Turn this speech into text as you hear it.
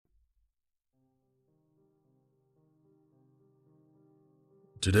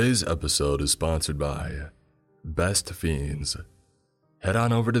Today's episode is sponsored by Best Fiends. Head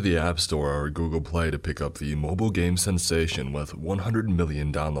on over to the App Store or Google Play to pick up the mobile game sensation with 100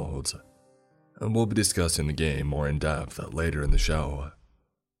 million downloads. And we'll be discussing the game more in depth later in the show.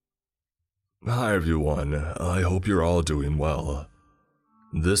 Hi everyone, I hope you're all doing well.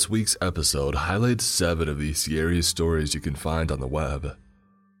 This week's episode highlights 7 of the scariest stories you can find on the web.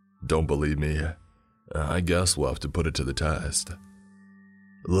 Don't believe me? I guess we'll have to put it to the test.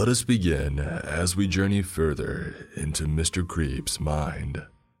 Let us begin as we journey further into Mr. Creep's mind.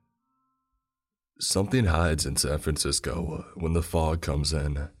 Something hides in San Francisco when the fog comes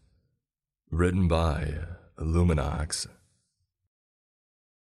in. Written by Luminox.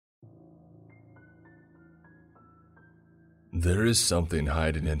 There is something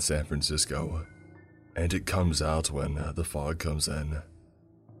hiding in San Francisco, and it comes out when the fog comes in.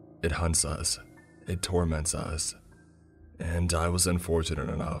 It hunts us, it torments us, and I was unfortunate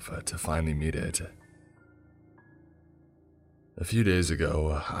enough to finally meet it. A few days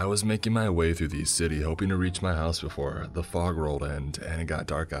ago, I was making my way through the city hoping to reach my house before the fog rolled in and it got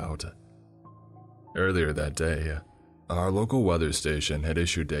dark out. Earlier that day, our local weather station had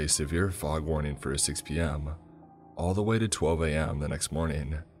issued a severe fog warning for 6 p.m., all the way to 12 a.m. the next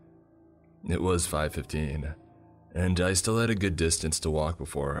morning. It was 5:15, and I still had a good distance to walk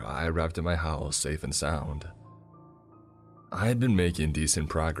before I arrived at my house safe and sound. I had been making decent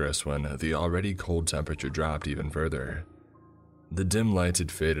progress when the already cold temperature dropped even further. The dim lights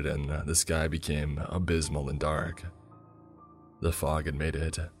had faded and the sky became abysmal and dark. The fog had made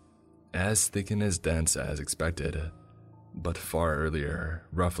it as thick and as dense as expected, but far earlier,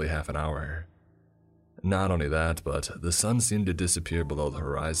 roughly half an hour. Not only that, but the sun seemed to disappear below the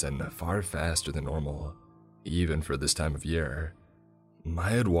horizon far faster than normal, even for this time of year.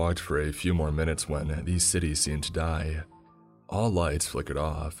 I had walked for a few more minutes when the city seemed to die. All lights flickered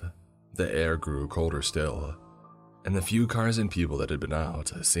off, the air grew colder still, and the few cars and people that had been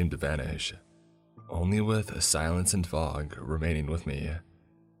out seemed to vanish, only with silence and fog remaining with me.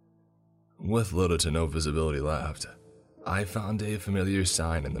 With little to no visibility left, I found a familiar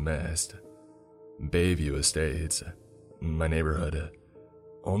sign in the mist. Bayview Estates, my neighborhood.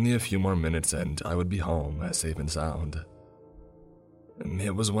 Only a few more minutes and I would be home, safe and sound.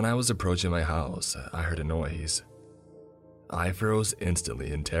 It was when I was approaching my house, I heard a noise. I froze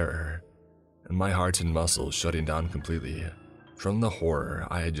instantly in terror, my heart and muscles shutting down completely from the horror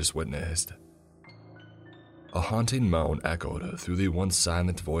I had just witnessed. A haunting moan echoed through the once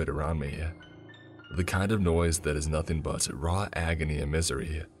silent void around me, the kind of noise that is nothing but raw agony and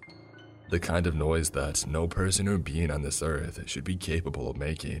misery, the kind of noise that no person or being on this earth should be capable of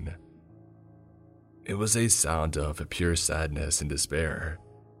making. It was a sound of pure sadness and despair.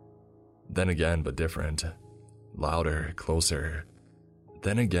 Then again, but different. Louder, closer.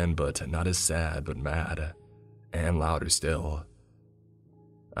 Then again, but not as sad, but mad. And louder still.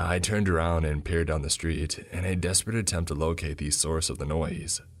 I turned around and peered down the street in a desperate attempt to locate the source of the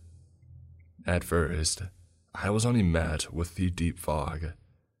noise. At first, I was only met with the deep fog.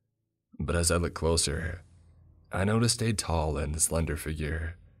 But as I looked closer, I noticed a tall and slender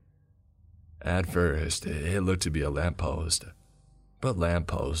figure. At first, it looked to be a lamppost, but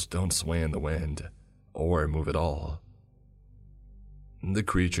lampposts don't sway in the wind or move at all. The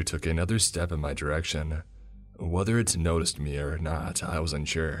creature took another step in my direction. Whether it noticed me or not, I was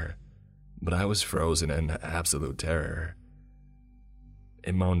unsure, but I was frozen in absolute terror.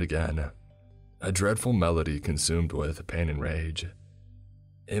 It moaned again, a dreadful melody consumed with pain and rage.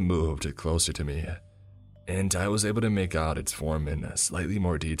 It moved closer to me, and I was able to make out its form in slightly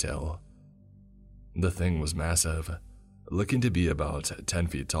more detail. The thing was massive, looking to be about 10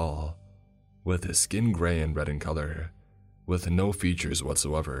 feet tall, with skin gray and red in color, with no features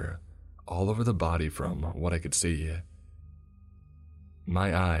whatsoever, all over the body from what I could see.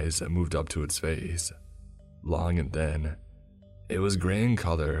 My eyes moved up to its face, long and thin. It was gray in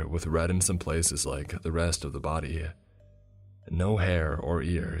color with red in some places like the rest of the body. No hair or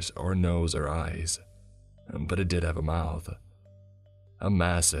ears or nose or eyes, but it did have a mouth. A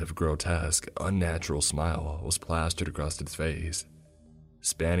massive, grotesque, unnatural smile was plastered across its face,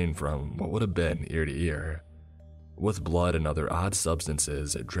 spanning from what would have been ear to ear, with blood and other odd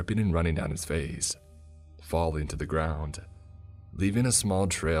substances dripping and running down its face, falling to the ground, leaving a small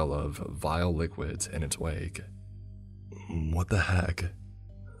trail of vile liquids in its wake. What the heck?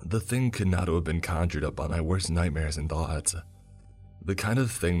 The thing could not have been conjured up by my worst nightmares and thoughts. The kind of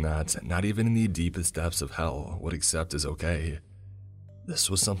thing that not even in the deepest depths of hell would accept as okay.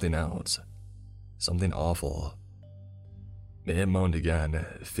 This was something else. Something awful. It moaned again,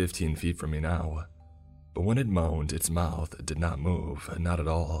 15 feet from me now. but when it moaned, its mouth did not move, not at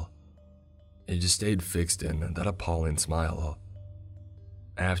all. It just stayed fixed in that appalling smile.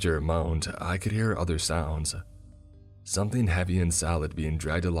 After it moaned, I could hear other sounds. Something heavy and solid being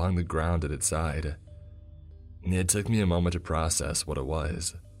dragged along the ground at its side. It took me a moment to process what it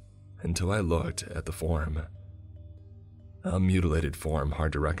was, until I looked at the form. A mutilated form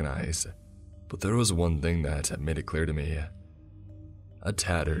hard to recognize, but there was one thing that made it clear to me. A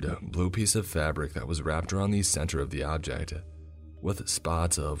tattered, blue piece of fabric that was wrapped around the center of the object, with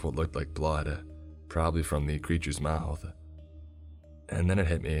spots of what looked like blood, probably from the creature's mouth. And then it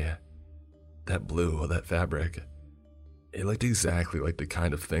hit me. That blue, that fabric, it looked exactly like the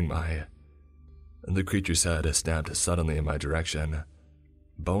kind of thing the creature's head snapped suddenly in my direction,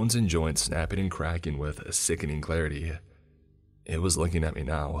 bones and joints snapping and cracking with sickening clarity. It was looking at me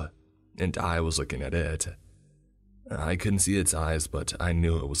now, and I was looking at it. I couldn't see its eyes, but I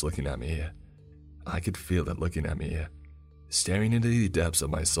knew it was looking at me. I could feel it looking at me, staring into the depths of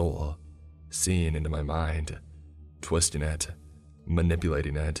my soul, seeing into my mind, twisting it,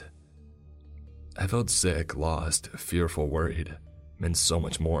 manipulating it. I felt sick, lost, fearful, worried, and so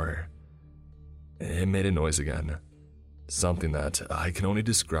much more. It made a noise again, something that I can only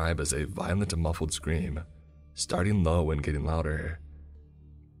describe as a violent, muffled scream, starting low and getting louder.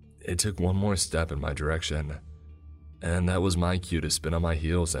 It took one more step in my direction, and that was my cue to spin on my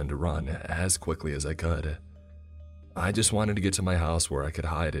heels and to run as quickly as I could. I just wanted to get to my house where I could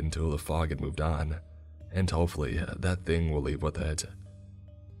hide until the fog had moved on, and hopefully that thing will leave with it.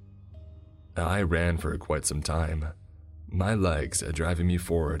 I ran for quite some time, my legs driving me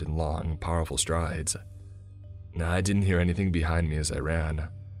forward in long, powerful strides. I didn't hear anything behind me as I ran,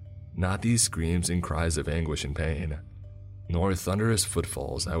 not these screams and cries of anguish and pain, nor thunderous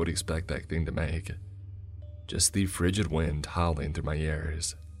footfalls I would expect that thing to make, just the frigid wind howling through my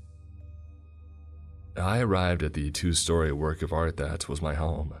ears. I arrived at the 2-story work of art that was my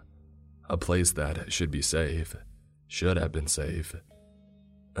home, a place that should be safe, should have been safe.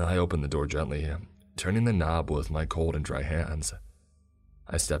 I opened the door gently, turning the knob with my cold and dry hands.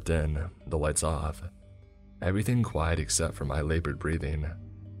 I stepped in, the lights off, everything quiet except for my labored breathing.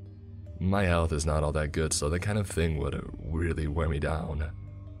 My health is not all that good, so that kind of thing would really wear me down.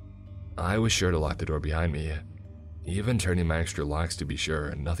 I was sure to lock the door behind me, even turning my extra locks to be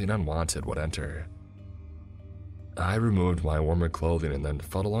sure nothing unwanted would enter. I removed my warmer clothing and then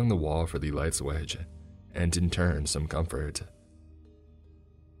felt along the wall for the light switch, and in turn some comfort.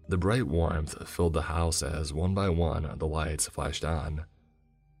 The bright warmth filled the house as one by one the lights flashed on.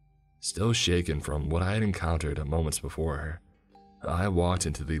 Still shaken from what I had encountered moments before, I walked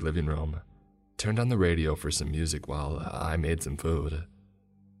into the living room, turned on the radio for some music while I made some food.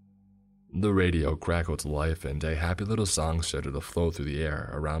 The radio crackled to life and a happy little song started to flow through the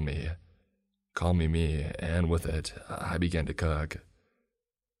air around me, calming me, and with it, I began to cook.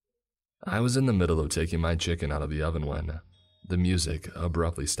 I was in the middle of taking my chicken out of the oven when the music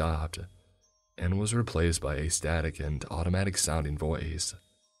abruptly stopped and was replaced by a static and automatic-sounding voice.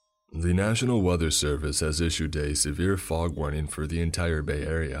 The National Weather Service has issued a severe fog warning for the entire Bay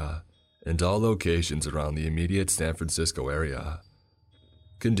Area and all locations around the immediate San Francisco area.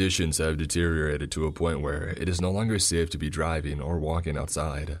 Conditions have deteriorated to a point where it is no longer safe to be driving or walking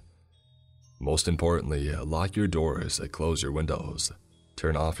outside. Most importantly, lock your doors, close your windows,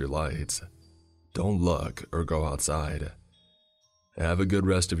 turn off your lights. Don't look or go outside. Have a good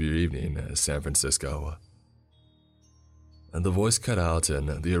rest of your evening, San Francisco. And the voice cut out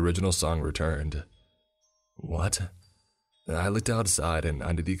and the original song returned. What? I looked outside and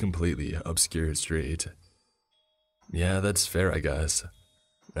onto the completely obscured street. Yeah, that's fair, I guess.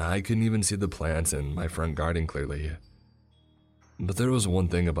 I couldn't even see the plants in my front garden clearly. But there was one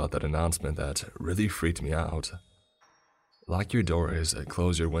thing about that announcement that really freaked me out. Lock your doors,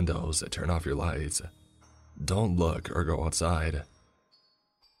 close your windows, turn off your lights. Don't look or go outside.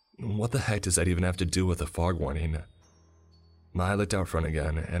 What the heck does that even have to do with a fog warning? I looked out front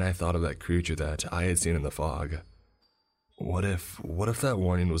again, and I thought of that creature that I had seen in the fog. What if that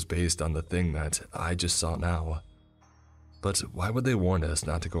warning was based on the thing that I just saw now? But why would they warn us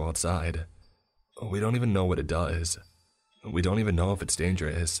not to go outside? We don't even know what it does. We don't even know if it's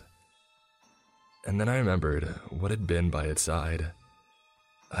dangerous. And then I remembered what had been by its side.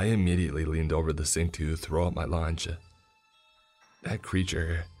 I immediately leaned over the sink to throw out my lunch. That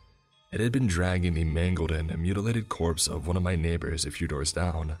creature, it had been dragging the mangled and mutilated corpse of one of my neighbors a few doors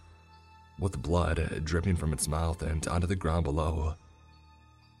down, with blood dripping from its mouth and onto the ground below.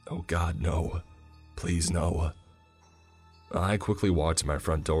 Oh God, no. Please, no. I quickly walked to my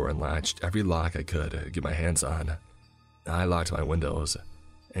front door and latched every lock I could get my hands on. I locked my windows,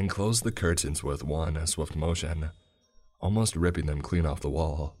 and closed the curtains with one swift motion, almost ripping them clean off the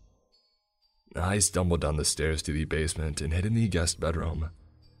wall. I stumbled down the stairs to the basement and hid in the guest bedroom.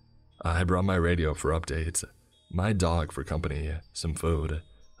 I brought my radio for updates, my dog for company, some food,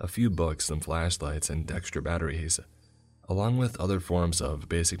 a few books, some flashlights, and extra batteries, along with other forms of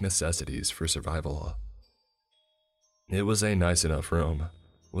basic necessities for survival. It was a nice enough room,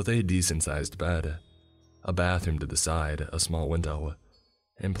 with a decent-sized bed, a bathroom to the side, a small window,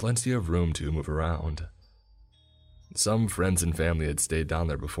 and plenty of room to move around. Some friends and family had stayed down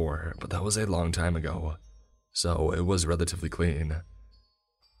there before, but that was a long time ago, so it was relatively clean.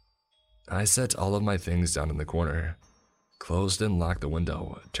 I set all of my things down in the corner, closed and locked the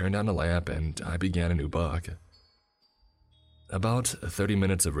window, turned on a lamp, and I began a new book. About 30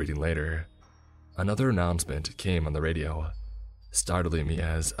 minutes of reading later, another announcement came on the radio, startling me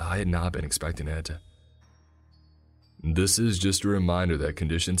as I had not been expecting it. This is just a reminder that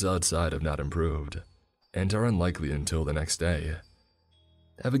conditions outside have not improved, and are unlikely until the next day.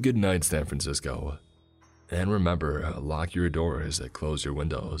 Have a good night, San Francisco. And remember, lock your doors, close your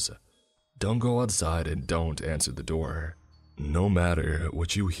windows. Don't go outside and don't answer the door, no matter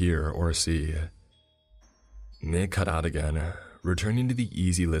what you hear or see. It cut out again, returning to the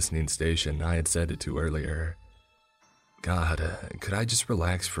easy listening station I had set it to earlier. God, could I just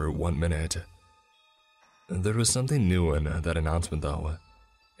relax for 1 minute? There was something new in that announcement though,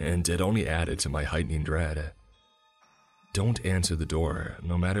 and it only added to my heightening dread. Don't answer the door,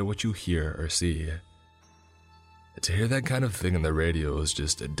 no matter what you hear or see. To hear that kind of thing on the radio is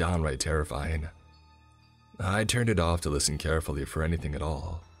just downright terrifying. I turned it off to listen carefully for anything at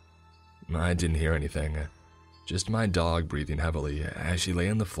all. I didn't hear anything, just my dog breathing heavily as she lay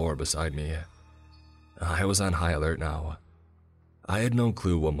on the floor beside me. I was on high alert now. I had no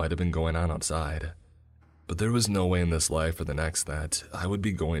clue what might have been going on outside, but there was no way in this life or the next that I would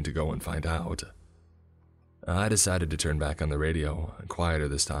be going to go and find out. I decided to turn back on the radio, quieter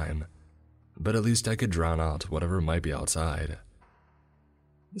this time, but at least I could drown out whatever might be outside.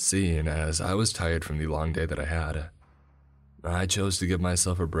 Seeing as I was tired from the long day that I had, I chose to give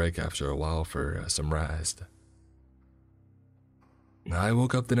myself a break after a while for some rest. I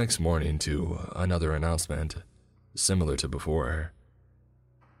woke up the next morning to another announcement, similar to before.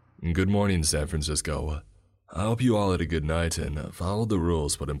 Good morning, San Francisco. I hope you all had a good night and followed the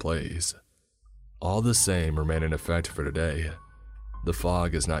rules put in place. All the same remain in effect for today. The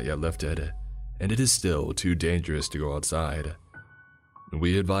fog is not yet lifted, and it is still too dangerous to go outside.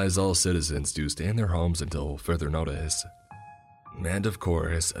 We advise all citizens to stay in their homes until further notice. And of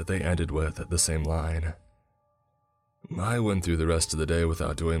course, they ended with the same line. I went through the rest of the day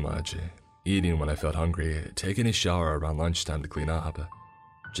without doing much, eating when I felt hungry, taking a shower around lunchtime to clean up.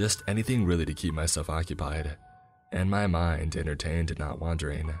 Just anything really to keep myself occupied, and my mind entertained and not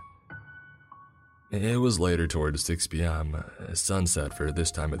wandering. It was later towards 6 p.m., sunset for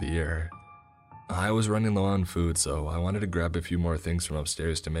this time of the year. I was running low on food, so I wanted to grab a few more things from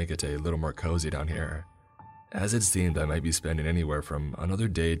upstairs to make it a little more cozy down here, as it seemed I might be spending anywhere from another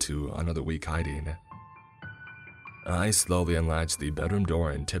day to another week hiding. I slowly unlatched the bedroom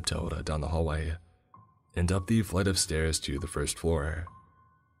door and tiptoed down the hallway, and up the flight of stairs to the first floor.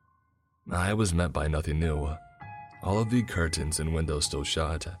 I was met by nothing new. All of the curtains and windows still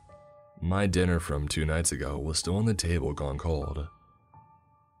shut. My dinner from 2 nights ago was still on the table, gone cold.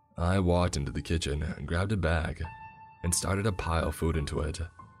 I walked into the kitchen, grabbed a bag, and started to pile food into it.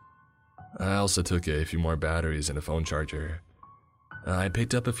 I also took a few more batteries and a phone charger. I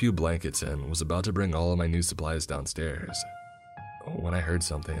picked up a few blankets and was about to bring all of my new supplies downstairs when I heard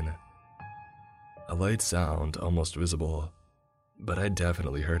something. A light sound, almost visible, but I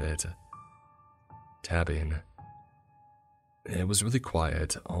definitely heard it. Tapping. It was really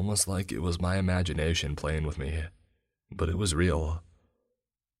quiet, almost like it was my imagination playing with me, but it was real.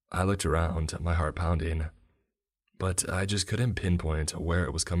 I looked around, my heart pounding, but I just couldn't pinpoint where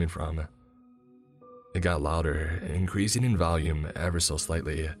it was coming from. It got louder, increasing in volume ever so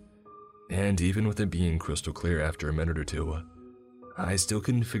slightly, and even with it being crystal clear after a minute or two, I still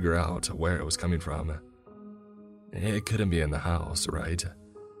couldn't figure out where it was coming from. It couldn't be in the house, right?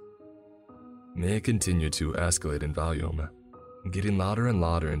 It continued to escalate in volume, getting louder and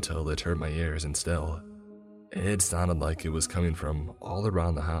louder until it hurt my ears, and still, it sounded like it was coming from all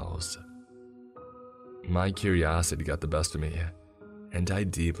around the house. My curiosity got the best of me, and I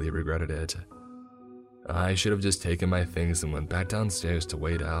deeply regretted it. I should have just taken my things and went back downstairs to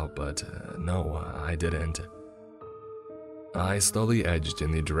wait out, but no, I didn't. I slowly edged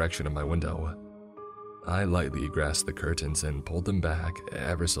in the direction of my window. I lightly grasped the curtains and pulled them back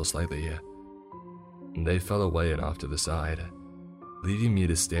ever so slightly. They fell away and off to the side, leaving me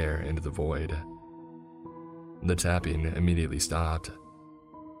to stare into the void. The tapping immediately stopped.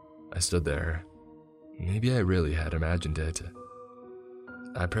 I stood there. Maybe I really had imagined it.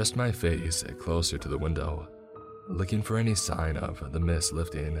 I pressed my face closer to the window, looking for any sign of the mist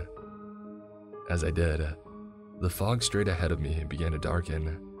lifting. As I did, the fog straight ahead of me began to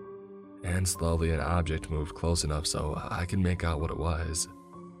darken, and slowly an object moved close enough so I could make out what it was.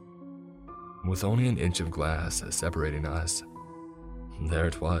 With only an inch of glass separating us, there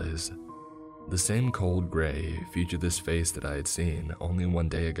it was. The same cold gray featured this face that I had seen only one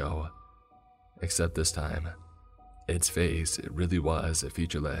day ago, except this time, its face really was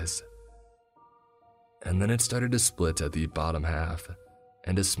featureless. And then it started to split at the bottom half,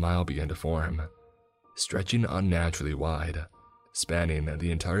 and a smile began to form, stretching unnaturally wide, spanning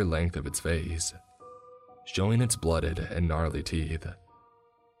the entire length of its face, showing its blooded and gnarly teeth.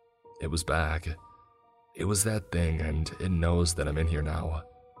 It was back. It was that thing, and it knows that I'm in here now.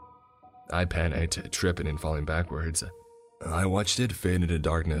 I panicked, tripping and falling backwards. I watched it fade into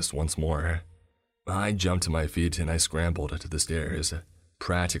darkness once more. I jumped to my feet and I scrambled to the stairs,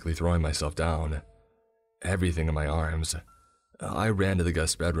 practically throwing myself down. Everything in my arms. I ran to the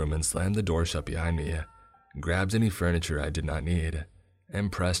guest bedroom and slammed the door shut behind me, grabbed any furniture I did not need,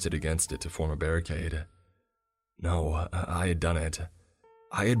 and pressed it against it to form a barricade. No, I had done it.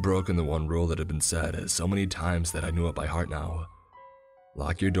 I had broken the one rule that had been said so many times that I knew it by heart now.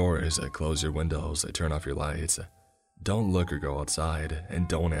 Lock your doors, close your windows, turn off your lights. Don't look or go outside, and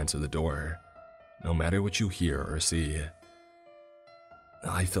don't answer the door, no matter what you hear or see.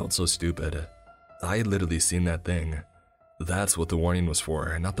 I felt so stupid. I had literally seen that thing. That's what the warning was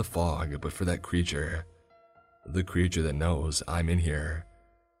for, not the fog, but for that creature. The creature that knows I'm in here.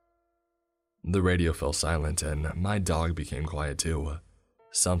 The radio fell silent and my dog became quiet too,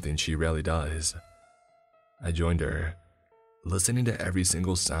 something she rarely does. I joined her, listening to every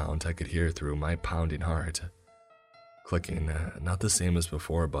single sound I could hear through my pounding heart. Clicking, not the same as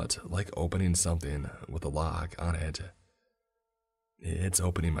before, but like opening something with a lock on it. It's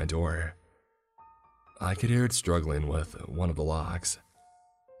opening my door. I could hear it struggling with one of the locks.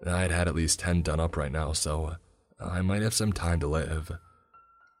 I'd had at least 10 done up right now, so I might have some time to live.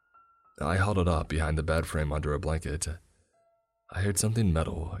 I huddled up behind the bed frame under a blanket. I heard something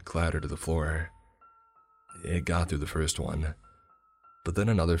metal clatter to the floor. It got through the first one, but then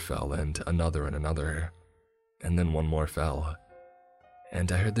another fell and another, and then one more fell.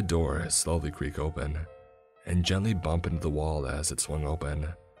 And I heard the door slowly creak open and gently bump into the wall as it swung open.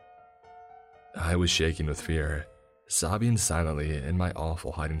 I was shaking with fear, sobbing silently in my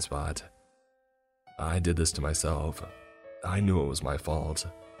awful hiding spot. I did this to myself. I knew it was my fault,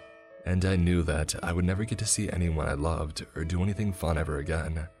 and I knew that I would never get to see anyone I loved or do anything fun ever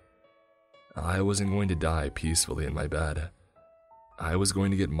again. I wasn't going to die peacefully in my bed. I was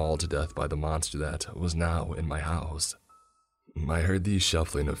going to get mauled to death by the monster that was now in my house. I heard the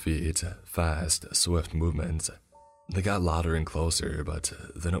shuffling of feet, fast, swift movements. They got louder and closer, but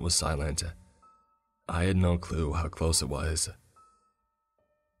then it was silent. I had no clue how close it was.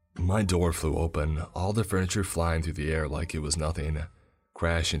 My door flew open, all the furniture flying through the air like it was nothing,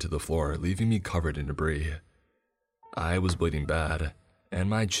 crashing to the floor, leaving me covered in debris. I was bleeding bad, and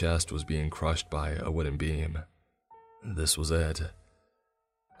my chest was being crushed by a wooden beam. This was it.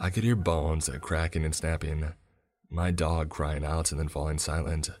 I could hear bones cracking and snapping, my dog crying out and then falling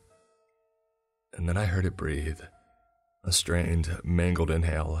silent. And then I heard it breathe. A strained, mangled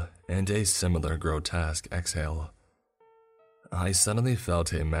inhale, and a similar grotesque exhale. I suddenly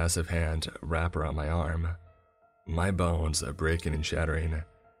felt a massive hand wrap around my arm, my bones breaking and shattering,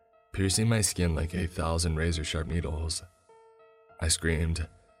 piercing my skin like 1,000 razor-sharp needles. I screamed.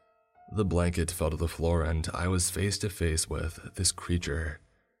 The blanket fell to the floor and I was face to face with this creature.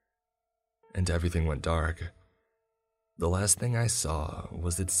 And everything went dark. The last thing I saw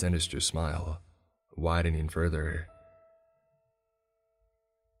was its sinister smile, widening further.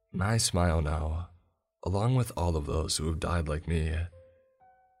 My smile now, along with all of those who have died like me.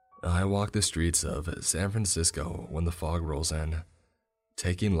 I walk the streets of San Francisco when the fog rolls in,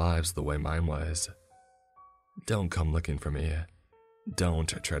 taking lives the way mine was. Don't come looking for me. Don't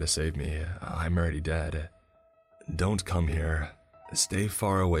try to save me. I'm already dead. Don't come here. Stay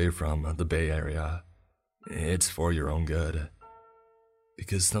far away from the Bay Area. It's for your own good.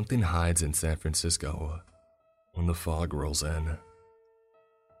 Because something hides in San Francisco when the fog rolls in.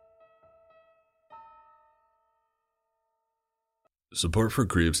 Support for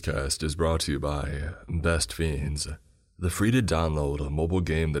Creepscast is brought to you by Best Fiends, the free-to-download mobile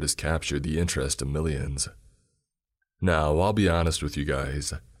game that has captured the interest of millions. Now, I'll be honest with you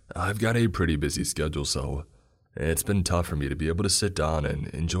guys, I've got a pretty busy schedule, so It's been tough for me to be able to sit down and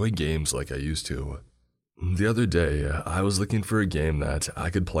enjoy games like I used to. The other day, I was looking for a game that I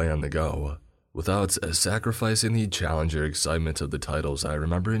could play on the go, without sacrificing the challenge or excitement of the titles I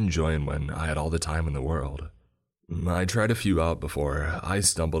remember enjoying when I had all the time in the world. I tried a few out before I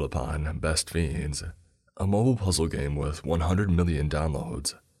stumbled upon Best Fiends, a mobile puzzle game with 100 million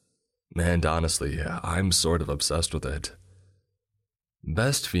downloads. And honestly, I'm sort of obsessed with it.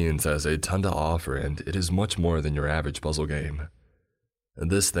 Best Fiends has a ton to offer, and it is much more than your average puzzle game.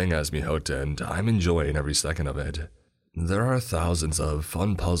 This thing has me hooked, and I'm enjoying every second of it. There are thousands of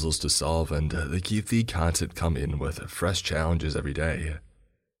fun puzzles to solve, and they keep the content coming with fresh challenges every day.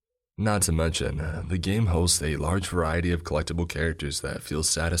 Not to mention, the game hosts a large variety of collectible characters that feel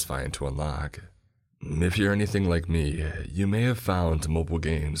satisfying to unlock. If you're anything like me, you may have found mobile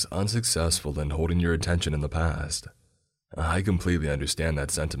games unsuccessful in holding your attention in the past. I completely understand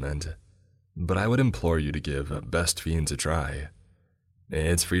that sentiment, but I would implore you to give Best Fiends a try.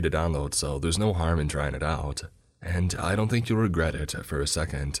 It's free to download, so there's no harm in trying it out, and I don't think you'll regret it for a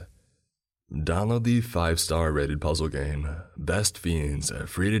second. Download the 5-star rated puzzle game, Best Fiends,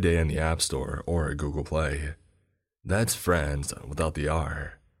 free today in the App Store or Google Play. That's friends without the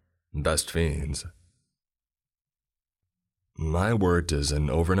R. Best Fiends. I worked as an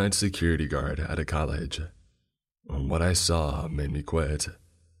overnight security guard at a college. What I saw made me quit.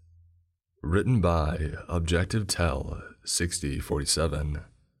 Written by Objective Tell 6047.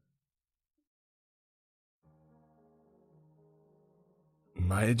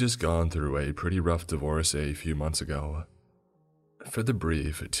 I had just gone through a pretty rough divorce a few months ago. For the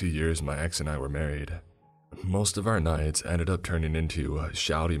brief 2 years my ex and I were married, most of our nights ended up turning into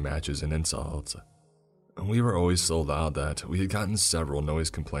shouting matches and insults. We were always so loud that we had gotten several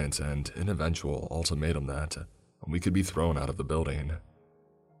noise complaints and an eventual ultimatum that we could be thrown out of the building.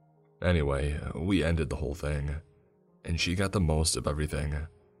 Anyway, we ended the whole thing, and she got the most of everything.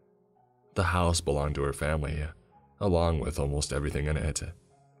 The house belonged to her family, along with almost everything in it.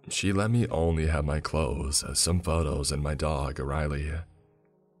 She let me only have my clothes, some photos, and my dog, Riley.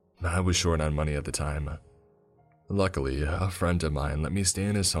 I was short on money at the time. Luckily, a friend of mine let me stay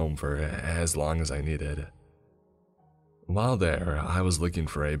in his home for as long as I needed. While there, I was looking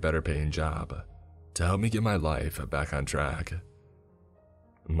for a better paying job to help me get my life back on track.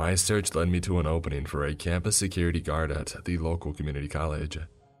 My search led me to an opening for a campus security guard at the local community college.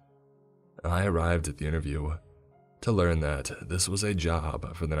 I arrived at the interview to learn that this was a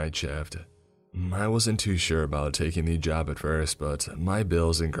job for the night shift. I wasn't too sure about taking the job at first, but my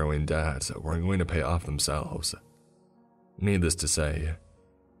bills and growing debt weren't going to pay off themselves. Needless to say,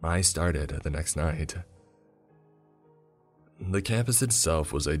 I started the next night. The campus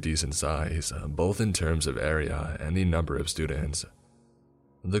itself was a decent size, both in terms of area and the number of students.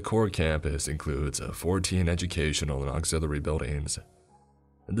 The core campus includes 14 educational and auxiliary buildings.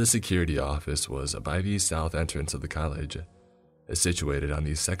 The security office was by the south entrance of the college, situated on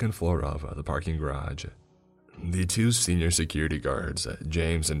the second floor of the parking garage. The two senior security guards,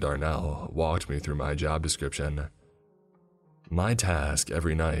 James and Darnell, walked me through my job description. My task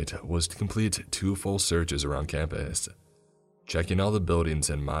every night was to complete 2 full searches around campus, checking all the buildings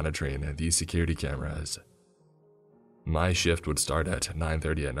and monitoring the security cameras. My shift would start at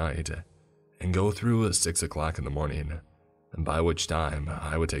 9:30 at night and go through 6 o'clock in the morning, by which time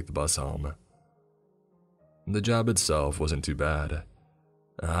I would take the bus home. The job itself wasn't too bad.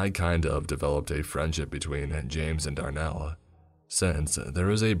 I kind of developed a friendship between James and Darnell, since there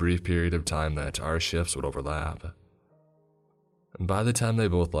was a brief period of time that our shifts would overlap. By the time they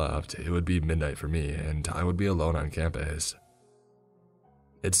both left, it would be midnight for me, and I would be alone on campus.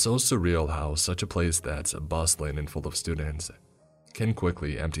 It's so surreal how such a place that's bustling and full of students can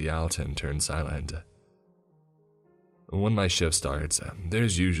quickly empty out and turn silent. When my shift starts,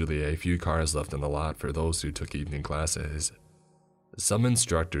 there's usually a few cars left in the lot for those who took evening classes. Some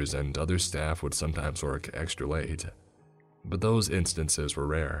instructors and other staff would sometimes work extra late, but those instances were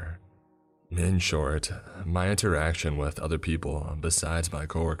rare. In short, my interaction with other people besides my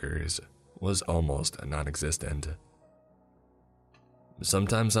coworkers was almost non-existent.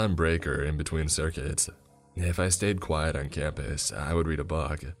 Sometimes on break or in between circuits, if I stayed quiet on campus, I would read a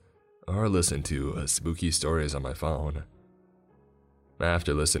book or listen to spooky stories on my phone.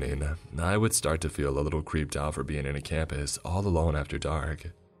 After listening, I would start to feel a little creeped out for being in a campus all alone after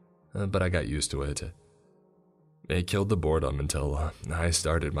dark, but I got used to it. It killed the boredom until I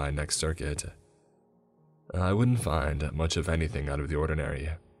started my next circuit. I wouldn't find much of anything out of the ordinary,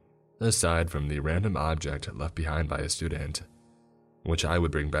 aside from the random object left behind by a student, which I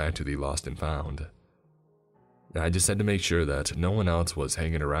would bring back to the lost and found. I just had to make sure that no one else was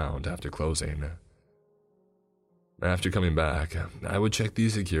hanging around after closing. After coming back, I would check the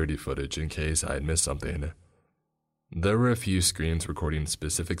security footage in case I had missed something. There were a few screens recording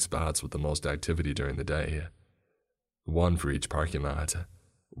specific spots with the most activity during the day. One for each parking lot,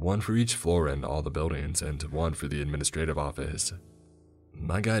 one for each floor in all the buildings, and one for the administrative office.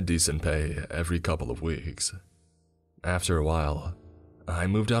 I got decent pay every couple of weeks. After a while, I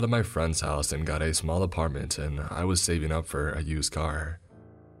moved out of my friend's house and got a small apartment, and I was saving up for a used car.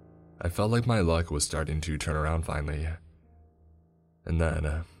 I felt like my luck was starting to turn around finally. And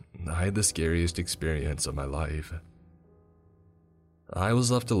then, I had the scariest experience of my life. I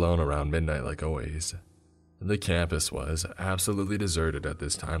was left alone around midnight like always. The campus was absolutely deserted at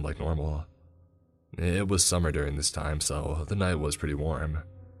this time like normal. It was summer during this time, so the night was pretty warm.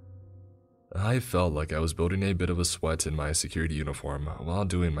 I felt like I was building a bit of a sweat in my security uniform while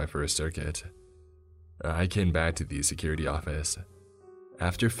doing my first circuit. I came back to the security office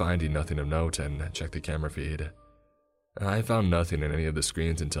after finding nothing of note and checked the camera feed. I found nothing in any of the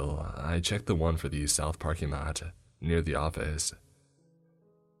screens until I checked the one for the south parking lot near the office.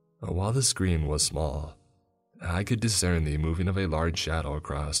 While the screen was small, I could discern the moving of a large shadow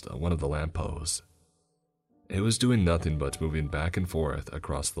across one of the lampposts. It was doing nothing but moving back and forth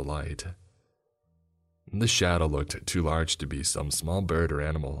across the light. The shadow looked too large to be some small bird or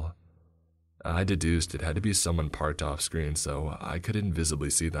animal. I deduced it had to be someone parked off screen so I could invisibly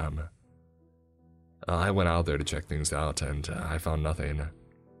see them. I went out there to check things out and I found nothing.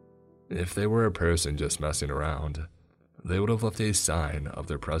 If they were a person just messing around, they would have left a sign of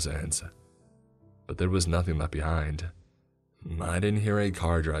their presence. But there was nothing left behind. I didn't hear a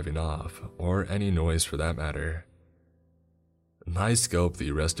car driving off, or any noise for that matter. I scoped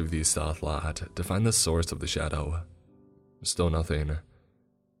the rest of the south lot to find the source of the shadow. Still nothing.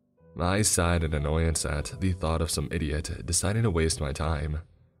 I sighed in annoyance at the thought of some idiot deciding to waste my time.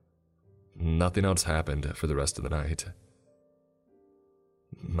 Nothing else happened for the rest of the night.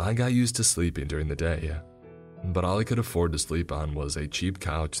 I got used to sleeping during the day, but all I could afford to sleep on was a cheap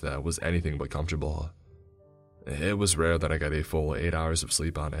couch that was anything but comfortable. It was rare that I got a full 8 hours of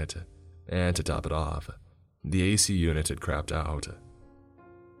sleep on it, and to top it off, the AC unit had crapped out.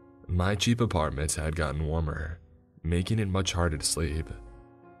 My cheap apartment had gotten warmer, making it much harder to sleep.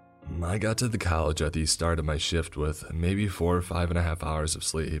 I got to the college at the start of my shift with maybe 4 or 5.5 hours of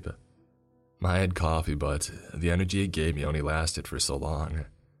sleep. I had coffee, but the energy it gave me only lasted for so long.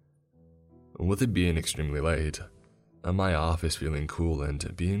 With it being extremely late, my office feeling cool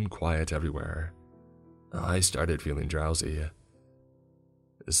and being quiet everywhere, I started feeling drowsy.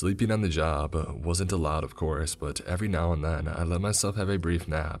 Sleeping on the job wasn't allowed, of course, but every now and then I let myself have a brief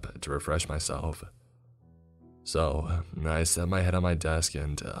nap to refresh myself. So, I set my head on my desk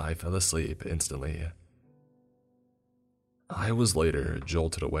and I fell asleep instantly. I was later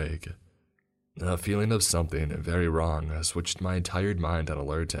jolted awake. A feeling of something very wrong switched my tired mind on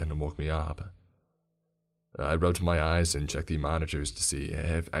alert and woke me up. I rubbed my eyes and checked the monitors to see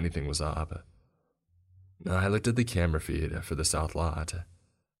if anything was up. I looked at the camera feed for the south lot,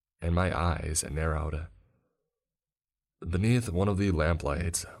 and my eyes narrowed. Beneath one of the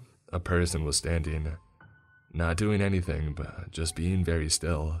lamplights, a person was standing, not doing anything but just being very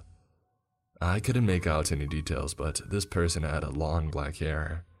still. I couldn't make out any details, but this person had long black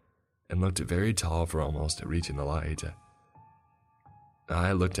hair and looked very tall for almost reaching the light.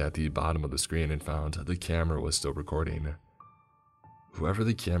 I looked at the bottom of the screen and found the camera was still recording. Whoever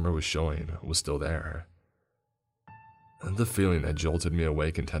the camera was showing was still there. The feeling that jolted me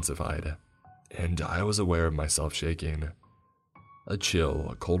awake intensified, and I was aware of myself shaking. A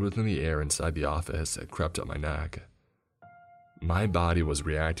chill colder than the air inside the office crept up my neck. My body was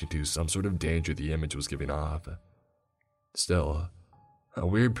reacting to some sort of danger the image was giving off. Still, a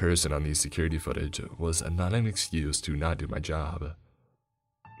weird person on the security footage was not an excuse to not do my job.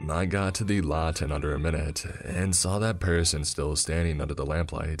 I got to the lot in under a minute and saw that person still standing under the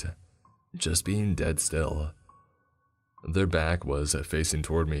lamplight, just being dead still. Their back was facing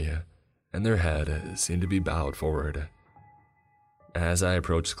toward me, and their head seemed to be bowed forward. As I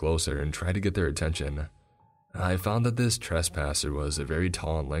approached closer and tried to get their attention, I found that this trespasser was very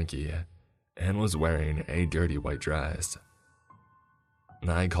tall and lanky, and was wearing a dirty white dress.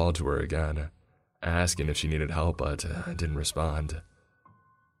 I called to her again, asking if she needed help, but didn't respond.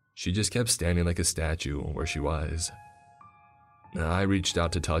 She just kept standing like a statue where she was. I reached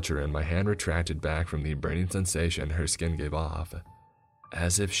out to touch her and my hand retracted back from the burning sensation her skin gave off,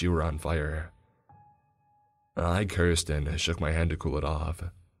 as if she were on fire. I cursed and shook my hand to cool it off,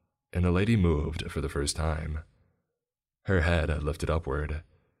 and the lady moved for the first time. Her head lifted upward,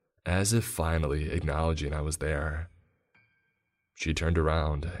 as if finally acknowledging I was there. She turned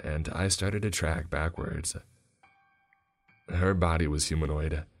around and I started to track backwards. Her body was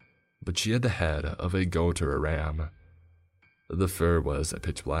humanoid, but she had the head of a goat or a ram. The fur was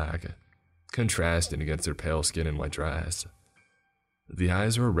pitch black, contrasting against her pale skin and white dress. The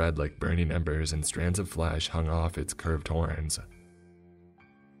eyes were red like burning embers, and strands of flesh hung off its curved horns.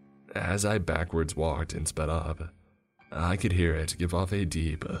 As I backwards walked and sped up, I could hear it give off a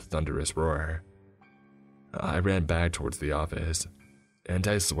deep, thunderous roar. I ran back towards the office, and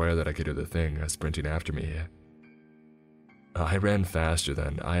I swear that I could hear the thing sprinting after me. I ran faster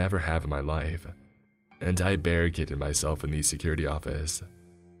than I ever have in my life, and I barricaded myself in the security office.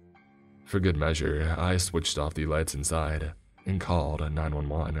 For good measure, I switched off the lights inside and called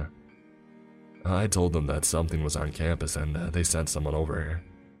 911. I told them that something was on campus and they sent someone over.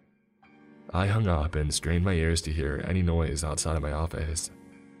 I hung up and strained my ears to hear any noise outside of my office.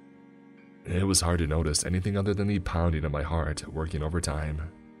 It was hard to notice anything other than the pounding of my heart working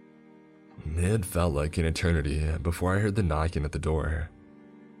overtime. It felt like an eternity before I heard the knocking at the door.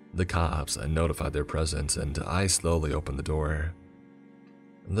 The cops notified their presence, and I slowly opened the door.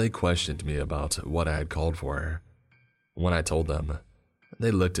 They questioned me about what I had called for. When I told them,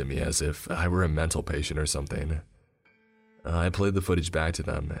 they looked at me as if I were a mental patient or something. I played the footage back to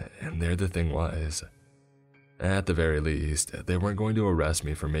them, and there the thing was. At the very least, they weren't going to arrest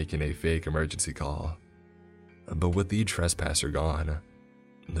me for making a fake emergency call. But with the trespasser gone,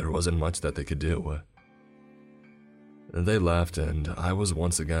 there wasn't much that they could do. They left, and I was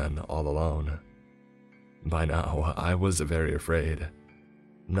once again all alone. By now, I was very afraid.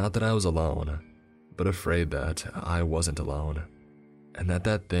 Not that I was alone, but afraid that I wasn't alone, and that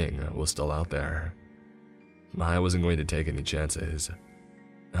that thing was still out there. I wasn't going to take any chances.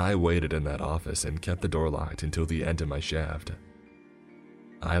 I waited in that office and kept the door locked until the end of my shift.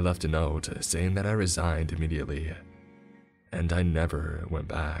 I left a note saying that I resigned immediately, and I never went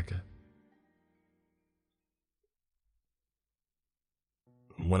back.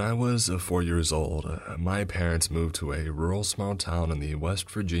 When I was 4 years old, my parents moved to a rural small town in the West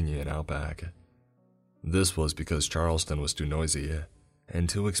Virginian outback. This was because Charleston was too noisy and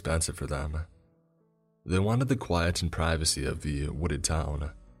too expensive for them. They wanted the quiet and privacy of the wooded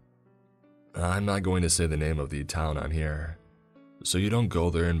town. I'm not going to say the name of the town on here, so you don't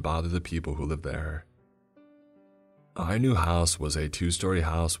go there and bother the people who live there. Our new house was a 2-story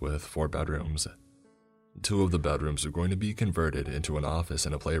house with 4 bedrooms. 2 of the bedrooms were going to be converted into an office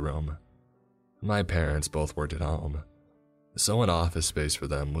and a playroom. My parents both worked at home, so an office space for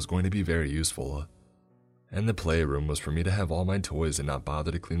them was going to be very useful, and the playroom was for me to have all my toys and not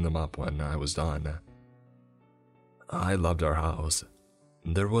bother to clean them up when I was done. I loved our house.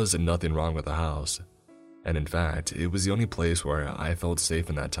 There was nothing wrong with the house, and in fact, it was the only place where I felt safe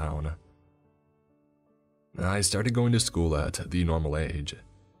in that town. I started going to school at the normal age,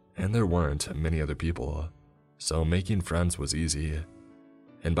 and there weren't many other people, so making friends was easy.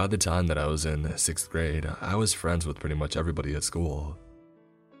 And by the time that I was in 6th grade, I was friends with pretty much everybody at school.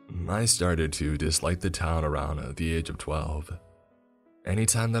 I started to dislike the town around the age of 12.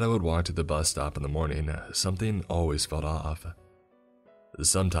 Anytime that I would walk to the bus stop in the morning, something always felt off.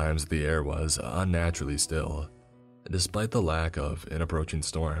 Sometimes the air was unnaturally still, despite the lack of an approaching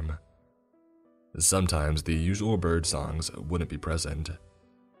storm. Sometimes the usual bird songs wouldn't be present.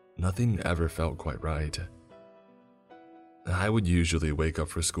 Nothing ever felt quite right. I would usually wake up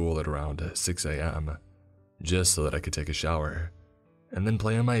for school at around 6 a.m., just so that I could take a shower, and then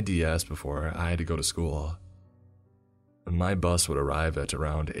play on my DS before I had to go to school. My bus would arrive at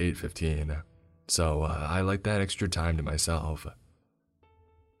around 8:15, so I liked that extra time to myself.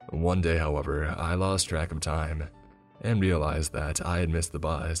 One day, however, I lost track of time and realized that I had missed the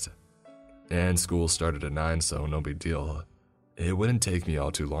bus, and school started at 9, so no big deal. It wouldn't take me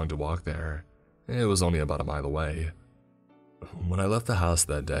all too long to walk there. It was only about a mile away. When I left the house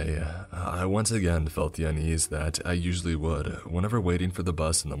that day, I once again felt the unease that I usually would whenever waiting for the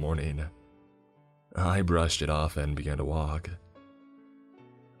bus in the morning. I brushed it off and began to walk.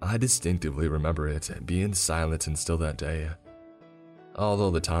 I distinctively remember it being silent and still that day.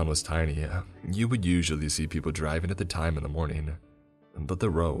 Although the town was tiny, you would usually see people driving at the time in the morning, but the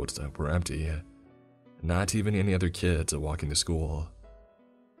roads were empty. Not even any other kids walking to school.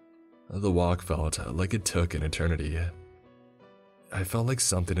 The walk felt like it took an eternity. I felt like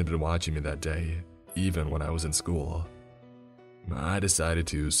something had been watching me that day, even when I was in school. I decided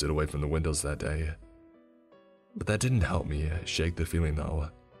to sit away from the windows that day. But that didn't help me shake the feeling though.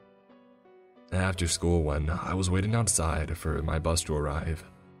 After school, when I was waiting outside for my bus to arrive,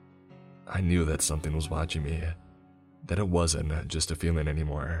 I knew that something was watching me, that it wasn't just a feeling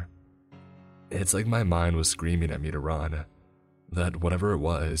anymore. It's like my mind was screaming at me to run, that whatever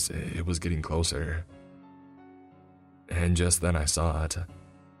it was getting closer. And just then I saw it.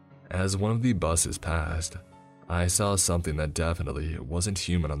 As one of the buses passed, I saw something that definitely wasn't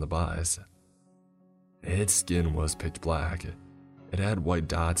human on the bus. Its skin was pitch black, it had white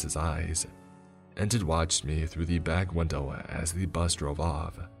dots as eyes, and it watched me through the back window as the bus drove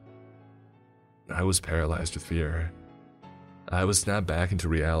off. I was paralyzed with fear. I was snapped back into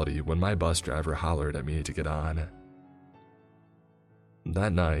reality when my bus driver hollered at me to get on.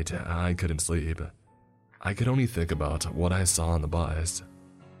 That night, I couldn't sleep. I could only think about what I saw on the bus.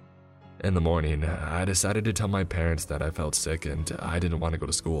 In the morning, I decided to tell my parents that I felt sick and I didn't want to go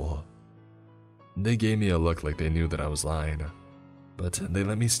to school. They gave me a look like they knew that I was lying, but they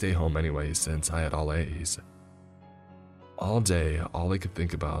let me stay home anyway since I had all A's. All day, all I could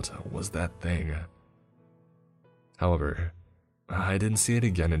think about was that thing. However, I didn't see it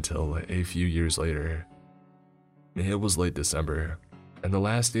again until a few years later. It was late December, and the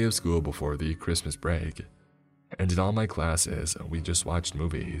last day of school before the Christmas break, and in all my classes, we just watched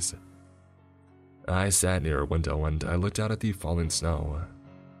movies. I sat near a window and I looked out at the falling snow,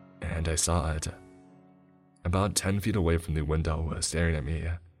 and I saw it. About 10 feet away from the window, staring at me.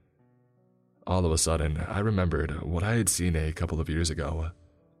 All of a sudden, I remembered what I had seen a couple of years ago.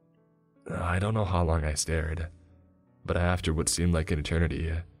 I don't know how long I stared, but after what seemed like an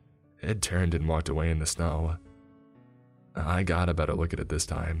eternity, it turned and walked away in the snow. I got a better look at it this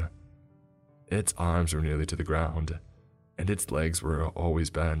time. Its arms were nearly to the ground, and its legs were always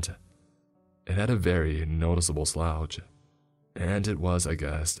bent. It had a very noticeable slouch, and it was, I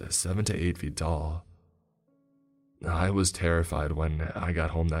guess, 7 to 8 feet tall. I was terrified when I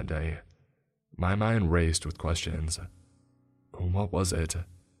got home that day. My mind raced with questions. What was it?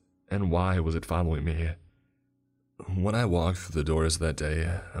 And why was it following me? When I walked through the doors that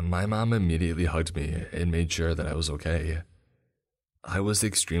day, my mom immediately hugged me and made sure that I was okay. I was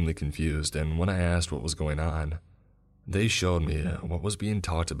extremely confused, and when I asked what was going on, they showed me what was being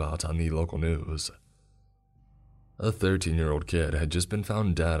talked about on the local news. A 13-year-old kid had just been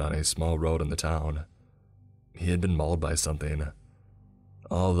found dead on a small road in the town. He had been mauled by something.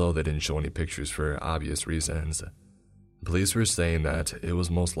 Although they didn't show any pictures for obvious reasons, police were saying that it was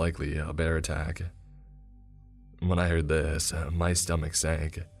most likely a bear attack. When I heard this, my stomach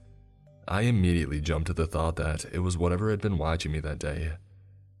sank. I immediately jumped to the thought that it was whatever had been watching me that day.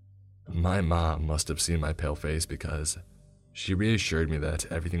 My mom must have seen my pale face because she reassured me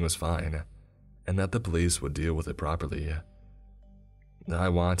that everything was fine and that the police would deal with it properly. I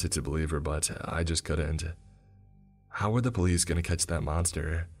wanted to believe her, but I just couldn't. How were the police going to catch that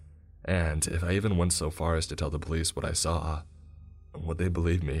monster? And if I even went so far as to tell the police what I saw, would they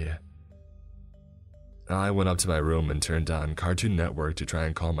believe me? I went up to my room and turned on Cartoon Network to try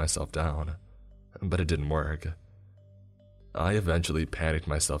and calm myself down, but it didn't work. I eventually panicked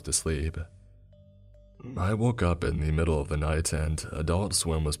myself to sleep. I woke up in the middle of the night and Adult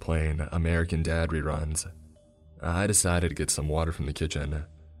Swim was playing American Dad reruns. I decided to get some water from the kitchen.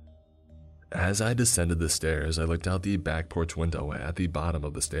 As I descended the stairs, I looked out the back porch window at the bottom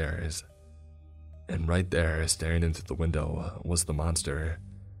of the stairs. And right there, staring into the window, was the monster.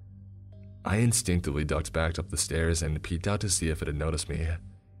 I instinctively ducked back up the stairs and peeked out to see if it had noticed me.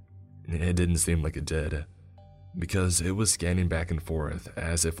 It didn't seem like it did, because it was scanning back and forth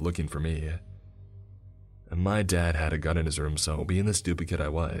as if looking for me. My dad had a gun in his room, so being the stupid kid I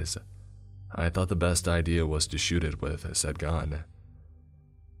was, I thought the best idea was to shoot it with said gun.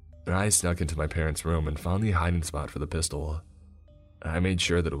 I snuck into my parents' room and found the hiding spot for the pistol. I made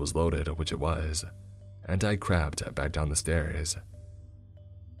sure that it was loaded, which it was, and I crept back down the stairs.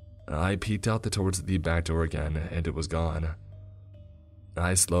 I peeked out towards the back door again, and it was gone.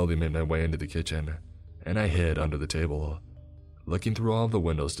 I slowly made my way into the kitchen, and I hid under the table, looking through all the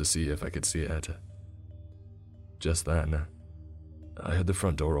windows to see if I could see it. Just then, I heard the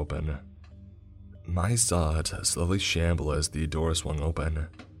front door open. I saw it slowly shamble as the door swung open.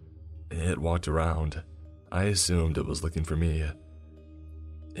 It walked around. I assumed it was looking for me.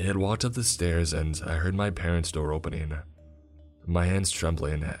 It walked up the stairs, and I heard my parents' door opening. My hands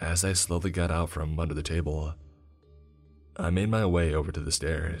trembling as I slowly got out from under the table. I made my way over to the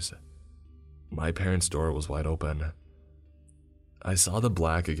stairs. My parents' door was wide open. I saw the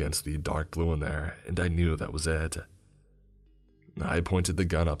black against the dark blue in there, and I knew that was it. I pointed the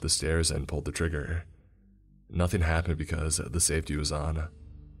gun up the stairs and pulled the trigger. Nothing happened because the safety was on.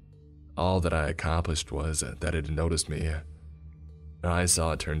 All that I accomplished was that it had noticed me. I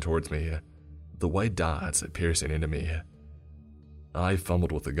saw it turn towards me, the white dots piercing into me. I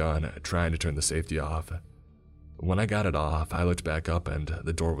fumbled with the gun, trying to turn the safety off. When I got it off, I looked back up and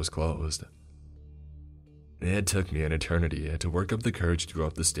the door was closed. It took me an eternity to work up the courage to go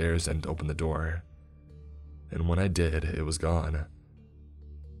up the stairs and open the door. and when I did, it was gone.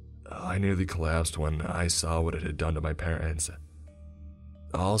 I nearly collapsed when I saw what it had done to my parents.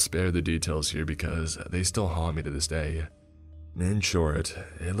 I'll spare the details here because they still haunt me to this day. In short,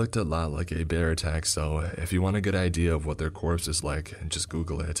 it looked a lot like a bear attack, so if you want a good idea of what their corpse is like, just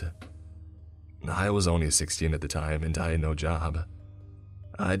Google it. I was only 16 at the time and I had no job.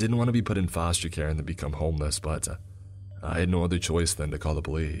 I didn't want to be put in foster care and then become homeless, but I had no other choice than to call the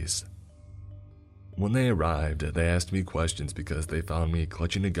police. When they arrived, they asked me questions because they found me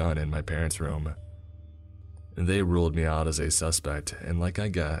clutching a gun in my parents' room. They ruled me out as a suspect, and like I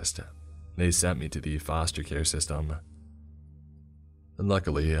guessed, they sent me to the foster care system.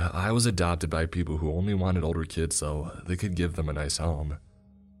 Luckily, I was adopted by people who only wanted older kids so they could give them a nice home.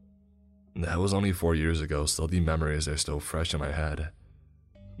 That was only 4 years ago, so the memories are still fresh in my head.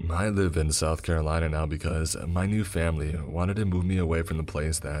 I live in South Carolina now because my new family wanted to move me away from the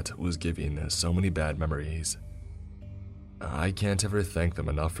place that was giving so many bad memories. I can't ever thank them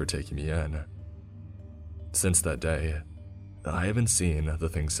enough for taking me in. Since that day, I haven't seen the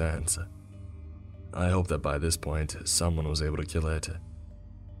thing since. I hope that by this point, someone was able to kill it.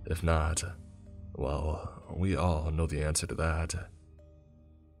 If not, well, we all know the answer to that.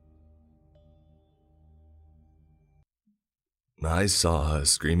 I saw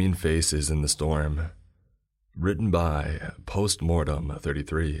screaming faces in the storm. Written by Postmortem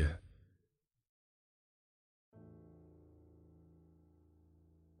 33.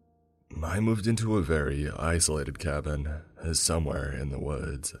 I moved into a very isolated cabin, somewhere in the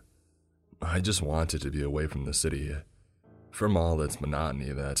woods. I just wanted to be away from the city, from all its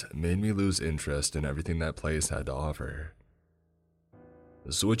monotony that made me lose interest in everything that place had to offer.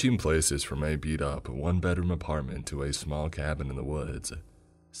 Switching places from a beat-up one-bedroom apartment to a small cabin in the woods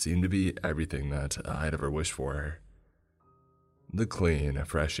seemed to be everything that I'd ever wished for. The clean,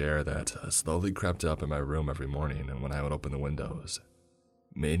 fresh air that slowly crept up in my room every morning when I would open the windows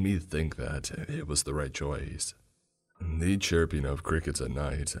made me think that it was the right choice. The chirping of crickets at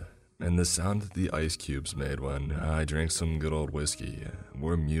night and the sound that the ice cubes made when I drank some good old whiskey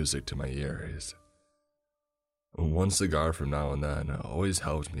were music to my ears. One cigar from now and then always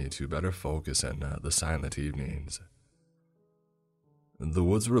helped me to better focus in the silent evenings. The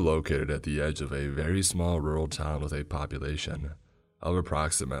woods were located at the edge of a very small rural town with a population of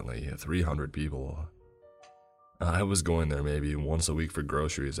approximately 300 people. I was going there maybe once a week for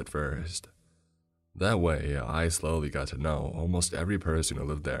groceries at first. That way, I slowly got to know almost every person who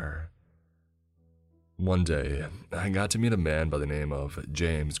lived there. One day, I got to meet a man by the name of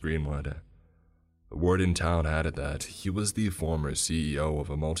James Greenwood. Word in town had it that he was the former CEO of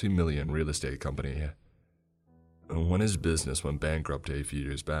a multi-million real estate company. When his business went bankrupt a few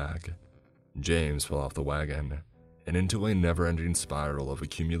years back, James fell off the wagon and into a never-ending spiral of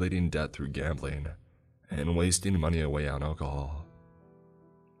accumulating debt through gambling and wasting money away on alcohol.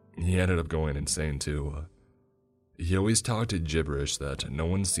 He ended up going insane too. He always talked a gibberish that no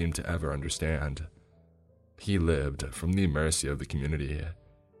one seemed to ever understand. He lived from the mercy of the community.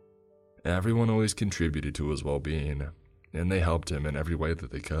 Everyone always contributed to his well-being, and they helped him in every way that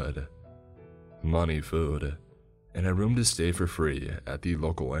they could. Money, food, and a room to stay for free at the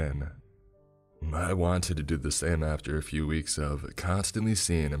local inn. I wanted to do the same after a few weeks of constantly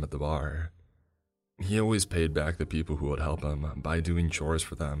seeing him at the bar. He always paid back the people who would help him by doing chores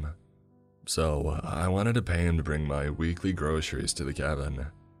for them. So I wanted to pay him to bring my weekly groceries to the cabin.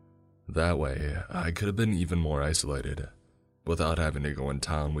 That way, I could have been even more isolated, without having to go in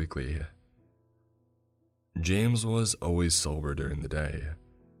town weekly. James was always sober during the day.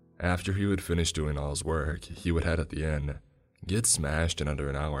 After he would finish doing all his work, he would head at the inn, get smashed in under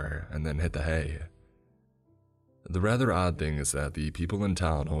an hour, and then hit the hay. The rather odd thing is that the people in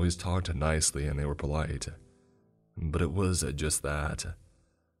town always talked nicely and they were polite. But it was just that.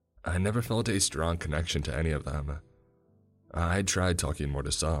 I never felt a strong connection to any of them. I tried talking more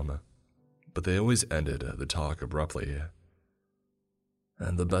to some, but they always ended the talk abruptly.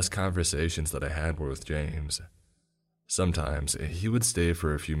 And the best conversations that I had were with James. Sometimes he would stay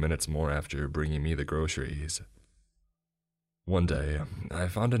for a few minutes more after bringing me the groceries. One day, I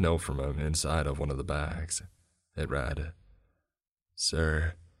found a note from him inside of one of the bags. It read,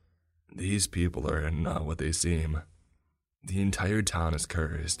 "Sir, these people are not what they seem. The entire town is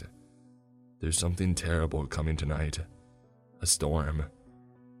cursed. There's something terrible coming tonight. A storm.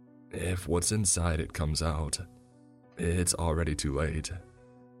 If what's inside it comes out, it's already too late.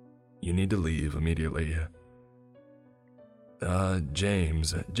 You need to leave immediately."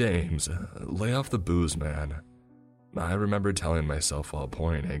 James, lay off the booze, man. I remember telling myself while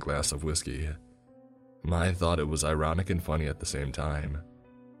pouring a glass of whiskey. I thought it was ironic and funny at the same time.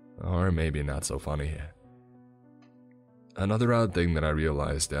 Or maybe not so funny. Another odd thing that I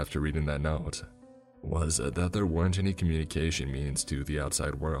realized after reading that note was that there weren't any communication means to the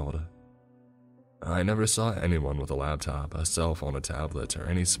outside world. I never saw anyone with a laptop, a cell phone, a tablet, or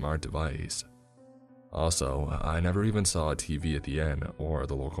any smart device. Also, I never even saw a TV at the inn or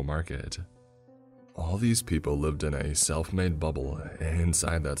the local market. All these people lived in a self-made bubble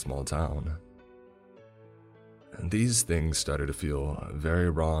inside that small town. These things started to feel very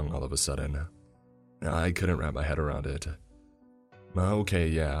wrong all of a sudden. I couldn't wrap my head around it. Okay,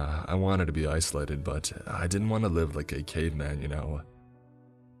 yeah, I wanted to be isolated, but I didn't want to live like a caveman, you know.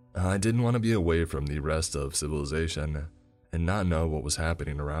 I didn't want to be away from the rest of civilization and not know what was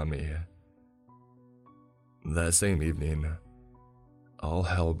happening around me. That same evening, all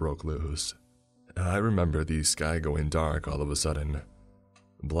hell broke loose. I remember the sky going dark all of a sudden.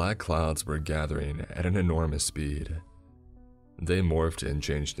 Black clouds were gathering at an enormous speed. They morphed and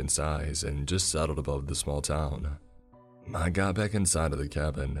changed in size and just settled above the small town. I got back inside of the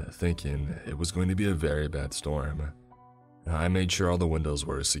cabin thinking it was going to be a very bad storm. I made sure all the windows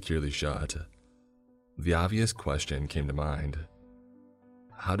were securely shut. The obvious question came to mind.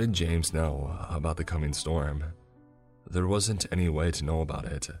 How did James know about the coming storm? There wasn't any way to know about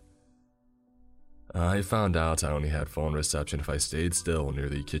it. I found out I only had phone reception if I stayed still near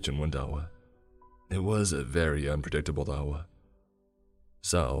the kitchen window. It was very unpredictable though.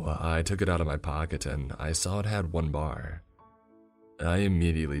 So I took it out of my pocket and I saw it had one bar. I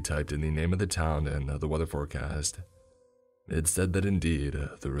immediately typed in the name of the town and the weather forecast. It said that indeed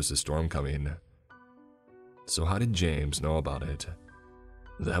there was a storm coming. So how did James know about it?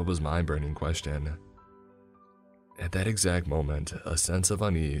 That was my burning question. At that exact moment, a sense of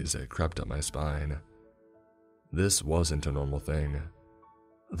unease crept up my spine. This wasn't a normal thing.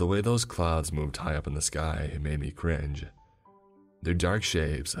 The way those clouds moved high up in the sky made me cringe. Their dark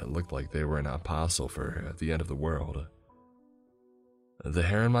shapes looked like they were an apostle for the end of the world. The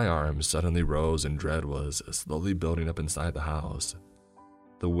hair on my arms suddenly rose and dread was slowly building up inside the house.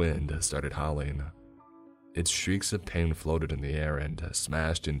 The wind started howling. Its shrieks of pain floated in the air and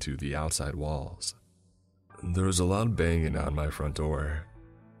smashed into the outside walls. There was a loud banging on my front door.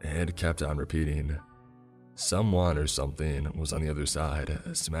 It kept on repeating. Someone or something was on the other side,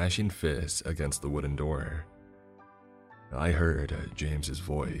 smashing fists against the wooden door. I heard James's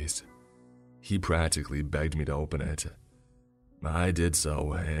voice. He practically begged me to open it. I did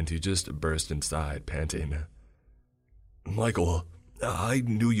so, and he just burst inside, panting. "Michael, I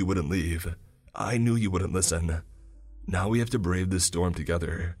knew you wouldn't leave. I knew you wouldn't listen. Now we have to brave this storm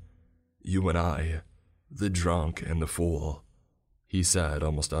together. You and I, the drunk and the fool," he said,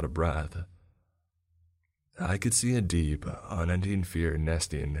 almost out of breath. I could see a deep, unending fear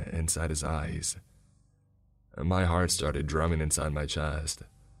nesting inside his eyes. My heart started drumming inside my chest,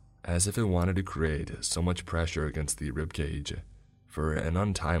 as if it wanted to create so much pressure against the ribcage for an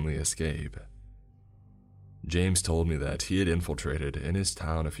untimely escape. James told me that he had infiltrated in his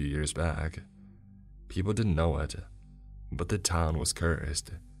town a few years back. People didn't know it, but the town was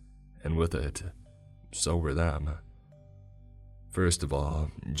cursed, and with it, so were them. First of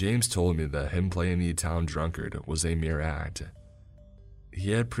all, James told me that him playing the town drunkard was a mere act.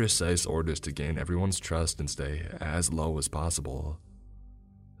 He had precise orders to gain everyone's trust and stay as low as possible.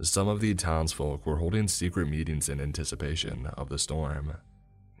 Some of the townsfolk were holding secret meetings in anticipation of the storm.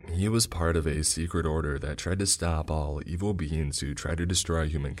 He was part of a secret order that tried to stop all evil beings who tried to destroy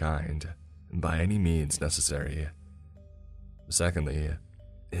humankind by any means necessary. Secondly,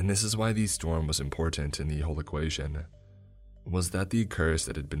 and this is why the storm was important in the whole equation, was that the curse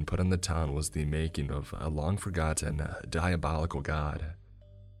that had been put on the town was the making of a long-forgotten, diabolical god.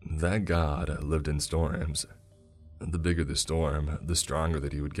 That god lived in storms. The bigger the storm, the stronger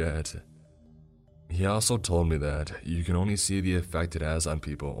that he would get. He also told me that you can only see the effect it has on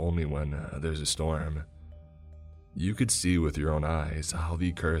people only when there's a storm. You could see with your own eyes how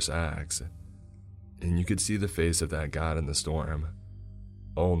the curse acts, and you could see the face of that god in the storm,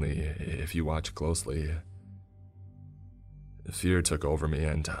 only if you watch closely. Fear took over me,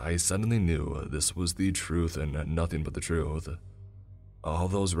 and I suddenly knew this was the truth and nothing but the truth. All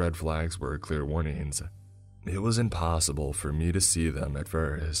those red flags were clear warnings. It was impossible for me to see them at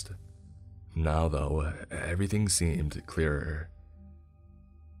first. Now, though, everything seemed clearer.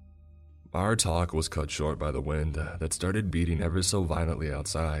 Our talk was cut short by the wind that started beating ever so violently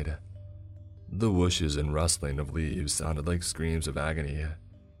outside. The whooshes and rustling of leaves sounded like screams of agony.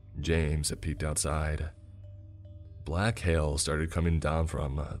 James had peeked outside. Black hail started coming down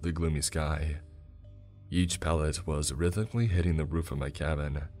from the gloomy sky. Each pellet was rhythmically hitting the roof of my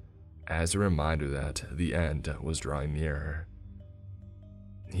cabin, as a reminder that the end was drawing nearer.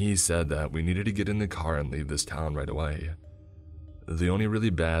 He said that we needed to get in the car and leave this town right away. The only really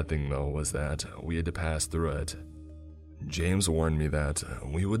bad thing, though, was that we had to pass through it. James warned me that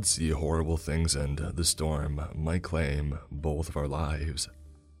we would see horrible things and the storm might claim both of our lives.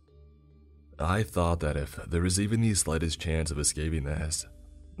 I thought that if there was even the slightest chance of escaping this,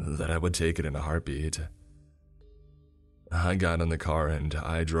 that I would take it in a heartbeat. I got in the car and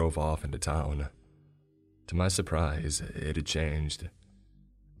I drove off into town. To my surprise, it had changed.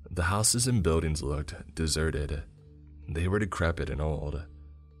 The houses and buildings looked deserted. They were decrepit and old.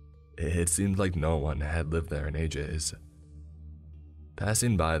 It seemed like no one had lived there in ages.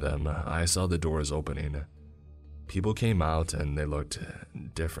 Passing by them, I saw the doors opening. People came out and they looked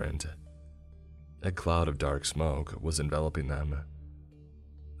different. A cloud of dark smoke was enveloping them.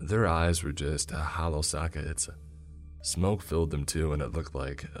 Their eyes were just hollow sockets. Smoke filled them too, and it looked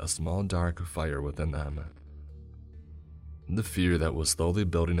like a small dark fire within them. The fear that was slowly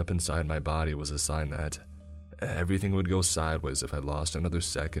building up inside my body was a sign that everything would go sideways if I lost another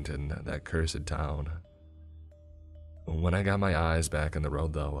second in that cursed town. When I got my eyes back on the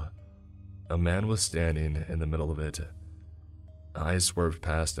road, though, a man was standing in the middle of it. I swerved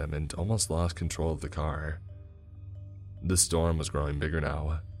past him and almost lost control of the car. The storm was growing bigger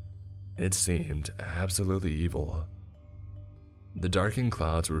now. It seemed absolutely evil. The darkened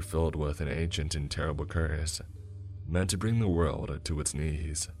clouds were filled with an ancient and terrible curse, meant to bring the world to its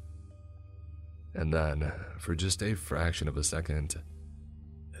knees. And then, for just a fraction of a second,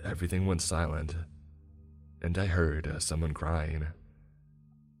 everything went silent, and I heard someone crying.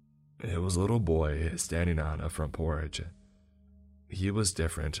 It was a little boy standing on a front porch. He was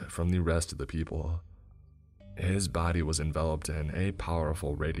different from the rest of the people. His body was enveloped in a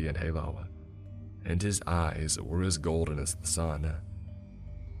powerful radiant halo, and his eyes were as golden as the sun.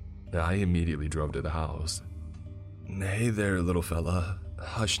 I immediately drove to the house. "Hey there, little fella.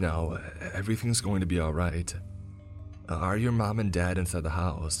 Hush now, everything's going to be alright. Are your mom and dad inside the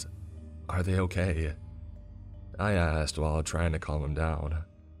house? Are they okay?" I asked while trying to calm him down.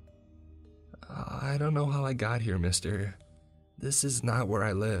 "I don't know how I got here, mister. This is not where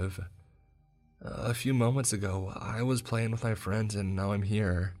I live. A few moments ago, I was playing with my friends and now I'm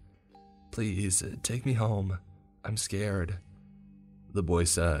here. Please, take me home. I'm scared," the boy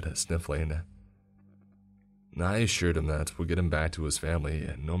said, sniffling. I assured him that we'd get him back to his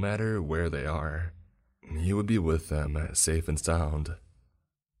family no matter where they are. He would be with them, safe and sound.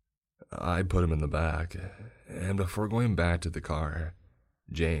 I put him in the back, and before going back to the car,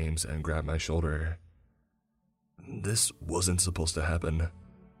 James grabbed my shoulder. "This wasn't supposed to happen.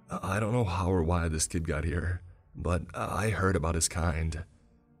 I don't know how or why this kid got here, but I heard about his kind.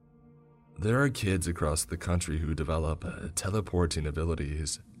 There are kids across the country who develop teleporting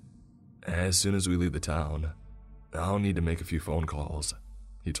abilities. As soon as we leave the town, I'll need to make a few phone calls,"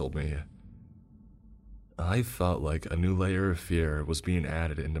 he told me. I felt like a new layer of fear was being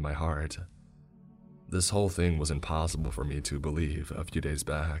added into my heart. This whole thing was impossible for me to believe a few days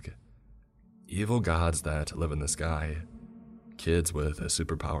back. Evil gods that live in the sky, kids with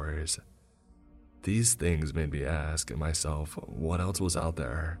superpowers. These things made me ask myself what else was out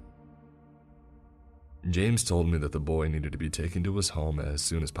there. James told me that the boy needed to be taken to his home as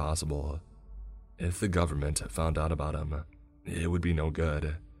soon as possible. If the government found out about him, it would be no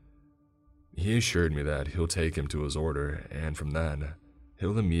good. He assured me that he'll take him to his order, and from then,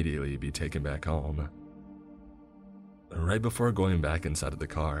 he'll immediately be taken back home. Right before going back inside of the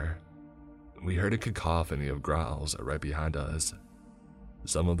car, we heard a cacophony of growls right behind us.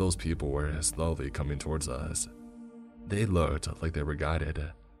 Some of those people were slowly coming towards us. They looked like they were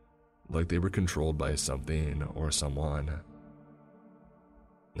guided, like they were controlled by something or someone.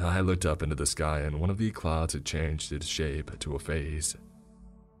 I looked up into the sky and one of the clouds had changed its shape to a face.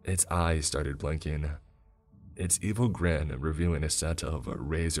 Its eyes started blinking, its evil grin revealing a set of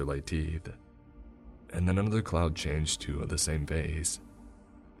razor-like teeth. And then another cloud changed to the same face,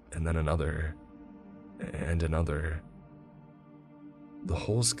 and then another, and another. The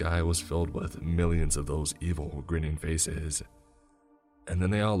whole sky was filled with millions of those evil, grinning faces. And then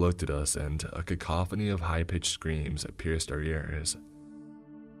they all looked at us and a cacophony of high-pitched screams pierced our ears.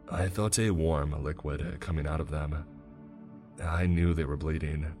 I felt a warm liquid coming out of them. I knew they were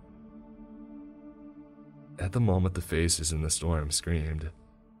bleeding. At the moment the faces in the storm screamed,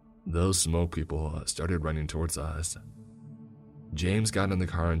 those smoke people started running towards us. James got in the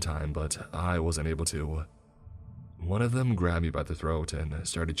car in time, but I wasn't able to. One of them grabbed me by the throat and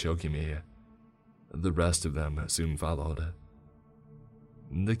started choking me. The rest of them soon followed.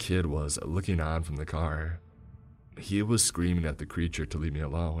 The kid was looking on from the car. He was screaming at the creature to leave me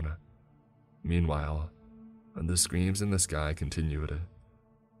alone. Meanwhile, the screams in the sky continued.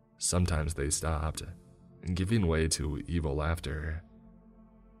 sometimes they stopped, giving way to evil laughter.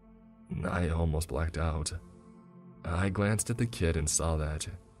 I almost blacked out. I glanced at the kid and saw that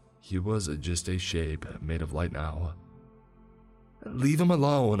he was just a shape made of light now. "Leave him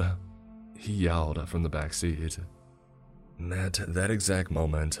alone," he yelled from the back seat. At that exact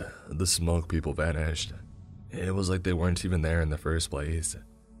moment, the smoke people vanished. It was like they weren't even there in the first place.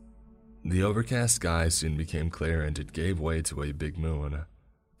 The overcast sky soon became clear and it gave way to a big moon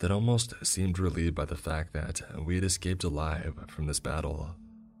that almost seemed relieved by the fact that we had escaped alive from this battle.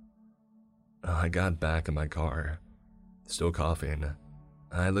 I got back in my car, still coughing.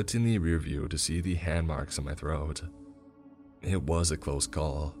 I looked in the rear view to see the hand marks on my throat. It was a close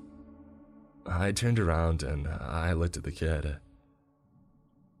call. I turned around and I looked at the kid.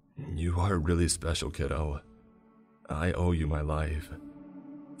 "You are really special, kiddo. I owe you my life.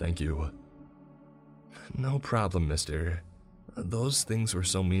 Thank you." "No problem, mister. Those things were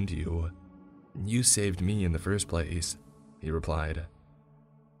so mean to you. You saved me in the first place," he replied.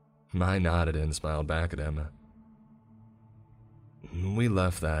 I nodded and smiled back at him. We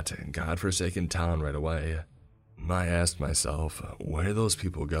left that godforsaken town right away. I asked myself, where those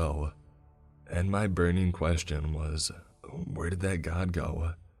people go? And my burning question was, where did that God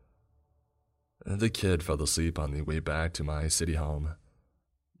go? The kid fell asleep on the way back to my city home.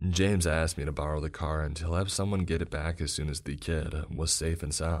 James asked me to borrow the car and he'll have someone get it back as soon as the kid was safe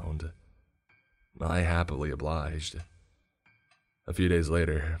and sound. I happily obliged. A few days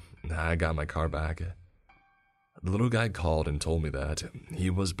later, I got my car back. The little guy called and told me that he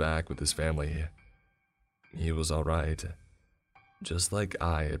was back with his family. He was alright, just like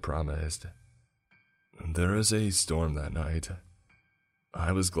I had promised. There was a storm that night.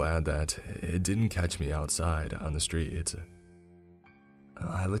 I was glad that it didn't catch me outside on the street.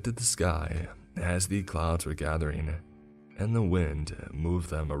 I looked at the sky as the clouds were gathering, and the wind moved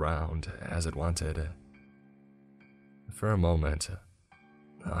them around as it wanted. For a moment,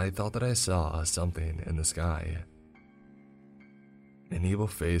 I thought that I saw something in the sky. An evil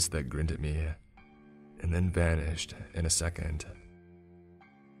face that grinned at me, and then vanished in a second.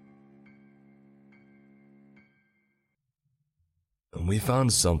 We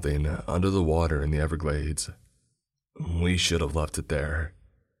found something under the water in the Everglades. We should have left it there.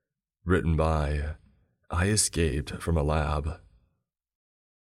 Written by I Escaped from a Lab.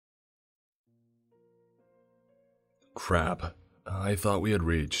 Crap, I thought we had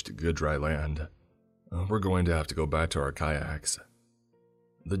reached good dry land. We're going to have to go back to our kayaks.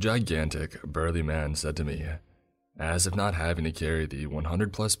 The gigantic, burly man said to me, as if not having to carry the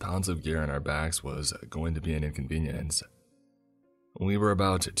 100 plus pounds of gear on our backs was going to be an inconvenience. We were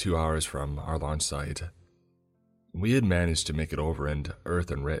about 2 hours from our launch site. We had managed to make it over an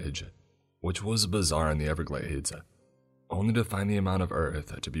earthen ridge, which was bizarre in the Everglades, only to find the amount of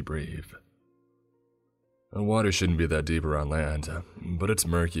earth to be brief. The water shouldn't be that deep around land, but it's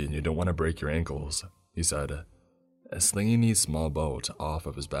murky and you don't want to break your ankles, he said, slinging his small boat off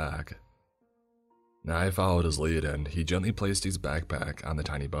of his back. I followed his lead and he gently placed his backpack on the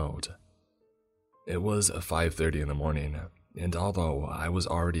tiny boat. It was 5:30 in the morning, and although I was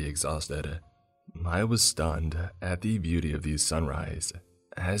already exhausted, I was stunned at the beauty of the sunrise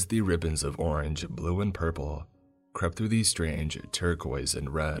as the ribbons of orange, blue, and purple crept through these strange turquoise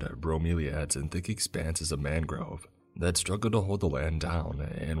and red bromeliads and thick expanses of mangrove that struggled to hold the land down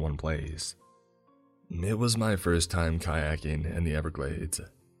in one place. It was my first time kayaking in the Everglades.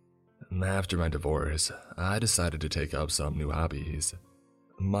 After my divorce, I decided to take up some new hobbies.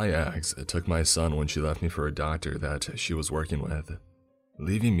 My ex took my son when she left me for a doctor that she was working with,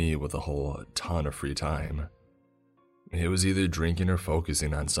 leaving me with a whole ton of free time. It was either drinking or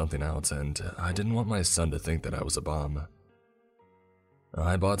focusing on something else, and I didn't want my son to think that I was a bum.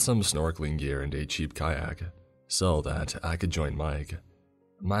 I bought some snorkeling gear and a cheap kayak so that I could join Mike,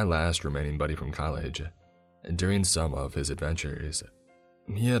 my last remaining buddy from college, during some of his adventures.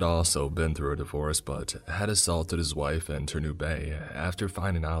 He had also been through a divorce but had assaulted his wife and her new bae after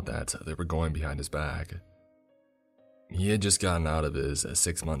finding out that they were going behind his back. He had just gotten out of his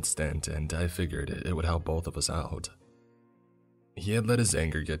 6-month stint, and I figured it would help both of us out. He had let his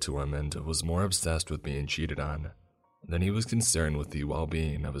anger get to him and was more obsessed with being cheated on than he was concerned with the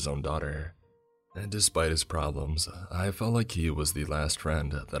well-being of his own daughter. And despite his problems, I felt like he was the last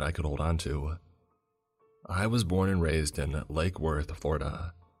friend that I could hold on to. I was born and raised in Lake Worth,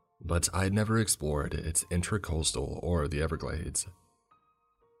 Florida, but I'd never explored its intracoastal or the Everglades.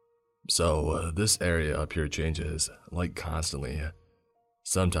 So, this area up here changes, like constantly.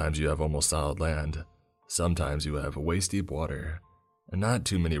 Sometimes you have almost solid land, sometimes you have waist-deep water. Not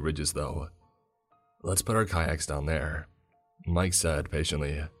too many ridges though. Let's put our kayaks down there, Mike said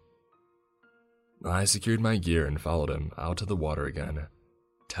patiently, I secured my gear and followed him out to the water again,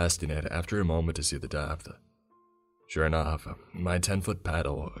 testing it after a moment to see the depth. Sure enough, my 10-foot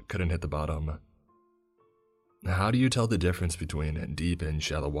paddle couldn't hit the bottom. How do you tell the difference between deep and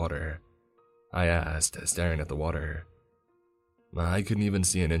shallow water? I asked, staring at the water. I couldn't even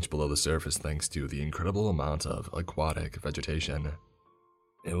see an inch below the surface thanks to the incredible amount of aquatic vegetation.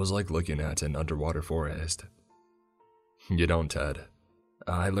 It was like looking at an underwater forest. You don't, Ted.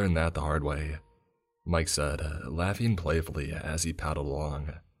 I learned that the hard way, Mike said, laughing playfully as he paddled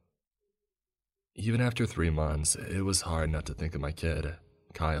along. Even after 3 months, it was hard not to think of my kid,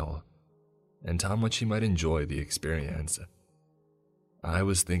 Kyle, and how much he might enjoy the experience. I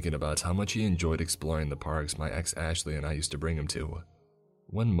was thinking about how much he enjoyed exploring the parks my ex Ashley and I used to bring him to,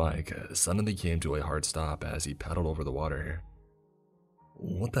 when Mike suddenly came to a hard stop as he paddled over the water.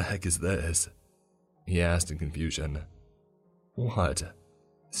 "What the heck is this?" he asked in confusion. "What?"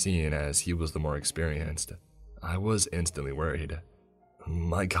 Seeing as he was the more experienced, I was instantly worried.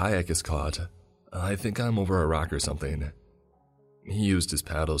 "My kayak is caught. I think I'm over a rock or something." He used his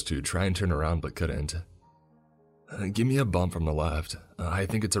paddles to try and turn around but couldn't. "Give me a bump from the left. I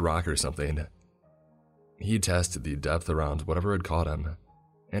think it's a rock or something." He tested the depth around whatever had caught him,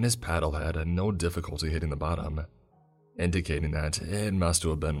 and his paddle had no difficulty hitting the bottom, indicating that it must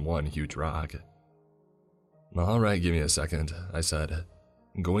have been one huge rock. "Alright, give me a second," I said,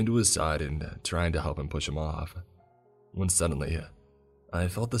 going to his side and trying to help him push him off, when suddenly, I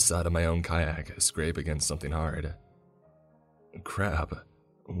felt the side of my own kayak scrape against something hard. Crap,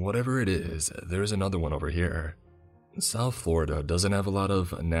 whatever it is, there's another one over here. South Florida doesn't have a lot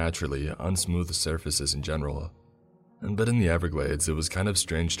of naturally unsmooth surfaces in general, but in the Everglades it was kind of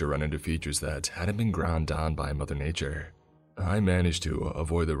strange to run into features that hadn't been ground down by Mother Nature. I managed to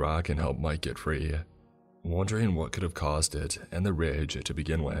avoid the rock and help Mike get free, wondering what could have caused it and the ridge to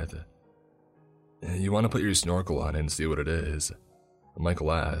begin with. "You want to put your snorkel on and see what it is?"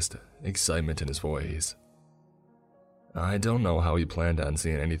 Michael asked, excitement in his voice. I don't know how he planned on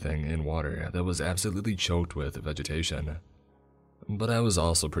seeing anything in water that was absolutely choked with vegetation, but I was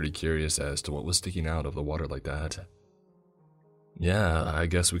also pretty curious as to what was sticking out of the water like that. "Yeah, I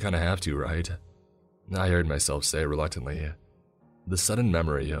guess we kinda have to, right?" I heard myself say reluctantly, the sudden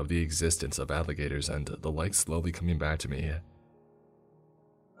memory of the existence of alligators and the like slowly coming back to me.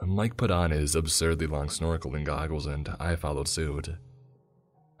 Mike put on his absurdly long snorkel and goggles and I followed suit.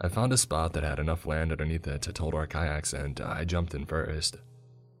 I found a spot that had enough land underneath it to tow our kayaks and I jumped in first.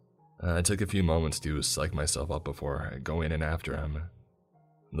 I took a few moments to psych myself up before going in after him.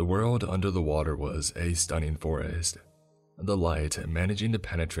 The world under the water was a stunning forest, the light managing to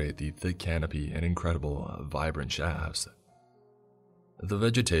penetrate the thick canopy in incredible, vibrant shafts. The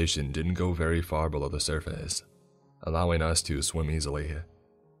vegetation didn't go very far below the surface, allowing us to swim easily.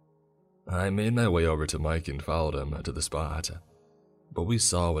 I made my way over to Mike and followed him to the spot, but we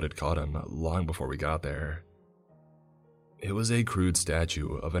saw what had caught him long before we got there. It was a crude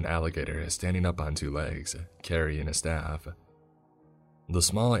statue of an alligator standing up on 2 legs, carrying a staff. The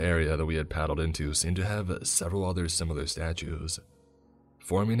small area that we had paddled into seemed to have several other similar statues,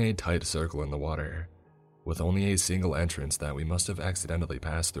 forming a tight circle in the water, with only a single entrance that we must have accidentally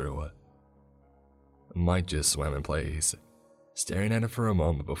passed through. Mike just swam in place, staring at it for a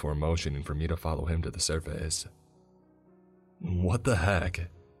moment before motioning for me to follow him to the surface. "What the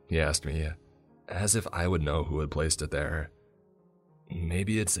heck?" he asked me, as if I would know who had placed it there.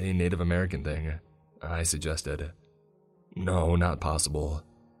 "Maybe it's a Native American thing," I suggested. "No, not possible.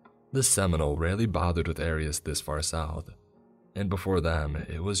 The Seminole rarely bothered with areas this far south, and before them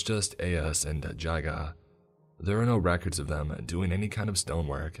it was just Ayas and Jaga. There are no records of them doing any kind of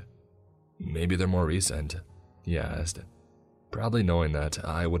stonework. Maybe they're more recent," he asked, probably knowing that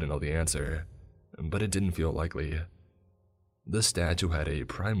I wouldn't know the answer, but it didn't feel likely. The statue had a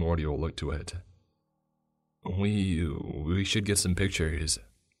primordial look to it. We should get some pictures,"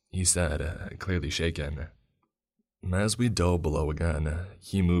 he said, clearly shaken. As we dove below again,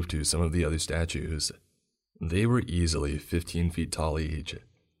 he moved to some of the other statues. They were easily 15 feet tall each,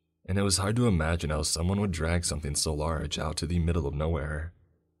 and it was hard to imagine how someone would drag something so large out to the middle of nowhere.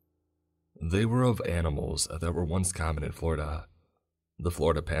 They were of animals that were once common in Florida: the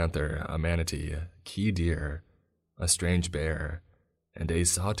Florida panther, a manatee, key deer, a strange bear, and a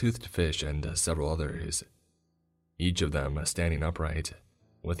saw-toothed fish and several others, each of them standing upright,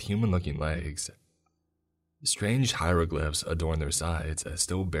 with human-looking legs. Strange hieroglyphs adorned their sides,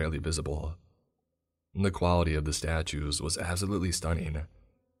 still barely visible. The quality of the statues was absolutely stunning,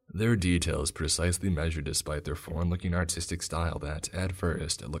 their details precisely measured despite their foreign-looking artistic style that, at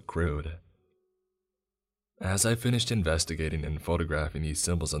first, looked crude. As I finished investigating and photographing these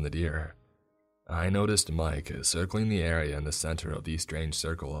symbols on the deer, I noticed Mike circling the area in the center of the strange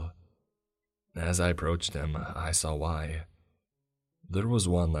circle. As I approached him, I saw why. There was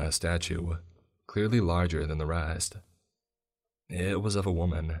one last statue, clearly larger than the rest. It was of a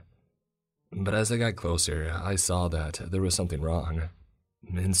woman. But as I got closer, I saw that there was something wrong.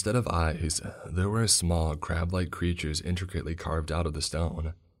 Instead of eyes, there were small crab-like creatures intricately carved out of the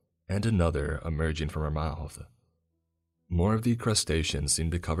stone, and another emerging from her mouth. More of the crustaceans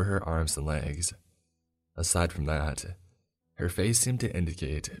seemed to cover her arms and legs. Aside from that, her face seemed to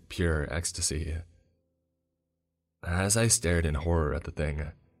indicate pure ecstasy. As I stared in horror at the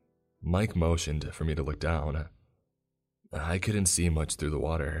thing, Mike motioned for me to look down. I couldn't see much through the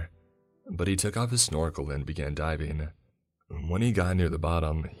water, but he took off his snorkel and began diving. When he got near the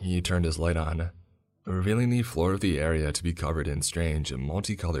bottom, he turned his light on, revealing the floor of the area to be covered in strange,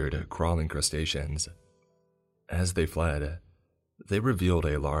 multicolored, crawling crustaceans. As they fled, they revealed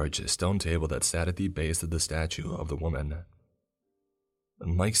a large stone table that sat at the base of the statue of the woman.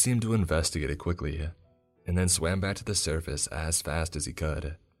 Mike seemed to investigate it quickly, and then swam back to the surface as fast as he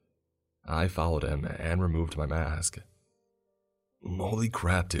could. I followed him and removed my mask. "Holy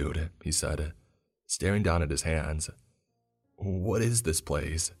crap, dude," he said, staring down at his hands. "What is this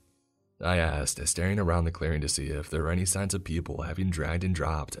place?" I asked, staring around the clearing to see if there were any signs of people having dragged and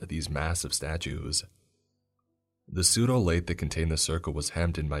dropped these massive statues. The pseudo-lake that contained the circle was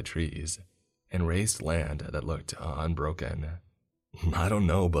hemmed in by trees and raised land that looked unbroken. "I don't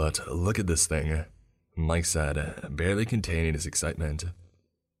know, but look at this thing," Mike said, barely containing his excitement.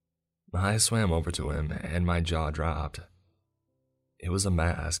 I swam over to him and my jaw dropped. It was a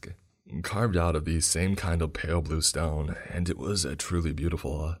mask, carved out of the same kind of pale blue stone, and it was truly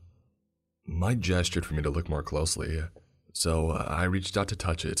beautiful. Mike gestured for me to look more closely, so I reached out to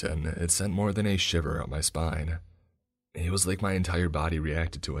touch it, and it sent more than a shiver up my spine. It was like my entire body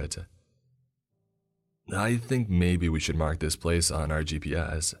reacted to it. "I think maybe we should mark this place on our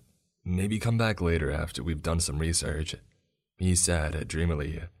GPS. Maybe come back later after we've done some research," he said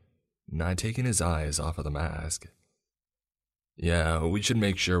dreamily, not taking his eyes off of the mask. "Yeah, we should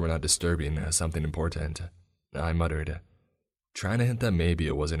make sure we're not disturbing something important," I muttered, trying to hint that maybe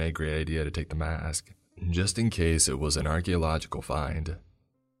it wasn't a great idea to take the mask, just in case it was an archaeological find.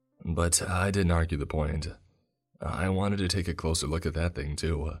 But I didn't argue the point. I wanted to take a closer look at that thing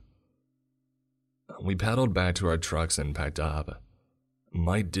too. We paddled back to our trucks and packed up.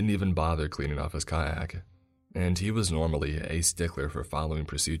 Mike didn't even bother cleaning off his kayak, and he was normally a stickler for following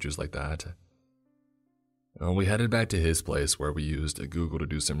procedures like that. We headed back to his place where we used Google to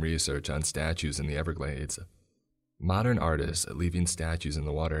do some research on statues in the Everglades. Modern artists leaving statues in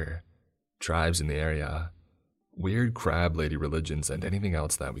the water, tribes in the area, weird crab lady religions, and anything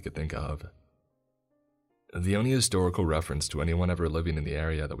else that we could think of. The only historical reference to anyone ever living in the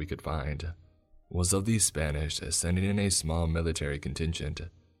area that we could find was of the Spanish sending in a small military contingent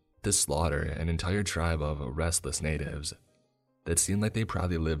to slaughter an entire tribe of restless natives that seemed like they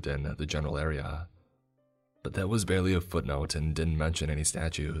probably lived in the general area. But that was barely a footnote and didn't mention any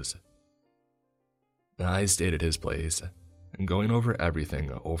statues. I stayed at his place, going over everything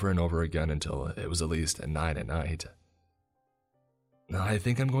over and over again until it was at least 9 at night. I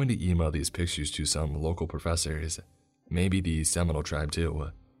think I'm going to email these pictures to some local professors, maybe the Seminole tribe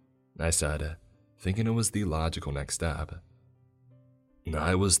too, I said, thinking it was the logical next step.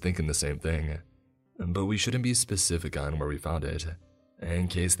 I was thinking the same thing, but we shouldn't be specific on where we found it, in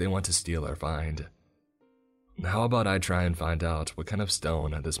case they want to steal our find. How about I try and find out what kind of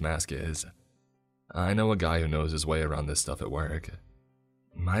stone this mask is? I know a guy who knows his way around this stuff at work.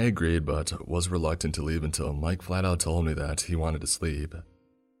 I agreed, but was reluctant to leave until Mike flat out told me that he wanted to sleep.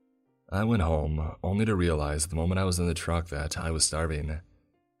 I went home, only to realize the moment I was in the truck that I was starving,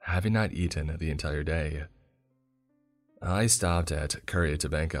 having not eaten the entire day. I stopped at Curry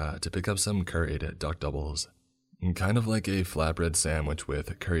Tabanka to pick up some curried duck doubles, kind of like a flatbread sandwich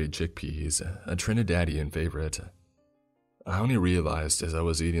with curried chickpeas, a Trinidadian favorite. I only realized as I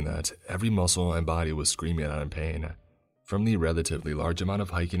was eating that every muscle in my body was screaming out in pain from the relatively large amount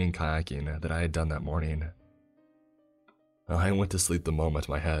of hiking and kayaking that I had done that morning. I went to sleep the moment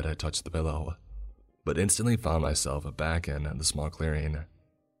my head had touched the pillow, but instantly found myself back in the small clearing.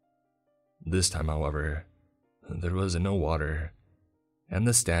 This time, however, there was no water, and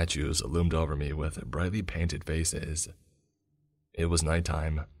the statues loomed over me with brightly painted faces. It was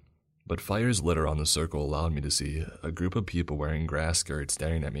nighttime, but fires lit around the circle allowed me to see a group of people wearing grass skirts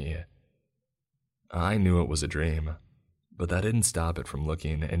staring at me. I knew it was a dream, but that didn't stop it from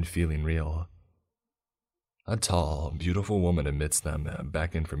looking and feeling real. A tall, beautiful woman amidst them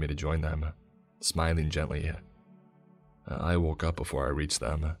beckoned for me to join them, smiling gently. I woke up before I reached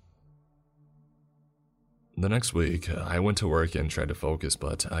them. The next week, I went to work and tried to focus,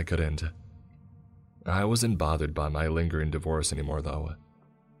 but I couldn't. I wasn't bothered by my lingering divorce anymore, though.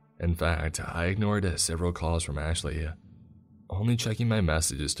 In fact, I ignored several calls from Ashley, only checking my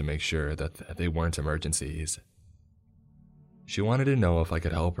messages to make sure that they weren't emergencies. She wanted to know if I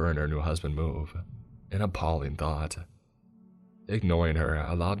could help her and her new husband move, an appalling thought. Ignoring her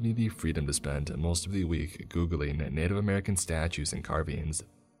allowed me the freedom to spend most of the week Googling Native American statues and carvings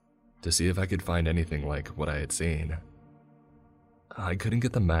to see if I could find anything like what I had seen. I couldn't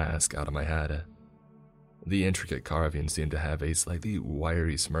get the mask out of my head. The intricate carving seemed to have a slightly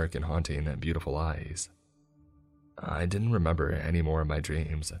wiry smirk and haunting, beautiful eyes. I didn't remember any more of my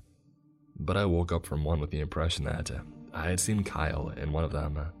dreams, but I woke up from one with the impression that I had seen Kyle in one of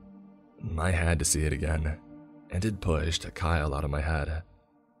them. I had to see it again, and it pushed Kyle out of my head.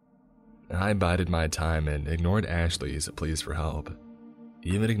 I bided my time and ignored Ashley's pleas for help,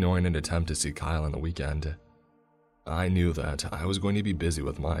 even ignoring an attempt to see Kyle on the weekend. I knew that I was going to be busy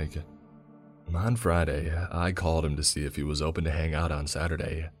with Mike. On Friday, I called him to see if he was open to hang out on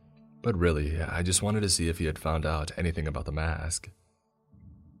Saturday, but really, I just wanted to see if he had found out anything about the mask.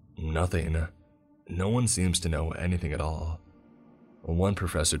 Nothing. No one seems to know anything at all. One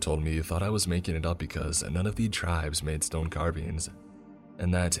professor told me he thought I was making it up because none of the tribes made stone carvings,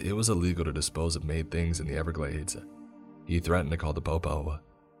 and that it was illegal to dispose of made things in the Everglades. He threatened to call the popo.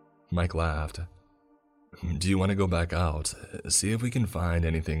 Mike laughed. "Do you want to go back out, see if we can find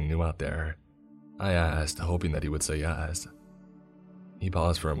anything new out there?" I asked, hoping that he would say yes. He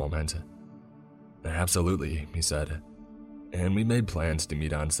paused for a moment. "Absolutely," he said, and we made plans to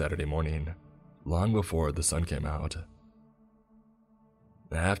meet on Saturday morning, long before the sun came out.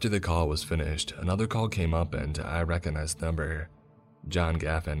 After the call was finished, another call came up and I recognized the number. John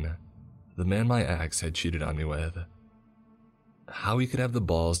Gaffin, the man my ex had cheated on me with. How he could have the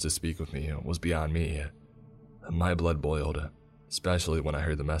balls to speak with me was beyond me. My blood boiled, especially when I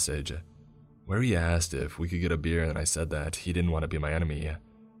heard the message, where he asked if we could get a beer and I said that he didn't want to be my enemy.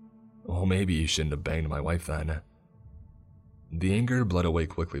 Well, maybe he shouldn't have banged my wife then. The anger bled away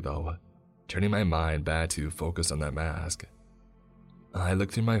quickly though, turning my mind back to focus on that mask. I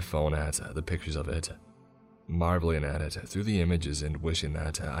looked through my phone at the pictures of it, marveling at it through the images and wishing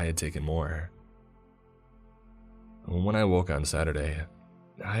that I had taken more. When I woke on Saturday,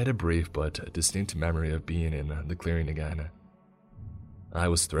 I had a brief but distinct memory of being in the clearing again. I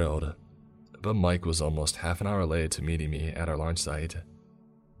was thrilled, but Mike was almost half an hour late to meeting me at our launch site.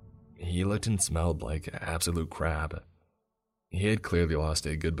 He looked and smelled like absolute crap. He had clearly lost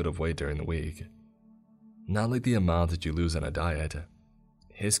a good bit of weight during the week. Not like the amount that you lose on a diet.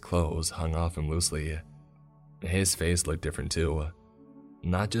 His clothes hung off him loosely. His face looked different too.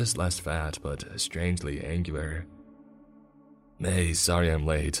 Not just less fat, but strangely angular. "Hey, sorry I'm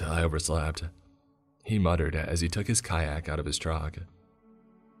late, I overslept," he muttered as he took his kayak out of his truck.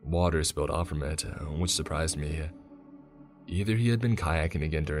 Water spilled off from it, which surprised me. Either he had been kayaking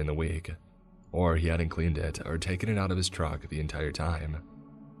again during the week, or he hadn't cleaned it or taken it out of his truck the entire time.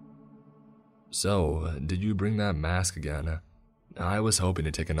 "So, did you bring that mask again? I was hoping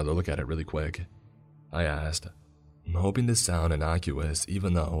to take another look at it really quick," I asked, hoping to sound innocuous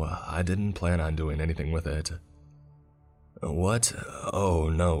even though I didn't plan on doing anything with it. "What? Oh,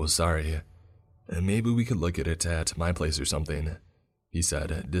 no, sorry. Maybe we could look at it at my place or something," he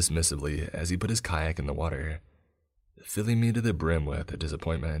said dismissively as he put his kayak in the water, filling me to the brim with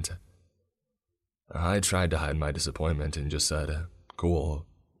disappointment. I tried to hide my disappointment and just said, "Cool,"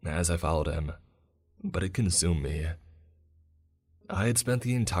 as I followed him, but it consumed me. I had spent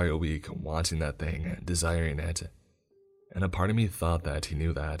the entire week wanting that thing, desiring it, and a part of me thought that he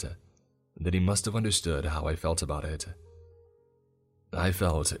knew that he must have understood how I felt about it. I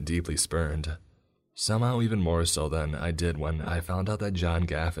felt deeply spurned, somehow even more so than I did when I found out that John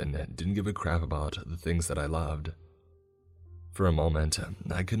Gaffin didn't give a crap about the things that I loved. For a moment,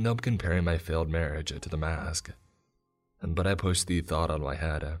 I couldn't help comparing my failed marriage to the mask, but I pushed the thought out of my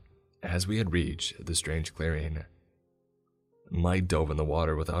head as we had reached the strange clearing. Mike dove in the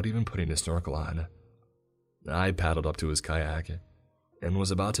water without even putting his snorkel on. I paddled up to his kayak and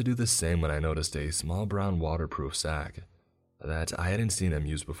was about to do the same when I noticed a small brown waterproof sack that I hadn't seen him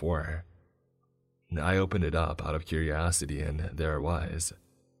use before. I opened it up out of curiosity and there it was.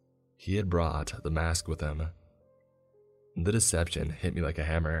 He had brought the mask with him. The deception hit me like a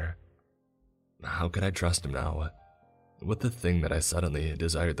hammer. How could I trust him now, with the thing that I suddenly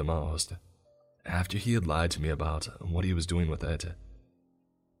desired the most, after he had lied to me about what he was doing with it?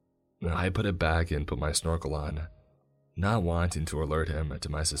 I put it back and put my snorkel on, not wanting to alert him to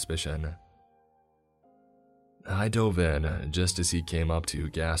my suspicion. I dove in just as he came up to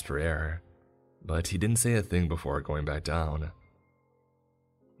gasp for air. but he didn't say a thing before going back down.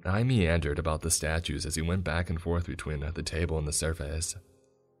 I meandered about the statues as he went back and forth between the table and the surface.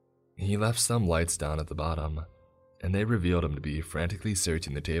 He left some lights down at the bottom, and they revealed him to be frantically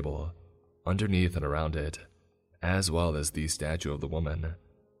searching the table, underneath and around it, as well as the statue of the woman.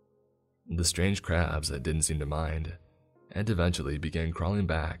 The strange crabs didn't seem to mind, and eventually began crawling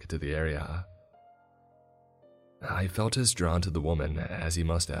back to the area. I felt as drawn to the woman as he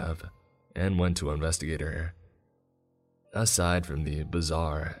must have, and went to investigate her. Aside from the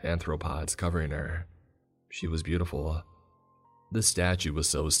bizarre arthropods covering her, she was beautiful. The statue was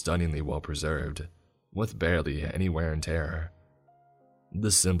so stunningly well preserved, with barely any wear and tear.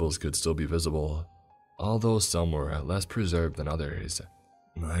 The symbols could still be visible, although some were less preserved than others.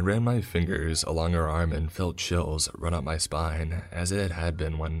 I ran my fingers along her arm and felt chills run up my spine as it had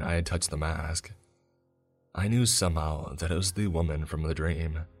been when I had touched the mask. I knew somehow that it was the woman from the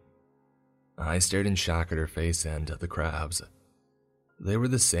dream. I stared in shock at her face and the crabs. They were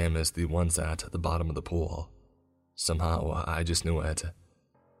the same as the ones at the bottom of the pool. Somehow, I just knew it.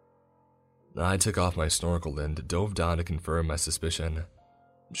 I took off my snorkel and dove down to confirm my suspicion.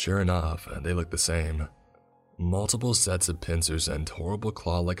 Sure enough, they looked the same. Multiple sets of pincers and horrible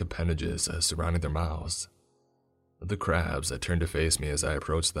claw-like appendages surrounding their mouths. The crabs turned to face me as I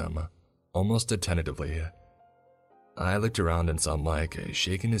approached them, almost attentively. I looked around and saw Mike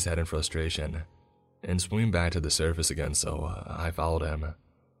shaking his head in frustration and swimming back to the surface again, so I followed him.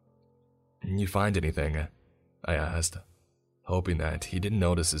 "You find anything?" I asked, hoping that he didn't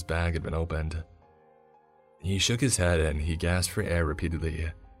notice his bag had been opened. He shook his head and he gasped for air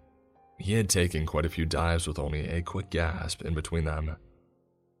repeatedly. He had taken quite a few dives with only a quick gasp in between them.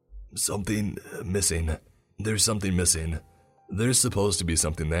 "Something missing. There's something missing. There's supposed to be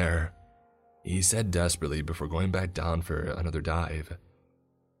something there," he said desperately before going back down for another dive.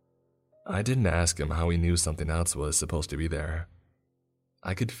 I didn't ask him how he knew something else was supposed to be there.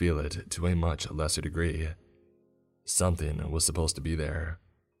 I could feel it to a much lesser degree. Something was supposed to be there.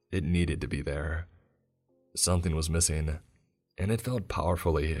 It needed to be there. Something was missing, and it felt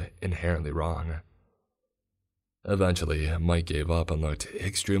powerfully, inherently wrong. Eventually, Mike gave up and looked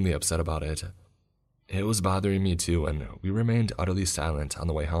extremely upset about it. It was bothering me too, and we remained utterly silent on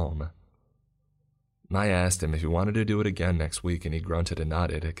the way home. I asked him if he wanted to do it again next week, and he grunted and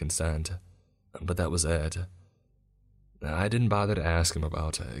nodded consent, but that was it. I didn't bother to ask him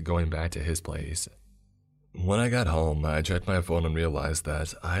about going back to his place. When I got home, I checked my phone and realized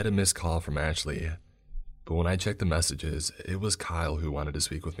that I had a missed call from Ashley. But when I checked the messages, it was Kyle who wanted to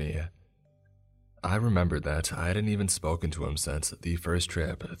speak with me. I remembered that I hadn't even spoken to him since the first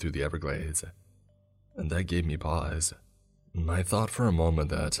trip through the Everglades, and that gave me pause. I thought for a moment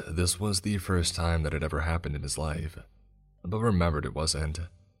that this was the first time that had ever happened in his life, but remembered it wasn't.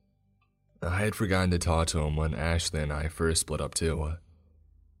 I had forgotten to talk to him when Ashley and I first split up too.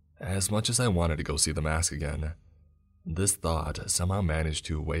 As much as I wanted to go see the mask again, this thought somehow managed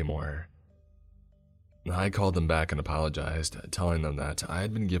to weigh more. I called them back and apologized, telling them that I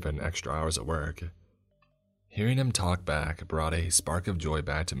had been given extra hours at work. Hearing him talk back brought a spark of joy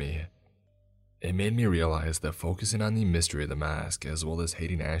back to me. It made me realize that focusing on the mystery of the mask as well as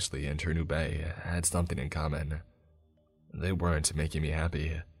hating Ashley and her new bae had something in common. They weren't making me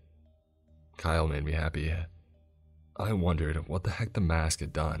happy. Kyle made me happy. I wondered what the heck the mask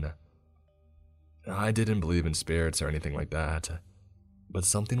had done. I didn't believe in spirits or anything like that, but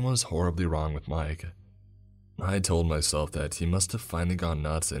something was horribly wrong with Mike. I told myself that he must have finally gone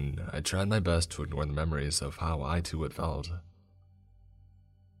nuts, and I tried my best to ignore the memories of how I too had felt.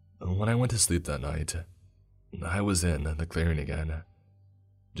 When I went to sleep that night, I was in the clearing again.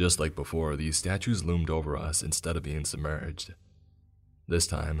 Just like before, the statues loomed over us instead of being submerged. This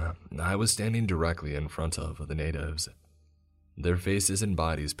time, I was standing directly in front of the natives, their faces and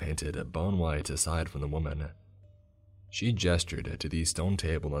bodies painted bone white aside from the woman. She gestured to the stone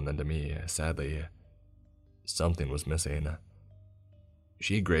table and then to me, sadly. Something was missing.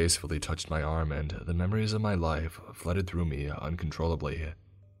 She gracefully touched my arm, and the memories of my life flooded through me uncontrollably.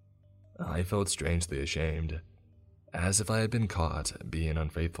 I felt strangely ashamed, as if I had been caught being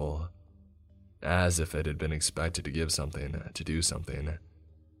unfaithful, as if it had been expected to give something, to do something.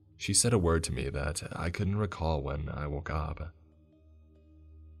 She said a word to me that I couldn't recall when I woke up.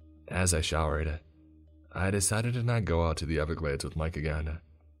 As I showered, I decided to not go out to the Everglades with Mike again.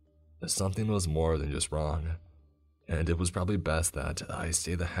 Something was more than just wrong, and it was probably best that I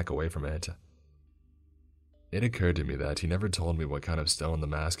stay the heck away from it. It occurred to me that he never told me what kind of stone the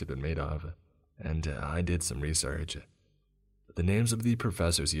mask had been made of, and I did some research. The names of the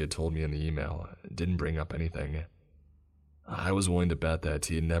professors he had told me in the email didn't bring up anything. I was willing to bet that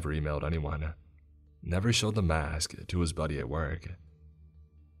he had never emailed anyone, never showed the mask to his buddy at work.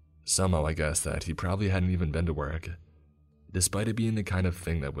 Somehow I guessed that he probably hadn't even been to work, despite it being the kind of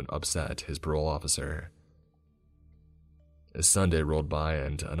thing that would upset his parole officer. A Sunday rolled by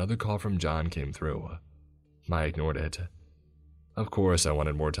and another call from John came through. I ignored it. Of course I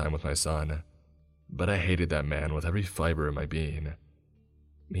wanted more time with my son, but I hated that man with every fiber of my being.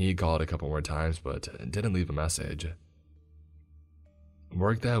 He called a couple more times but didn't leave a message.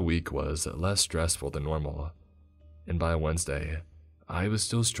 Work that week was less stressful than normal, and by Wednesday, I was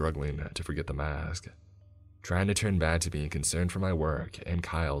still struggling to forget the mask, trying to turn back to being concerned for my work and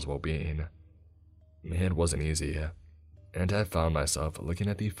Kyle's well-being. It wasn't easy, and I found myself looking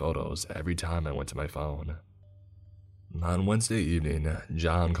at the photos every time I went to my phone. On Wednesday evening,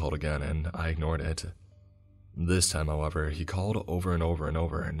 John called again and I ignored it. This time, however, he called over and over and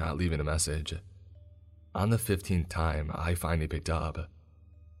over, not leaving a message. On the 15th time, I finally picked up.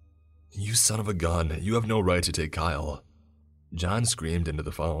 "You son of a gun, you have no right to take Kyle." John screamed into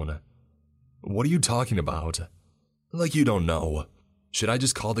the phone. "What are you talking about? Like you don't know. Should I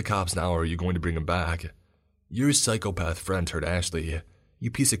just call the cops now or are you going to bring him back? Your psychopath friend hurt Ashley,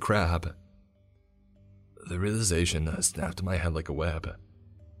 you piece of crap." The realization snapped in my head like a whip.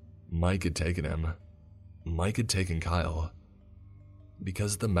 Mike had taken him. Mike had taken Kyle.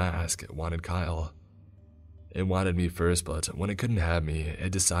 Because the mask wanted Kyle. It wanted me first, but when it couldn't have me,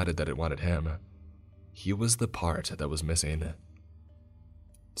 it decided that it wanted him. He was the part that was missing.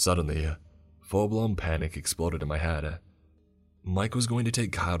 Suddenly, full-blown panic exploded in my head. Mike was going to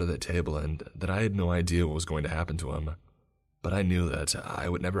take Kyle to that table and that I had no idea what was going to happen to him, but I knew that I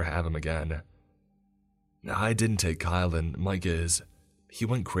would never have him again. I didn't take Kyle and Mike is. He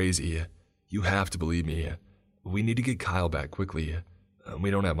went crazy. You have to believe me. We need to get Kyle back quickly. We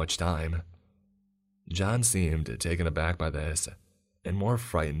don't have much time. John seemed taken aback by this, and more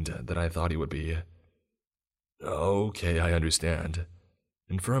frightened than I thought he would be. "Okay, I understand.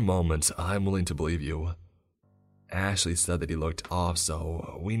 And for a moment, I'm willing to believe you. Ashley said that he looked off,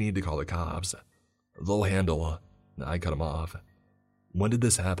 so we need to call the cops. They'll handle." I cut him off. "When did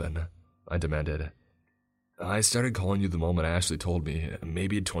this happen?" I demanded. "I started calling you the moment Ashley told me,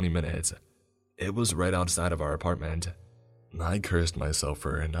 maybe 20 minutes. It was right outside of our apartment." I cursed myself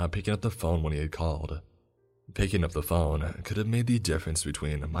for not picking up the phone when he had called. Picking up the phone could have made the difference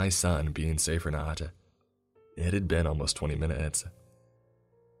between my son being safe or not. It had been almost 20 minutes.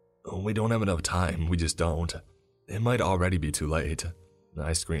 "We don't have enough time, we just don't. It might already be too late,"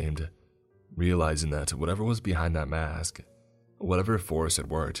 I screamed, realizing that whatever was behind that mask, whatever force had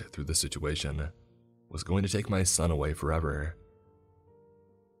worked through the situation, was going to take my son away forever.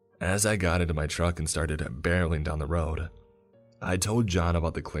 As I got into my truck and started barreling down the road, I told John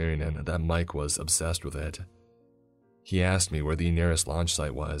about the clearing and that Mike was obsessed with it. He asked me where the nearest launch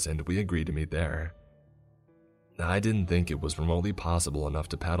site was and we agreed to meet there. I didn't think it was remotely possible enough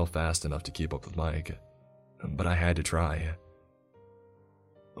to paddle fast enough to keep up with Mike, but I had to try.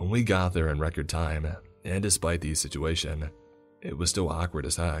 We got there in record time, and despite the situation, it was still awkward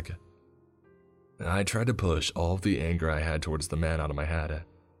as heck. I tried to push all of the anger I had towards the man out of my head,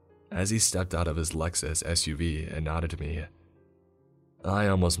 as he stepped out of his Lexus SUV and nodded to me. I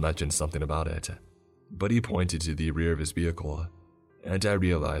almost mentioned something about it, but he pointed to the rear of his vehicle, and I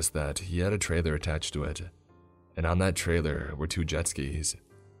realized that he had a trailer attached to it, and on that trailer were 2 jet skis.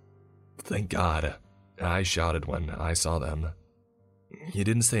 "Thank God," I shouted when I saw them. He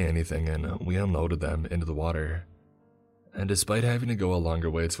didn't say anything and we unloaded them into the water. And despite having to go a longer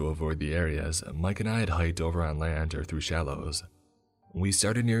way to avoid the areas Mike and I had hiked over on land or through shallows, we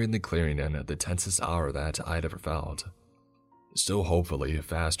started nearing the clearing in the tensest hour that I'd ever felt. So hopefully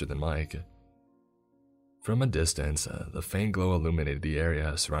faster than Mike. From a distance, the faint glow illuminated the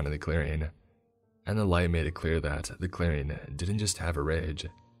area surrounding the clearing, and the light made it clear that the clearing didn't just have a ridge.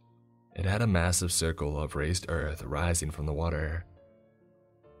 It had a massive circle of raised earth rising from the water.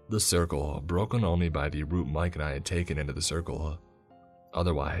 The circle broken only by the route Mike and I had taken into the circle.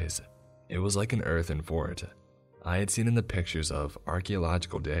 Otherwise, it was like an earthen fort I had seen in the pictures of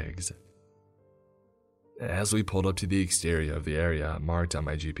archaeological digs. As we pulled up to the exterior of the area marked on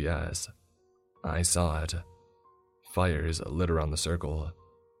my GPS, I saw it. Fires lit around the circle.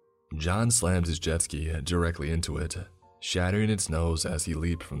 John slammed his jet ski directly into it, shattering its nose as he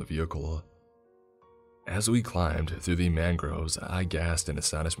leaped from the vehicle. As we climbed through the mangroves, I gasped in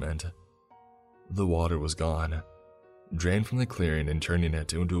astonishment. The water was gone, drained from the clearing and turning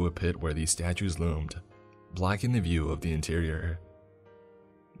it into a pit where the statues loomed, blocking the view of the interior.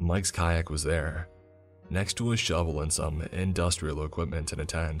 Mike's kayak was there, next to a shovel and some industrial equipment in a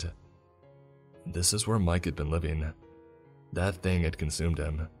tent. This is where Mike had been living. That thing had consumed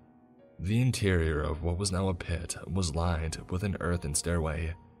him. The interior of what was now a pit was lined with an earthen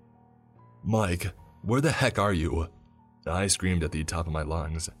stairway. "Mike, where the heck are you?" I screamed at the top of my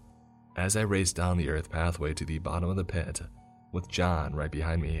lungs as I raced down the earth pathway to the bottom of the pit, with John right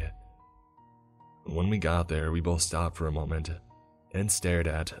behind me. When we got there, we both stopped for a moment and stared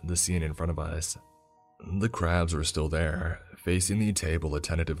at the scene in front of us. The crabs were still there, facing the table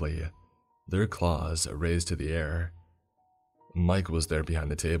attentively, their claws raised to the air. Mike was there behind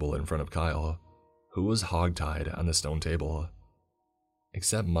the table in front of Kyle, who was hogtied on the stone table.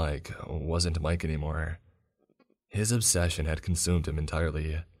 Except Mike wasn't Mike anymore. His obsession had consumed him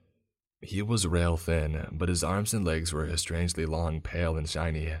entirely. He was rail thin, but his arms and legs were strangely long, pale, and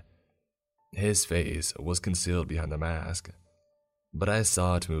shiny. His face was concealed behind the mask, but I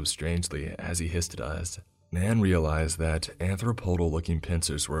saw it move strangely as he hissed at us, and realized that anthropodal-looking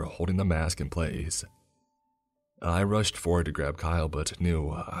pincers were holding the mask in place. I rushed forward to grab Kyle, but knew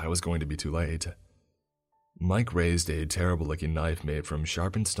I was going to be too late. Mike raised a terrible-looking knife made from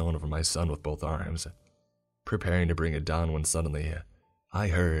sharpened stone over my son with both arms, preparing to bring it down when suddenly I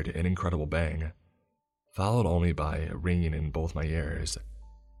heard an incredible bang, followed only by a ringing in both my ears.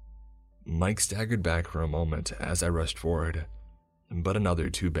 Mike staggered back for a moment as I rushed forward, but another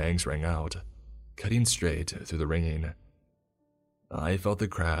 2 bangs rang out, cutting straight through the ringing. I felt the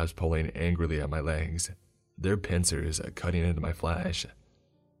crabs pulling angrily at my legs, their pincers cutting into my flesh.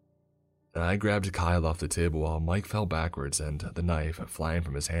 I grabbed Kyle off the table while Mike fell backwards and the knife flying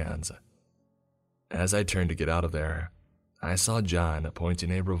from his hands. As I turned to get out of there, I saw John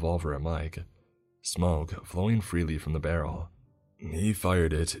pointing a revolver at Mike, smoke flowing freely from the barrel. He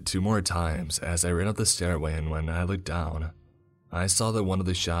fired it 2 more times as I ran up the stairway, and when I looked down, I saw that one of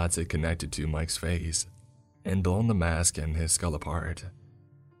the shots had connected to Mike's face and blown the mask and his skull apart.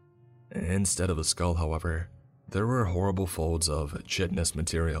 Instead of a skull, however, there were horrible folds of chitinous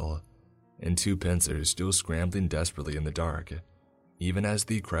material and 2 pincers still scrambling desperately in the dark, even as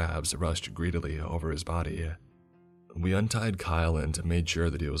the crabs rushed greedily over his body. We untied Kyle and made sure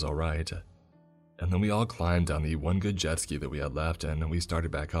that he was alright, and then we all climbed on the one good jet ski that we had left and we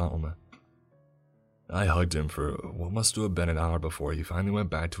started back home. I hugged him for what must have been an hour before he finally went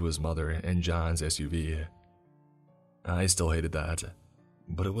back to his mother in John's SUV. I still hated that,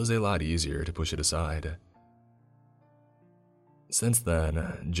 but it was a lot easier to push it aside. Since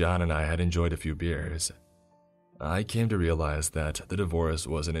then, John and I had enjoyed a few beers. I came to realize that the divorce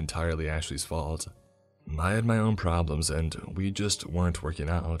wasn't entirely Ashley's fault. I had my own problems and we just weren't working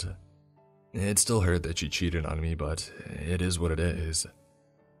out. It still hurt that she cheated on me, but it is what it is.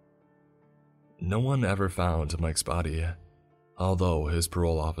 No one ever found Mike's body, although his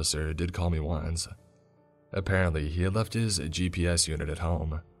parole officer did call me once. Apparently, he had left his GPS unit at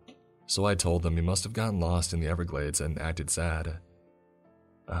home, so I told them he must have gotten lost in the Everglades and acted sad.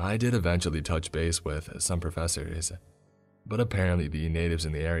 I did eventually touch base with some professors, but apparently the natives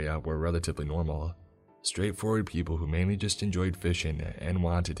in the area were relatively normal, straightforward people who mainly just enjoyed fishing and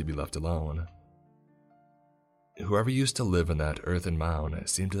wanted to be left alone. Whoever used to live in that earthen mound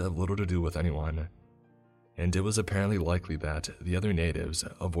seemed to have little to do with anyone, and it was apparently likely that the other natives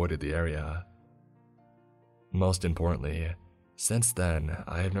avoided the area. Most importantly, since then,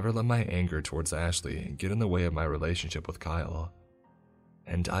 I have never let my anger towards Ashley get in the way of my relationship with Kyle,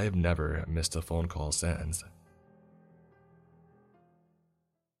 and I have never missed a phone call since.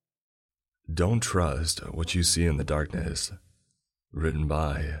 Don't Trust What You See in the Darkness. Written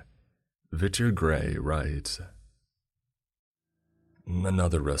by Victor Gray writes.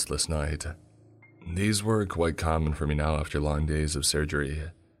 Another restless night. These were quite common for me now after long days of surgery.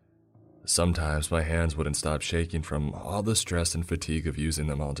 Sometimes my hands wouldn't stop shaking from all the stress and fatigue of using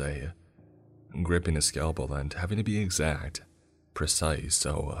them all day, gripping a scalpel and having to be exact, precise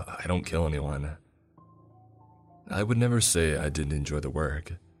so I don't kill anyone. I would never say I didn't enjoy the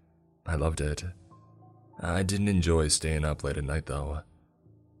work. I loved it. I didn't enjoy staying up late at night though.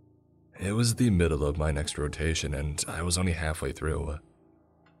 It was the middle of my next rotation and I was only halfway through.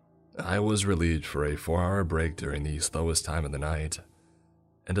 I was relieved for a 4-hour break during the slowest time of the night,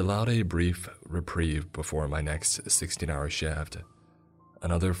 and allowed a brief reprieve before my next 16-hour shift.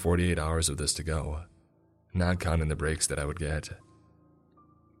 Another 48 hours of this to go, not counting the breaks that I would get.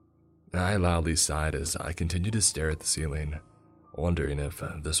 I loudly sighed as I continued to stare at the ceiling, wondering if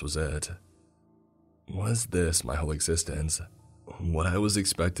this was it. Was this my whole existence? What I was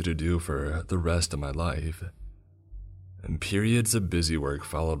expected to do for the rest of my life? And periods of busy work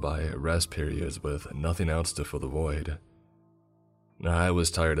followed by rest periods with nothing else to fill the void. I was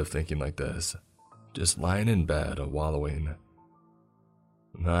tired of thinking like this, just lying in bed, wallowing.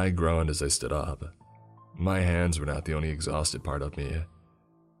 I groaned as I stood up. My hands were not the only exhausted part of me.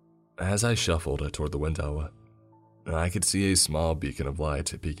 As I shuffled toward the window, I could see a small beacon of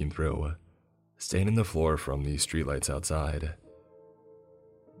light peeking through, staining the floor from the streetlights outside.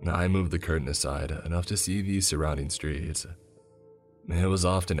 I moved the curtain aside enough to see the surrounding streets. It was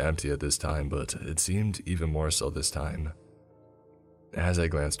often empty at this time, but it seemed even more so this time. As I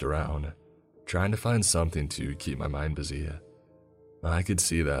glanced around, trying to find something to keep my mind busy, I could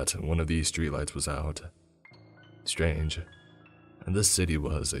see that one of the streetlights was out. Strange. The city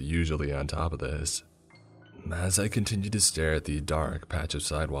was usually on top of this. As I continued to stare at the dark patch of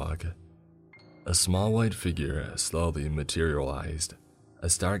sidewalk, a small white figure slowly materialized,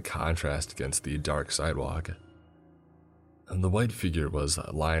 a stark contrast against the dark sidewalk. The white figure was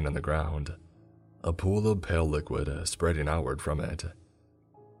lying on the ground, a pool of pale liquid spreading outward from it.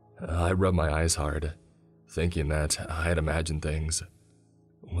 I rubbed my eyes hard, thinking that I had imagined things.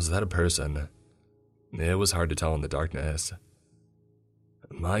 Was that a person? It was hard to tell in the darkness.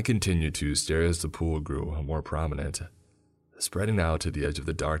 I continued to stare as the pool grew more prominent, spreading out to the edge of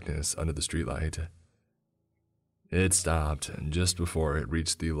the darkness under the streetlight. It stopped just before it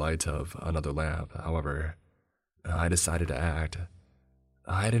reached the light of another lamp. However, I decided to act.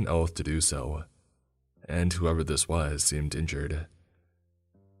 I had an oath to do so, and whoever this was seemed injured.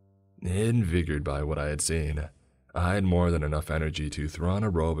 Invigorated by what I had seen, I had more than enough energy to throw on a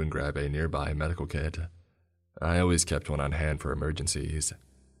robe and grab a nearby medical kit. I always kept one on hand for emergencies.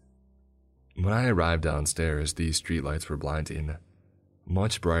 When I arrived downstairs, the streetlights were blinding,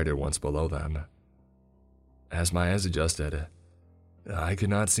 much brighter once below them. As my eyes adjusted, I could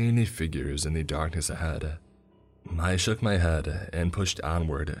not see any figures in the darkness ahead. I shook my head and pushed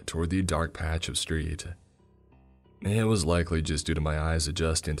onward toward the dark patch of street. It was likely just due to my eyes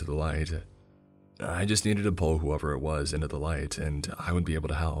adjusting to the light. I just needed to pull whoever it was into the light, and I would be able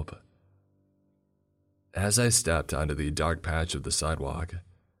to help. As I stepped onto the dark patch of the sidewalk,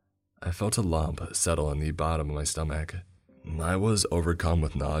 I felt a lump settle in the bottom of my stomach. I was overcome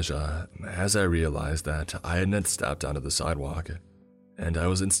with nausea as I realized that I had not stepped onto the sidewalk, and I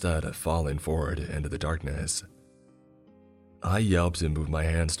was instead falling forward into the darkness. I yelped and moved my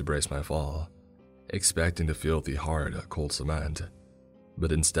hands to brace my fall, expecting to feel the hard, cold cement,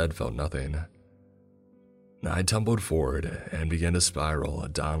 but instead felt nothing. I tumbled forward and began to spiral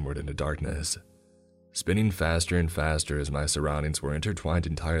downward into darkness, spinning faster and faster as my surroundings were intertwined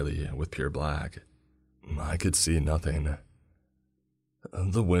entirely with pure black. I could see nothing.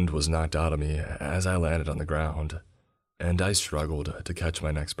 The wind was knocked out of me as I landed on the ground, and I struggled to catch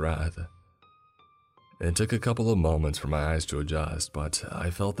my next breath. It took a couple of moments for my eyes to adjust, but I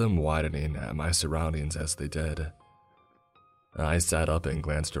felt them widening at my surroundings as they did. I sat up and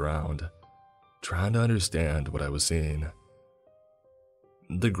glanced around, trying to understand what I was seeing.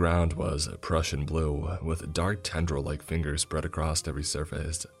 The ground was Prussian blue, with dark tendril-like fingers spread across every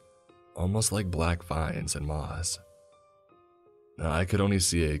surface, almost like black vines and moss. I could only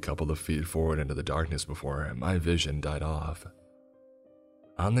see a couple of feet forward into the darkness before my vision died off.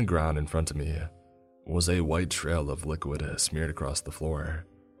 On the ground in front of me was a white trail of liquid smeared across the floor.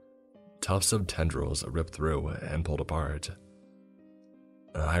 Tufts of tendrils ripped through and pulled apart.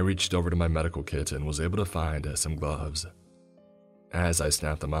 I reached over to my medical kit and was able to find some gloves. As I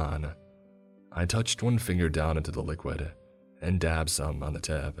snapped them on, I touched one finger down into the liquid and dabbed some on the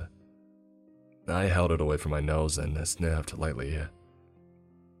tip. I held it away from my nose and sniffed lightly.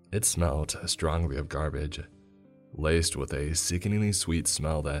 It smelled strongly of garbage, laced with a sickeningly sweet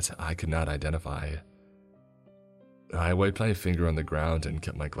smell that I could not identify. I wiped my finger on the ground and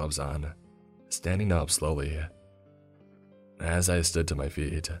kept my gloves on, standing up slowly. As I stood to my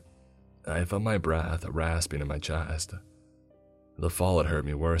feet, I felt my breath rasping in my chest. The fall had hurt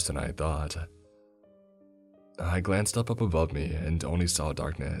me worse than I had thought. I glanced up above me and only saw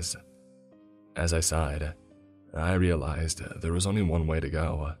darkness. As I sighed, I realized there was only one way to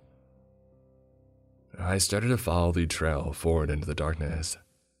go. I started to follow the trail forward into the darkness.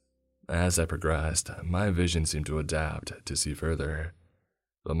 As I progressed, my vision seemed to adapt to see further,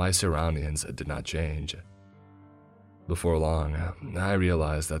 but my surroundings did not change. Before long, I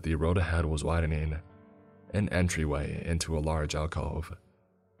realized that the road ahead was widening, an entryway into a large alcove.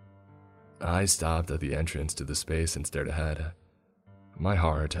 I stopped at the entrance to the space and stared ahead, my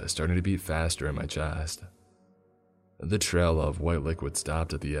heart starting to beat faster in my chest. The trail of white liquid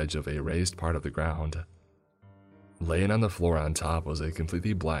stopped at the edge of a raised part of the ground. Laying on the floor on top was a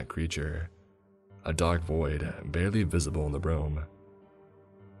completely black creature, a dark void barely visible in the room.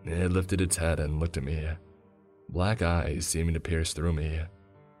 It lifted its head and looked at me, black eyes seeming to pierce through me.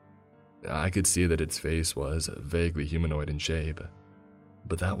 I could see that its face was vaguely humanoid in shape,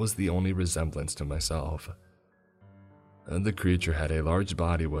 but that was the only resemblance to myself. The creature had a large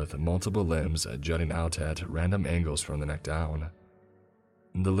body with multiple limbs jutting out at random angles from the neck down.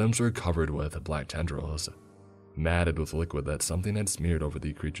 The limbs were covered with black tendrils, matted with liquid that something had smeared over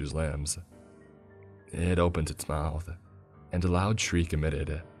the creature's limbs. It opened its mouth, and a loud shriek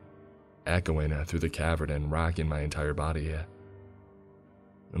emitted, echoing through the cavern and rocking my entire body.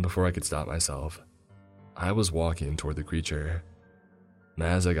 And before I could stop myself, I was walking toward the creature.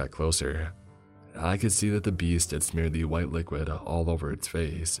 As I got closer, I could see that the beast had smeared the white liquid all over its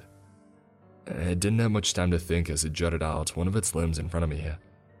face. It didn't have much time to think as it jutted out one of its limbs in front of me.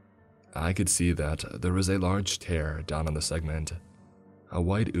 I could see that there was a large tear down on the segment, a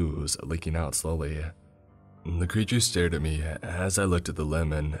white ooze leaking out slowly. The creature stared at me as I looked at the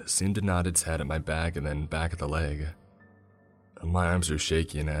limb and seemed to nod its head at my bag and then back at the leg. My arms were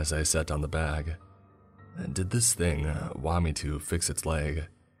shaking as I set down the bag. Did this thing want me to fix its leg?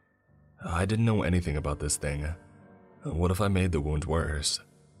 I didn't know anything about this thing. What if I made the wound worse?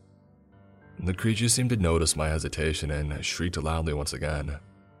 The creature seemed to notice my hesitation and shrieked loudly once again.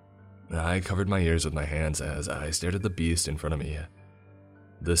 I covered my ears with my hands as I stared at the beast in front of me.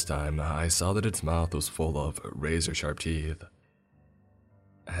 This time, I saw that its mouth was full of razor-sharp teeth.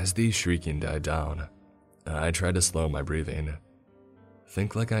 As the shrieking died down, I tried to slow my breathing.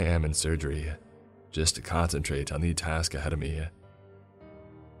 Think like I am in surgery, just to concentrate on the task ahead of me.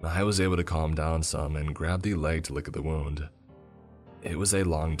 I was able to calm down some and grab the leg to look at the wound. It was a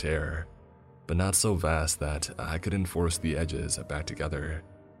long tear, but not so vast that I couldn't force the edges back together.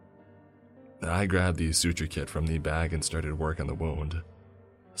 I grabbed the suture kit from the bag and started work on the wound,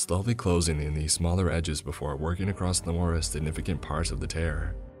 slowly closing in the smaller edges before working across the more significant parts of the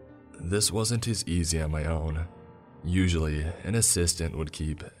tear. This wasn't as easy on my own. Usually, an assistant would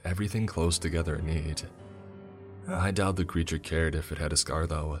keep everything close together and neat. I doubt the creature cared if it had a scar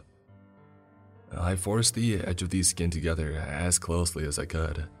though. I forced the edge of the skin together as closely as I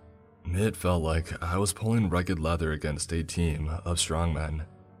could. It felt like I was pulling rugged leather against a team of strongmen,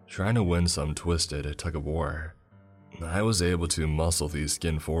 trying to win some twisted tug-of-war. I was able to muscle the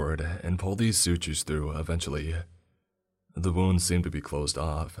skin forward and pull these sutures through eventually. The wound seemed to be closed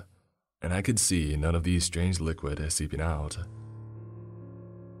off, and I could see none of the strange liquid seeping out.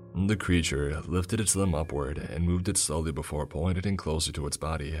 The creature lifted its limb upward and moved it slowly before pulling it in closer to its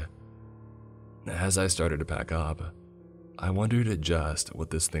body. As I started to pack up, I wondered just what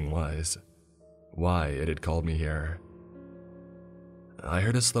this thing was, why it had called me here. I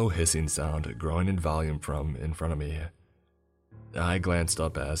heard a slow hissing sound growing in volume from in front of me. I glanced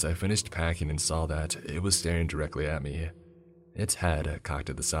up as I finished packing and saw that it was staring directly at me, its head cocked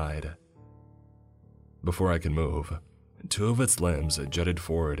to the side. Before I could move, two of its limbs jutted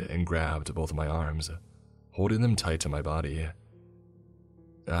forward and grabbed both of my arms, holding them tight to my body.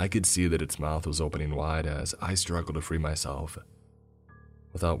 I could see that its mouth was opening wide as I struggled to free myself.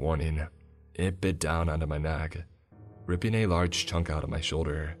 Without warning, it bit down onto my neck, ripping a large chunk out of my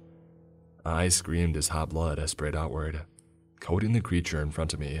shoulder. I screamed as hot blood sprayed outward, coating the creature in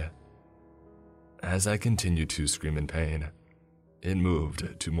front of me. As I continued to scream in pain, it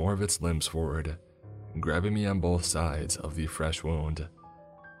moved to more of its limbs forward, grabbing me on both sides of the fresh wound.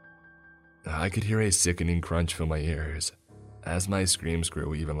 I could hear a sickening crunch fill my ears as my screams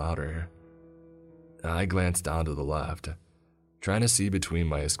grew even louder. I glanced down to the left, trying to see between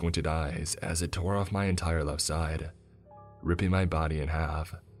my squinted eyes as it tore off my entire left side, ripping my body in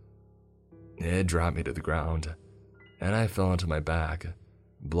half. It dropped me to the ground, and I fell onto my back,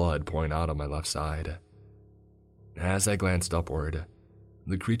 blood pouring out on my left side. As I glanced upward,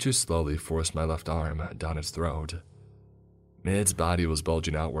 the creature slowly forced my left arm down its throat. Its body was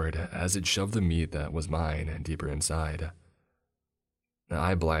bulging outward as it shoved the meat that was mine deeper inside.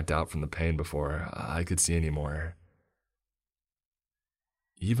 I blacked out from the pain before I could see anymore.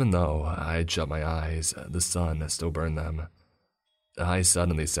 Even though I had shut my eyes, the sun still burned them. I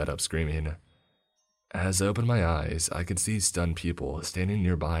suddenly sat up screaming. As I opened my eyes, I could see stunned people standing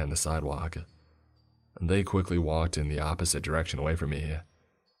nearby on the sidewalk. They quickly walked in the opposite direction away from me.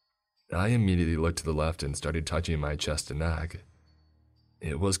 I immediately looked to the left and started touching my chest and neck.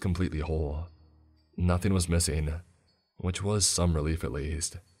 It was completely whole. Nothing was missing, which was some relief at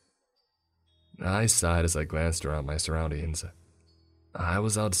least. I sighed as I glanced around my surroundings. I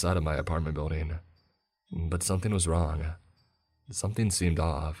was outside of my apartment building, but something was wrong. Something seemed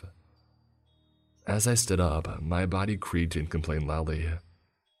off. As I stood up, my body creaked and complained loudly,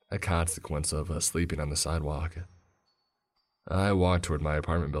 a consequence of sleeping on the sidewalk. I walked toward my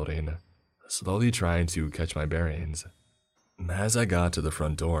apartment building, slowly trying to catch my bearings. As I got to the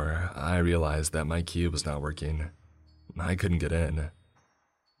front door, I realized that my key was not working. I couldn't get in.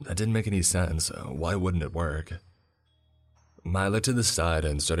 That didn't make any sense. Why wouldn't it work? I looked to the side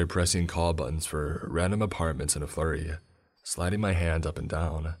and started pressing call buttons for random apartments in a flurry, sliding my hand up and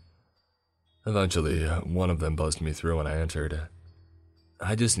down. Eventually, one of them buzzed me through and I entered.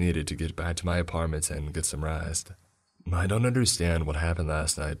 I just needed to get back to my apartment and get some rest. I don't understand what happened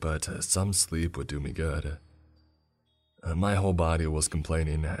last night, but some sleep would do me good. My whole body was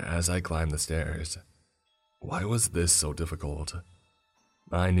complaining as I climbed the stairs. Why was this so difficult?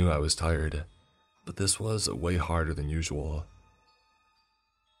 I knew I was tired, but this was way harder than usual.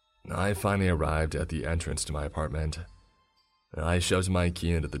 I finally arrived at the entrance to my apartment. I shoved my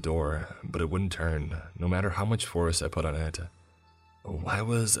key into the door, but it wouldn't turn, no matter how much force I put on it. Why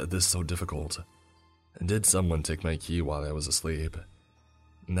was this so difficult? Did someone take my key while I was asleep?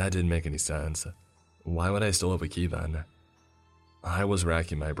 That didn't make any sense. Why would I still have a key then? I was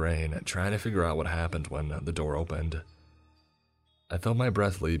racking my brain, trying to figure out what happened when the door opened. I felt my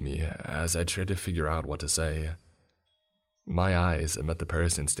breath leave me as I tried to figure out what to say. My eyes met the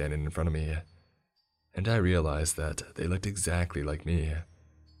person standing in front of me, and I realized that they looked exactly like me.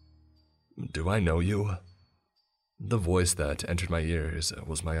 "Do I know you?" The voice that entered my ears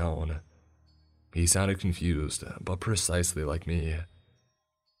was my own. He sounded confused, but precisely like me.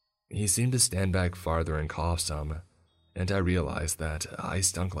 He seemed to stand back farther and cough some, and I realized that I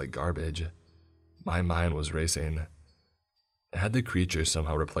stunk like garbage. My mind was racing. Had the creature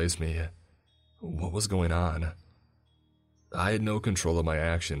somehow replaced me? What was going on? I had no control of my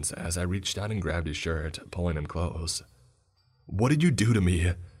actions as I reached out and grabbed his shirt, pulling him close. "What did you do to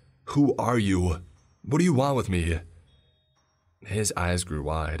me? Who are you? What do you want with me?" His eyes grew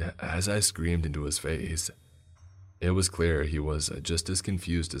wide as I screamed into his face. It was clear he was just as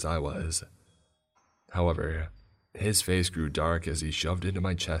confused as I was. However, his face grew dark as he shoved into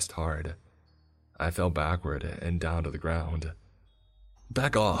my chest hard. I fell backward and down to the ground.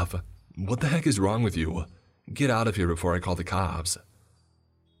 "Back off! What the heck is wrong with you? Get out of here before I call the cops."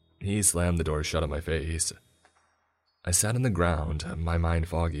 He slammed the door shut on my face. I sat on the ground, my mind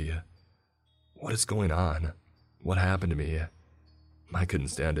foggy. What is going on? What happened to me? I couldn't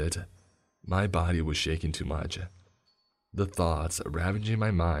stand it. My body was shaking too much. The thoughts ravaging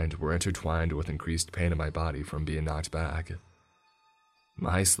my mind were intertwined with increased pain in my body from being knocked back.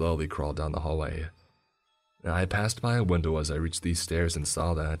 I slowly crawled down the hallway. I passed by a window as I reached these stairs and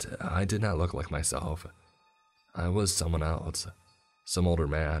saw that I did not look like myself. I was someone else, some older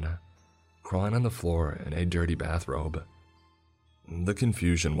man, crawling on the floor in a dirty bathrobe. The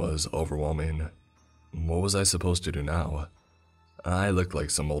confusion was overwhelming. What was I supposed to do now? I looked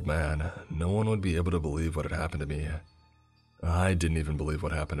like some old man. No one would be able to believe what had happened to me. I didn't even believe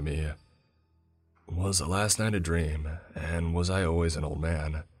what happened to me. Was last night a dream, and was I always an old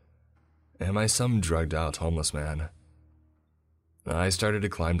man? Am I some drugged-out homeless man? I started to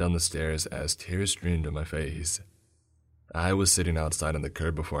climb down the stairs as tears streamed in my face. I was sitting outside on the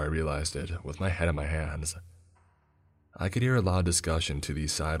curb before I realized it, with my head in my hands. I could hear a loud discussion to the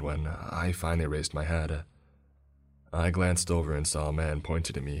side when I finally raised my head. I glanced over and saw a man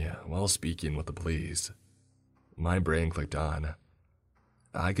pointed at me while speaking with the police. My brain clicked on.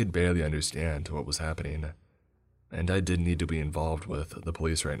 I could barely understand what was happening, and I didn't need to be involved with the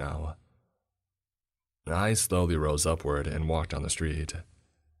police right now. I slowly rose upward and walked down the street.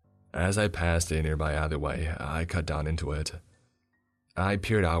 As I passed a nearby alleyway, I cut down into it. I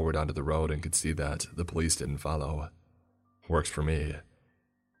peered outward onto the road and could see that the police didn't follow. Works for me.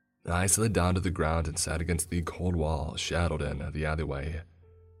 I slid down to the ground and sat against the cold wall shadowed in the alleyway.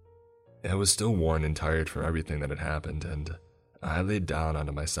 I was still worn and tired from everything that had happened, and I laid down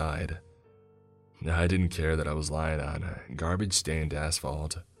onto my side. I didn't care that I was lying on garbage-stained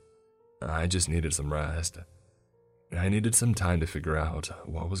asphalt. I just needed some rest. I needed some time to figure out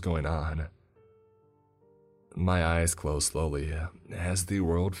what was going on. My eyes closed slowly as the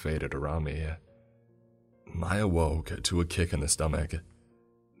world faded around me. I awoke to a kick in the stomach.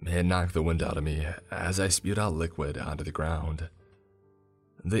 It knocked the wind out of me as I spewed out liquid onto the ground.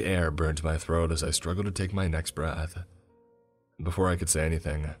 The air burned my throat as I struggled to take my next breath. Before I could say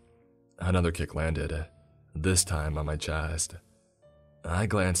anything, another kick landed, this time on my chest. I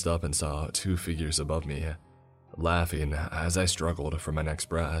glanced up and saw two figures above me, laughing as I struggled for my next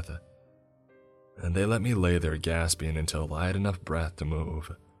breath. They let me lay there gasping until I had enough breath to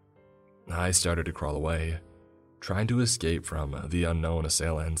move. I started to crawl away, trying to escape from the unknown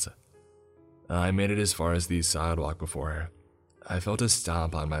assailants. I made it as far as the sidewalk before I felt a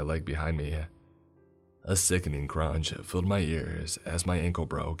stomp on my leg behind me. A sickening crunch filled my ears as my ankle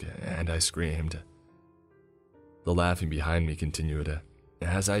broke and I screamed. The laughing behind me continued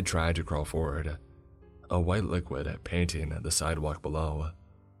as I tried to crawl forward, a white liquid painting the sidewalk below.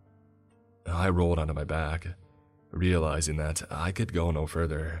 I rolled onto my back, realizing that I could go no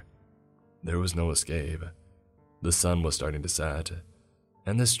further. There was no escape. The sun was starting to set,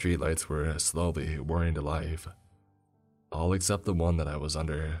 and the streetlights were slowly whirring to life, all except the one that I was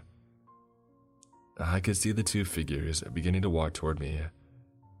under. I could see the two figures beginning to walk toward me.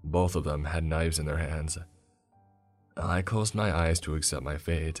 Both of them had knives in their hands. I closed my eyes to accept my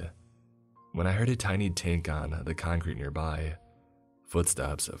fate when I heard a tiny tink on the concrete nearby,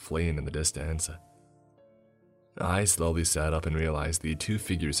 footsteps fleeing in the distance. I slowly sat up and realized the two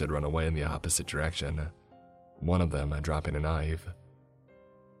figures had run away in the opposite direction, one of them dropping a knife.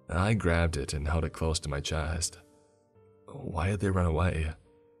 I grabbed it and held it close to my chest. Why had they run away?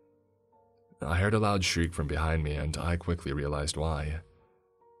 I heard a loud shriek from behind me, and I quickly realized why.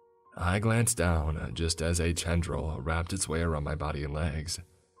 I glanced down just as a tendril wrapped its way around my body and legs.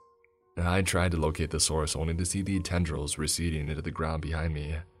 I tried to locate the source only to see the tendrils receding into the ground behind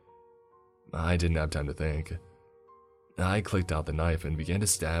me. I didn't have time to think. I clicked out the knife and began to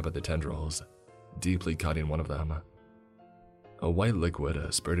stab at the tendrils, deeply cutting one of them. A white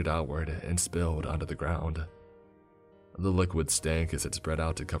liquid spurted outward and spilled onto the ground. The liquid stank as it spread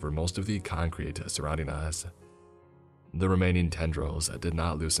out to cover most of the concrete surrounding us. The remaining tendrils did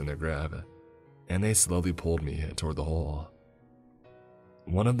not loosen their grip, and they slowly pulled me toward the hole.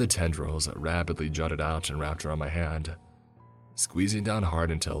 One of the tendrils rapidly jutted out and wrapped around my hand, squeezing down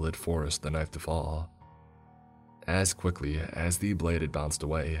hard until it forced the knife to fall. As quickly as the blade had bounced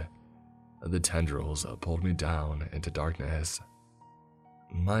away, the tendrils pulled me down into darkness.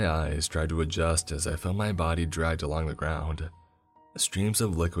 My eyes tried to adjust as I felt my body dragged along the ground, streams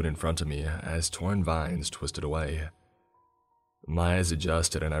of liquid in front of me as torn vines twisted away. My eyes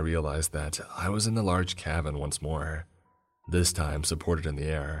adjusted and I realized that I was in the large cabin once more, this time supported in the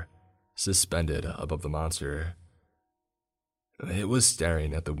air, suspended above the monster. It was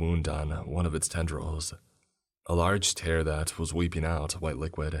staring at the wound on one of its tendrils, a large tear that was weeping out white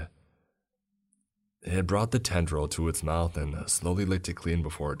liquid. It brought the tendril to its mouth and slowly licked it clean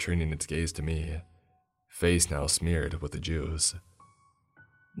before turning its gaze to me, face now smeared with the juice.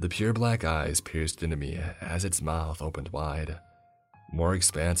 The pure black eyes pierced into me as its mouth opened wide, more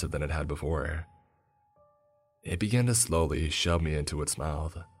expansive than it had before. It began to slowly shove me into its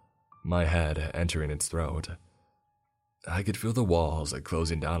mouth, my head entering its throat. I could feel the walls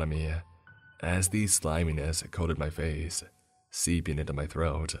closing down on me as the sliminess coated my face, seeping into my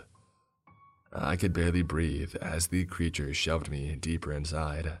throat. I could barely breathe as the creature shoved me deeper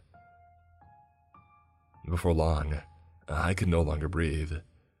inside. Before long, I could no longer breathe,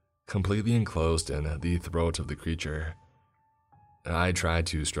 completely enclosed in the throat of the creature. I tried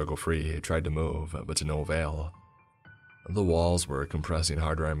to struggle free, tried to move, but to no avail. The walls were compressing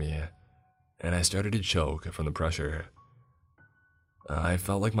harder on me, and I started to choke from the pressure. I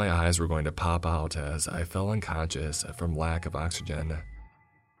felt like my eyes were going to pop out as I fell unconscious from lack of oxygen.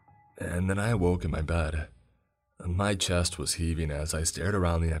 And then I awoke in my bed. My chest was heaving as I stared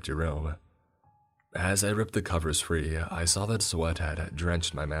around the empty room. As I ripped the covers free, I saw that sweat had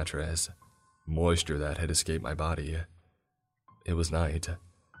drenched my mattress, moisture that had escaped my body. It was night.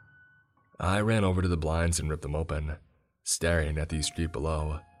 I ran over to the blinds and ripped them open, staring at the street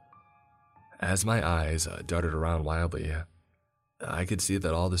below. As my eyes darted around wildly, I could see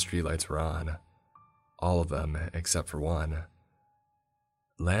that all the streetlights were on, all of them except for one.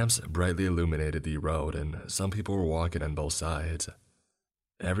 Lamps brightly illuminated the road and some people were walking on both sides.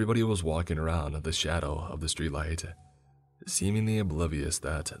 Everybody was walking around the shadow of the streetlight, seemingly oblivious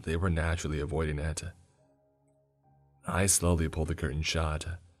that they were naturally avoiding it. I slowly pulled the curtain shut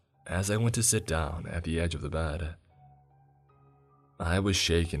as I went to sit down at the edge of the bed. I was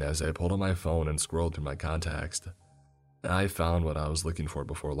shaking as I pulled out my phone and scrolled through my contacts. I found what I was looking for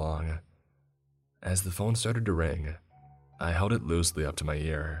before long. As the phone started to ring, I held it loosely up to my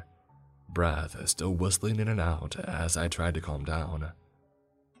ear, breath still whistling in and out as I tried to calm down.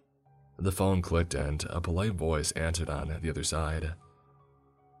 The phone clicked and a polite voice answered on the other side.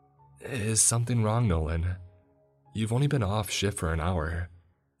 "Is something wrong, Nolan? You've only been off shift for an hour.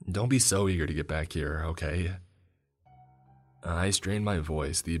 Don't be so eager to get back here, okay?" I strained my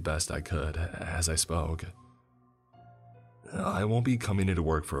voice the best I could as I spoke. "I won't be coming into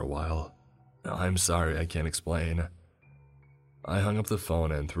work for a while. I'm sorry I can't explain." I hung up the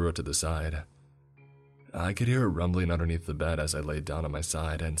phone and threw it to the side. I could hear it rumbling underneath the bed as I laid down on my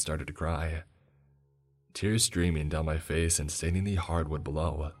side and started to cry, tears streaming down my face and staining the hardwood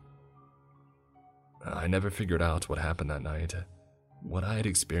below. I never figured out what happened that night, what I had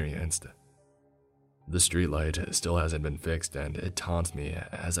experienced. The streetlight still hasn't been fixed and it taunts me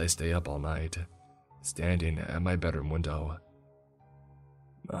as I stay up all night, standing at my bedroom window.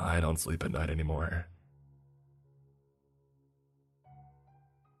 I don't sleep at night anymore.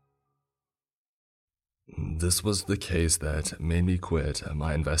 This was the case that made me quit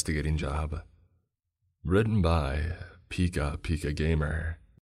my investigating job. Written by Pika Pika Gamer.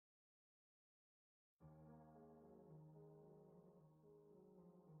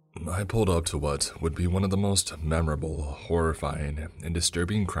 I pulled up to what would be one of the most memorable, horrifying, and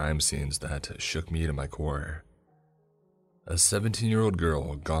disturbing crime scenes that shook me to my core. A 17-year-old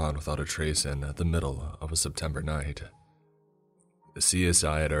girl gone without a trace in the middle of a September night. The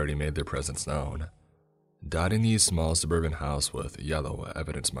CSI had already made their presence known, dotting the small suburban house with yellow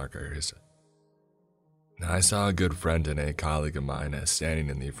evidence markers. I saw a good friend and a colleague of mine standing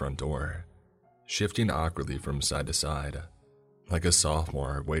in the front door, shifting awkwardly from side to side, like a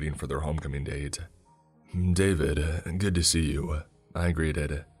sophomore waiting for their homecoming date. "David, good to see you," I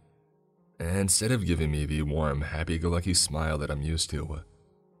greeted. Instead of giving me the warm, happy-go-lucky smile that I'm used to,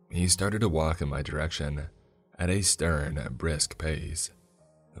 he started to walk in my direction at a stern, brisk pace,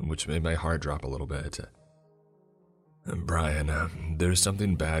 which made my heart drop a little bit. "Brian, there's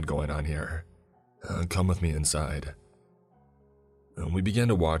something bad going on here. Come with me inside." We began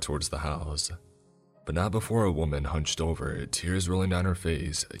to walk towards the house, but not before a woman hunched over, tears rolling down her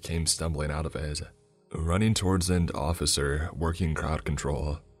face, came stumbling out of it, running towards an officer working crowd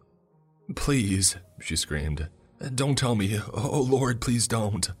control. "Please," she screamed, "don't tell me. Oh Lord, please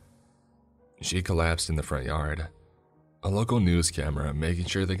don't." She collapsed in the front yard, a local news camera making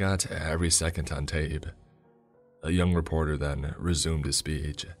sure they got every second on tape. A young reporter then resumed his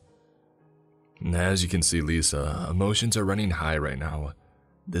speech. "As you can see, Lisa, emotions are running high right now.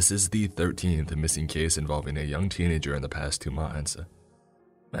 This is the 13th missing case involving a young teenager in the past 2 months.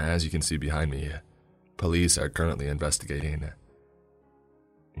 As you can see behind me, police are currently investigating."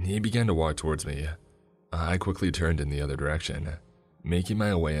 He began to walk towards me. I quickly turned in the other direction, making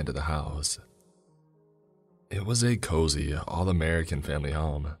my way into the house. It was a cozy, all-American family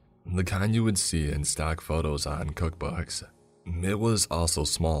home, the kind you would see in stock photos on cookbooks. It was also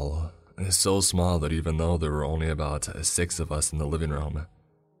small, so small that even though there were only about 6 of us in the living room,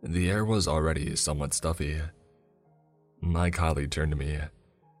 the air was already somewhat stuffy. My colleague turned to me.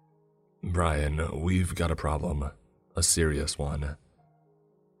 "Brian, we've got a problem, a serious one."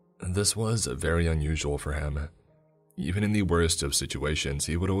 This was very unusual for him. Even in the worst of situations,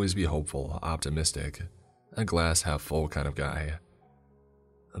 he would always be hopeful, optimistic, a glass-half-full kind of guy.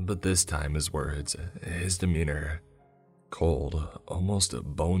 But this time his words, his demeanor, cold, almost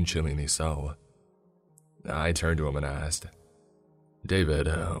bone-chillingly so. I turned to him and asked, "David,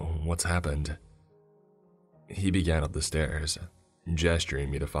 what's happened?" He began up the stairs, gesturing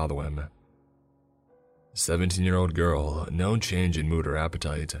me to follow him. 17-year-old girl, no change in mood or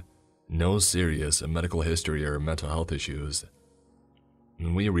appetite, no serious medical history or mental health issues.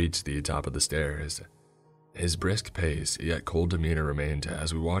 We reached the top of the stairs. His brisk pace yet cold demeanor remained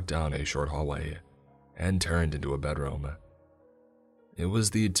as we walked down a short hallway and turned into a bedroom. It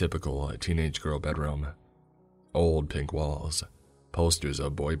was the typical teenage girl bedroom. Old pink walls, posters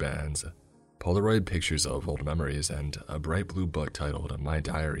of boy bands, Polaroid pictures of old memories, and a bright blue book titled My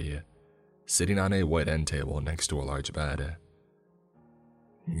Diary, sitting on a white end table next to a large bed.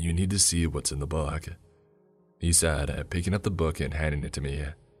 "You need to see what's in the book," he said, picking up the book and handing it to me.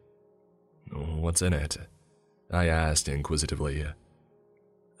 "What's in it?" I asked inquisitively.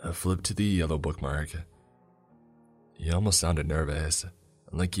 Flip to the yellow bookmark. He almost sounded nervous,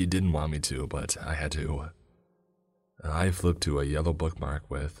 like he didn't want me to, but I had to. I flipped to a yellow bookmark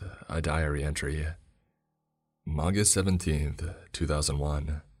with a diary entry. August 17th,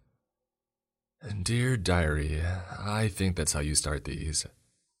 2001. "Dear Diary, I think that's how you start these.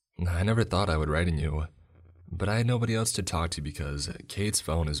 I never thought I would write in you, but I had nobody else to talk to because Kate's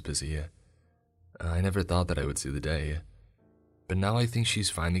phone is busy. I never thought that I would see the day, but now I think she's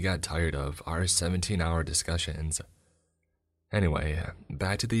finally got tired of our 17-hour discussions. Anyway,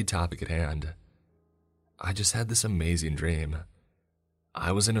 back to the topic at hand. I just had this amazing dream.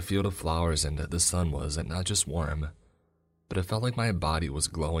 I was in a field of flowers and the sun was not just warm, but it felt like my body was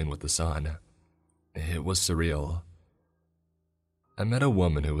glowing with the sun. It was surreal. I met a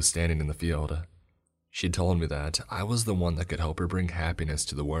woman who was standing in the field. She told me that I was the one that could help her bring happiness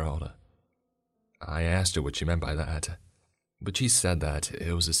to the world. I asked her what she meant by that, but she said that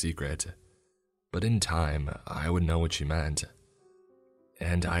it was a secret. But in time, I would know what she meant.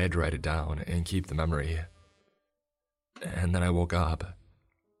 And I had to write it down and keep the memory. And then I woke up.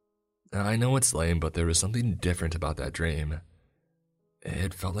 I know it's lame, but there was something different about that dream.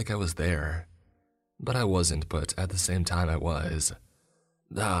 It felt like I was there. But I wasn't, but at the same time I was.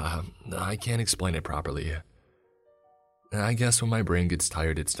 I can't explain it properly. I guess when my brain gets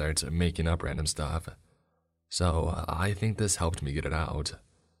tired, it starts making up random stuff. So I think this helped me get it out.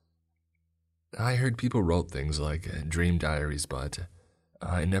 I heard people wrote things like dream diaries, but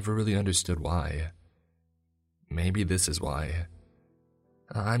I never really understood why. Maybe this is why.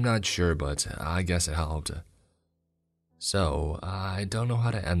 I'm not sure, but I guess it helped. So, I don't know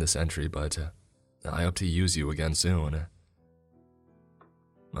how to end this entry, but I hope to use you again soon.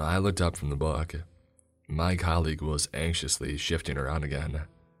 I looked up from the book. My colleague was anxiously shifting around again.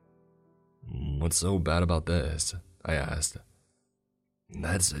 What's so bad about this? I asked.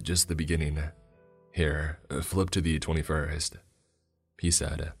 That's just the beginning. Here, flip to the 21st, he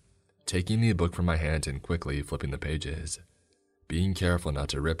said, taking the book from my hand and quickly flipping the pages, being careful not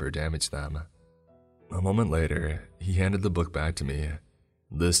to rip or damage them. A moment later, he handed the book back to me,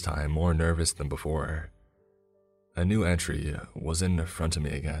 this time more nervous than before. A new entry was in front of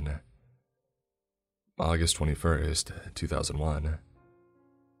me again. August 21st, 2001.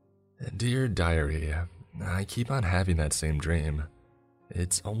 Dear Diary, I keep on having that same dream.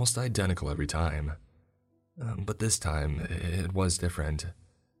 It's almost identical every time. But this time, it was different.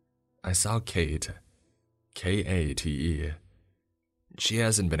 I saw Kate. Kate. She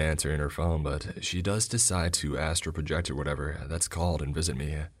hasn't been answering her phone, but she does decide to astral project or whatever that's called and visit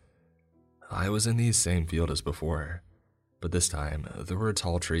me. I was in the same field as before, but this time there were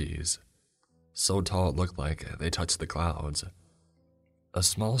tall trees. So tall it looked like they touched the clouds. A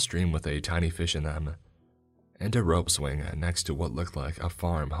small stream with a tiny fish in them, and a rope swing next to what looked like a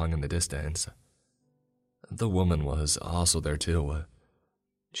farm hung in the distance. The woman was also there too.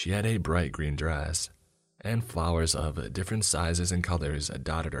 She had a bright green dress, and flowers of different sizes and colors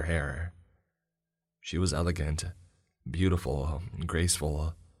dotted her hair. She was elegant, beautiful,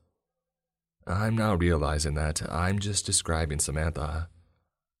 graceful. I'm now realizing that I'm just describing Samantha,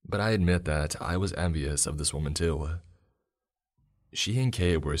 but I admit that I was envious of this woman too. She and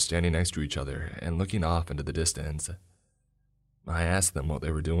Kate were standing next to each other and looking off into the distance. I asked them what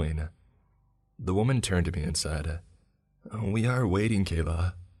they were doing. The woman turned to me and said, "We are waiting,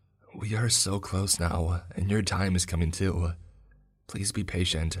 Kayla. We are so close now, and your time is coming too. Please be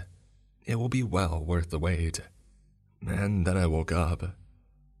patient. It will be well worth the wait." And then I woke up.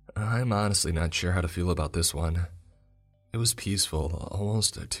 I'm honestly not sure how to feel about this one. It was peaceful,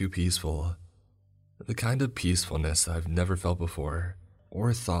 almost too peaceful. The kind of peacefulness I've never felt before,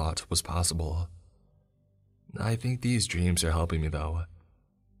 or thought was possible. I think these dreams are helping me though.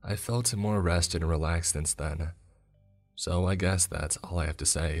 I felt more rested and relaxed since then. So I guess that's all I have to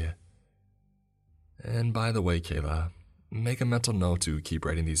say. And by the way, Kayla, make a mental note to keep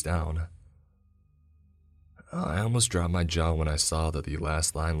writing these down. I almost dropped my jaw when I saw that the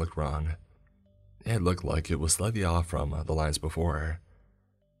last line looked wrong. It looked like it was slightly off from the lines before.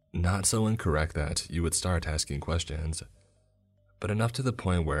 Not so incorrect that you would start asking questions, but enough to the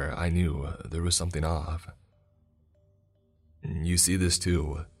point where I knew there was something off. You see this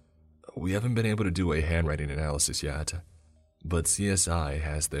too. We haven't been able to do a handwriting analysis yet, but CSI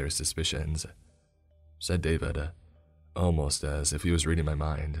has their suspicions, said David, almost as if he was reading my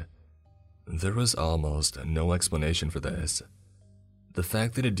mind. There was almost no explanation for this. The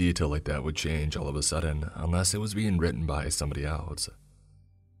fact that a detail like that would change all of a sudden unless it was being written by somebody else.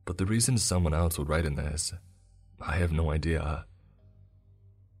 But the reason someone else would write in this, I have no idea.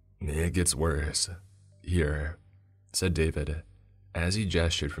 It gets worse. Here, said David, as he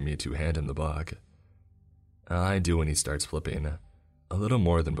gestured for me to hand him the book. I do when he starts flipping, a little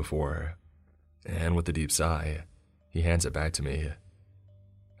more than before, and with a deep sigh, he hands it back to me.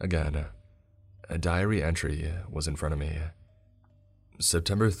 Again, a diary entry was in front of me.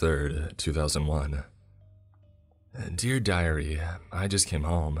 September 3rd, 2001. Dear Diary, I just came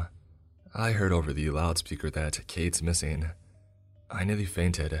home. I heard over the loudspeaker that Kate's missing. I nearly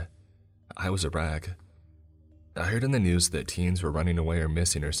fainted. I was a wreck. I heard in the news that teens were running away or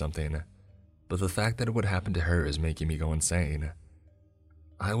missing or something, but the fact that it would happen to her is making me go insane.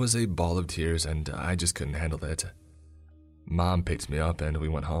 I was a ball of tears and I just couldn't handle it. Mom picked me up and we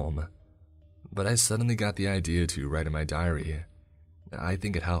went home, but I suddenly got the idea to write in my diary. I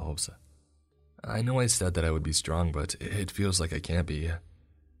think it helps. I know I said that I would be strong, but it feels like I can't be.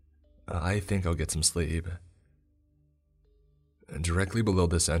 I think I'll get some sleep. Directly below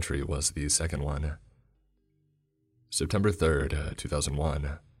this entry was the second one. September 3rd,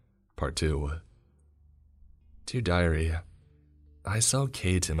 2001, Part 2. Dear Diary, I saw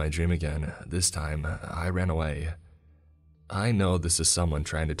Kate in my dream again. This time, I ran away. I know this is someone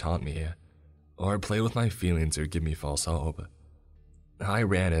trying to taunt me, or play with my feelings or give me false hope. I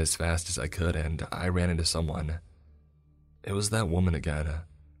ran as fast as I could and I ran into someone. It was that woman again.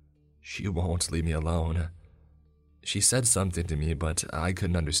 She won't leave me alone. She said something to me, but I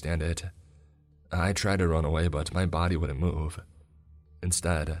couldn't understand it. I tried to run away, but my body wouldn't move.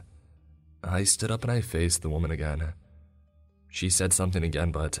 Instead, I stood up and I faced the woman again. She said something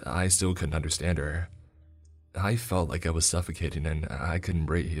again, but I still couldn't understand her. I felt like I was suffocating and I couldn't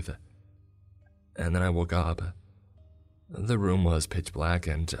breathe. And then I woke up. The room was pitch black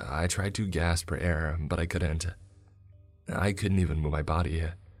and I tried to gasp for air, but I couldn't. I couldn't even move my body.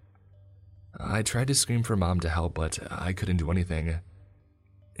 I tried to scream for Mom to help, but I couldn't do anything.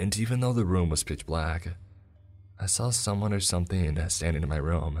 And even though the room was pitch black, I saw someone or something standing in my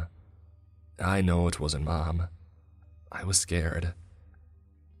room. I know it wasn't Mom. I was scared.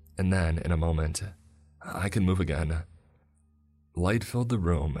 And then, in a moment, I could move again. Light filled the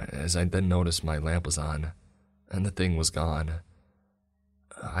room as I then noticed my lamp was on, and the thing was gone.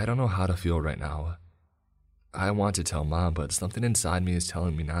 I don't know how to feel right now. I want to tell Mom, but something inside me is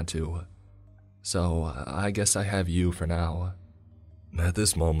telling me not to. So, I guess I have you for now. At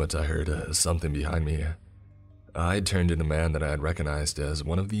this moment, I heard something behind me. I turned and a man that I had recognized as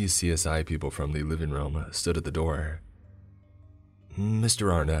one of the CSI people from the living room stood at the door.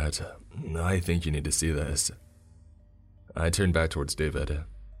 "Mr. Arnett, I think you need to see this." I turned back towards David.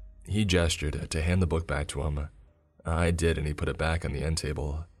 He gestured to hand the book back to him. I did, and he put it back on the end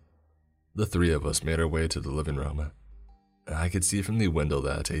table. The three of us made our way to the living room. I could see from the window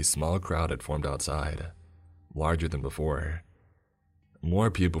that a small crowd had formed outside, larger than before.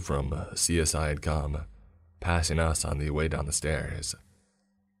 More people from CSI had come, passing us on the way down the stairs.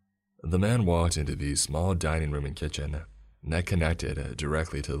 The man walked into the small dining room and kitchen that connected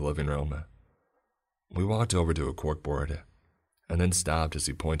directly to the living room. We walked over to a corkboard and then stopped as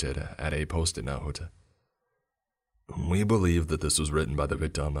he pointed at a post-it note. "We believe that this was written by the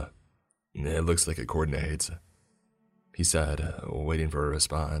victim. It looks like it coordinates," he said, waiting for a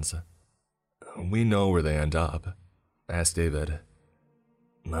response. "We know where they end up," asked David.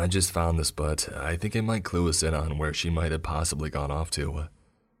 "I just found this, but I think it might clue us in on where she might have possibly gone off to.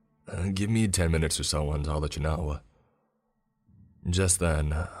 Give me 10 minutes or so and I'll let you know." Just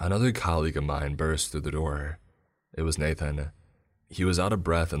then, another colleague of mine burst through the door. It was Nathan. He was out of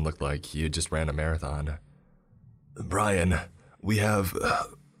breath and looked like he had just ran a marathon. "Brian, we have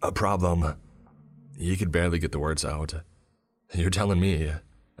a problem." He could barely get the words out. "You're telling me?"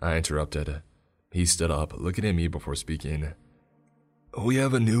 I interrupted. He stood up, looking at me before speaking. "We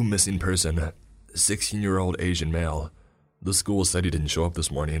have a new missing person, 16-year-old Asian male. The school said he didn't show up this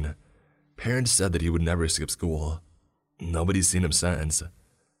morning. Parents said that he would never skip school. Nobody's seen him since."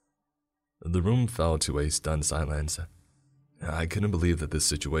 The room fell to a stunned silence. I couldn't believe that this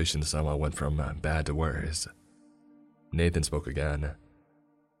situation somehow went from bad to worse. Nathan spoke again.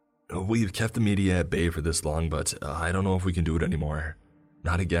 "We've kept the media at bay for this long, but I don't know if we can do it anymore.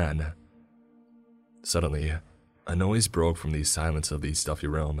 Not again." Suddenly, a noise broke from the silence of the stuffy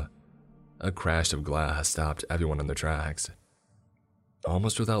room. A crash of glass stopped everyone in their tracks.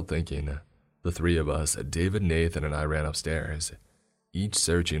 Almost without thinking, the three of us, David, Nathan, and I ran upstairs, each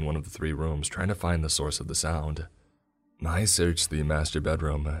searching one of the three rooms trying to find the source of the sound. I searched the master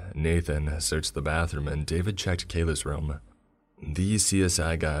bedroom, Nathan searched the bathroom, and David checked Kayla's room. The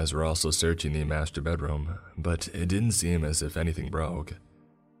CSI guys were also searching the master bedroom, but it didn't seem as if anything broke.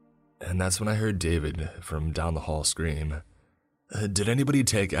 And that's when I heard David from down the hall scream, "Did anybody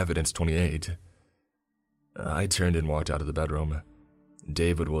take evidence 28? I turned and walked out of the bedroom.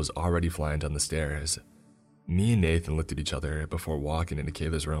 David was already flying down the stairs. Me and Nathan looked at each other before walking into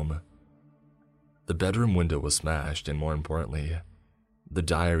Kayla's room. The bedroom window was smashed, and more importantly, the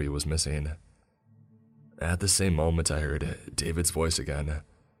diary was missing. At the same moment, I heard David's voice again,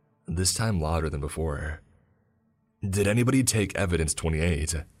 this time louder than before. "Did anybody take evidence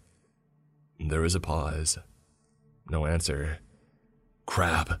 28? There was a pause. No answer.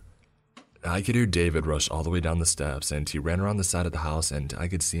 Crap. I could hear David rush all the way down the steps, and he ran around the side of the house, and I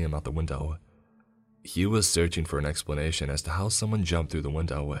could see him out the window. He was searching for an explanation as to how someone jumped through the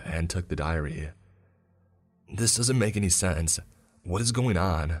window and took the diary. This doesn't make any sense. What is going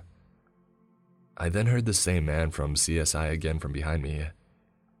on? I then heard the same man from CSI again from behind me.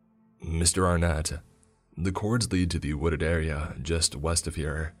 "Mr. Arnett, the cords lead to the wooded area just west of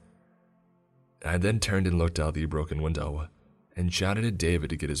here." I then turned and looked out the broken window and shouted at David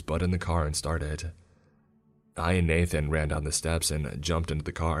to get his butt in the car and start it. I and Nathan ran down the steps and jumped into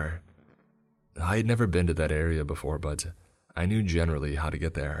the car. I had never been to that area before, but I knew generally how to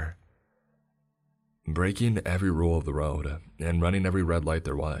get there. Breaking every rule of the road and running every red light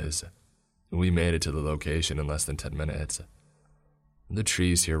there was, we made it to the location in less than 10 minutes. The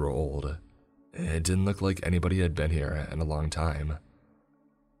trees here were old. It didn't look like anybody had been here in a long time.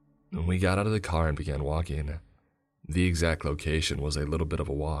 We got out of the car and began walking. The exact location was a little bit of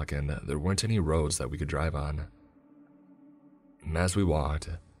a walk, and there weren't any roads that we could drive on. As we walked,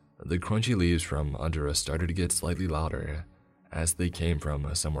 The crunchy leaves from under us started to get slightly louder as they came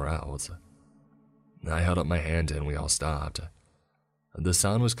from somewhere else. I held up my hand and we all stopped. The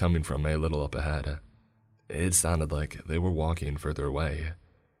sound was coming from a little up ahead. It sounded like they were walking further away.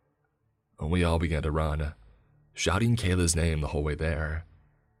 We all began to run, shouting Kayla's name the whole way there.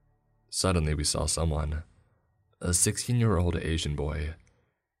 Suddenly we saw someone, a 16-year-old Asian boy.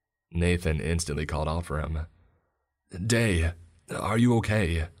 Nathan instantly called out for him. "Day, are you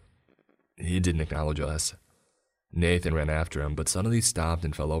okay?" He didn't acknowledge us. Nathan ran after him, but suddenly stopped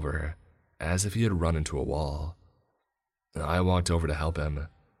and fell over, as if he had run into a wall. I walked over to help him.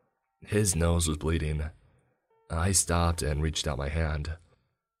 His nose was bleeding. I stopped and reached out my hand.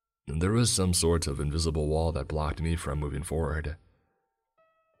 There was some sort of invisible wall that blocked me from moving forward.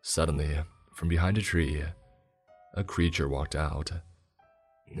 Suddenly, from behind a tree, a creature walked out.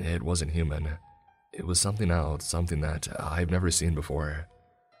 It wasn't human. It was something else, something that I've never seen before.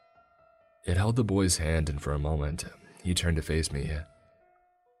 It held the boy's hand, and for a moment, he turned to face me.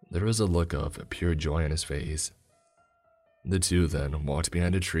 There was a look of pure joy on his face. The two then walked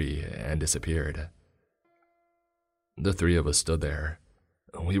behind a tree and disappeared. The three of us stood there.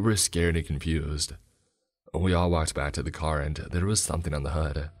 We were scared and confused. We all walked back to the car, and there was something on the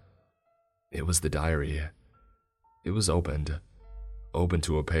hood. It was the diary. It was open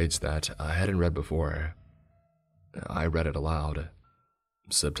to a page that I hadn't read before. I read it aloud.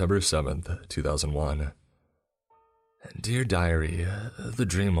 September 7th, 2001. Dear Diary, the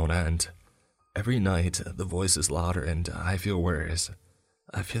dream won't end. Every night, the voice is louder and I feel worse.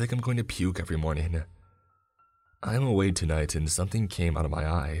 I feel like I'm going to puke every morning. I'm awake tonight and something came out of my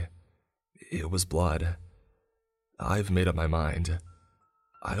eye. It was blood. I've made up my mind.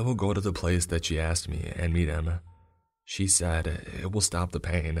 I will go to the place that she asked me and meet him. She said it will stop the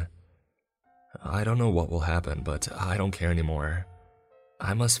pain. I don't know what will happen, but I don't care anymore.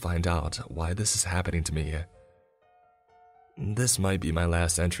 I must find out why this is happening to me. This might be my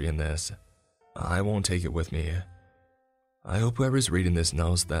last entry in this. I won't take it with me. I hope whoever's reading this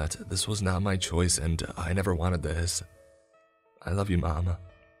knows that this was not my choice and I never wanted this. I love you, Mom.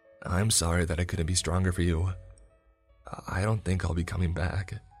 I'm sorry that I couldn't be stronger for you. I don't think I'll be coming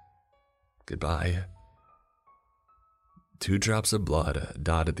back. Goodbye. 2 drops of blood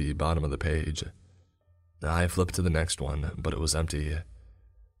dotted the bottom of the page. I flipped to the next one, but it was empty.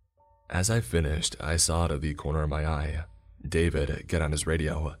 As I finished, I saw out of the corner of my eye David get on his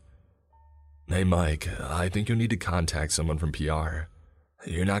radio. Hey Mike, I think you need to contact someone from PR.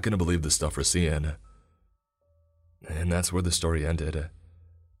 You're not going to believe the stuff we're seeing. And that's where the story ended.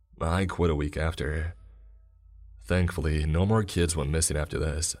 I quit a week after. Thankfully, no more kids went missing after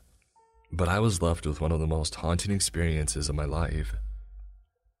this. But I was left with one of the most haunting experiences of my life.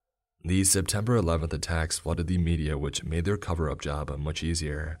 The September 11th attacks flooded the media, which made their cover-up job much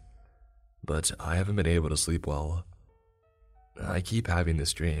easier. But I haven't been able to sleep well. I keep having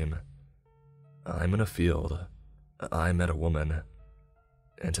this dream. I'm in a field. I met a woman.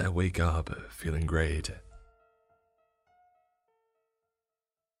 And I wake up feeling great.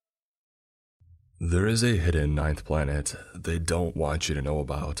 There is a hidden 9th planet they don't want you to know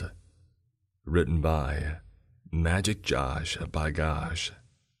about. Written by Magic Josh by Gosh.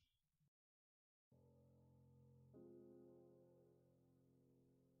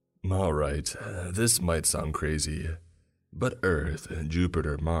 Alright, this might sound crazy, but Earth,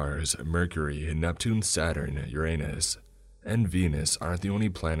 Jupiter, Mars, Mercury, Neptune, Saturn, Uranus, and Venus aren't the only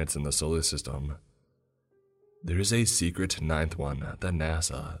planets in the solar system. There is a secret 9th one that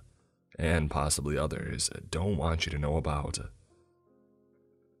NASA, and possibly others, don't want you to know about.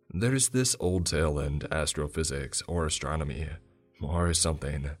 There's this old tale in astrophysics or astronomy, or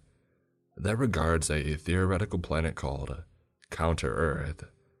something, that regards a theoretical planet called Counter-Earth,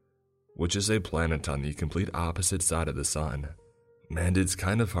 which is a planet on the complete opposite side of the sun, and it's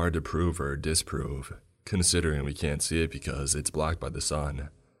kind of hard to prove or disprove, considering we can't see it because it's blocked by the sun,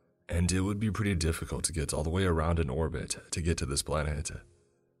 and it would be pretty difficult to get all the way around in orbit to get to this planet.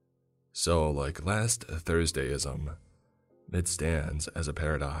 So, like last Thursdayism, it stands as a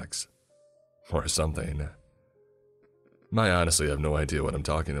paradox, or something. I honestly have no idea what I'm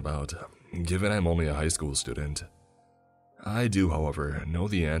talking about, given I'm only a high school student. I do, however, know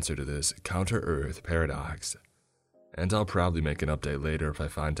the answer to this counter-Earth paradox, and I'll probably make an update later if I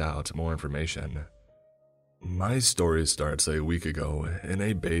find out more information. My story starts a week ago in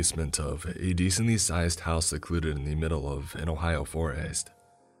a basement of a decently sized house secluded in the middle of an Ohio forest,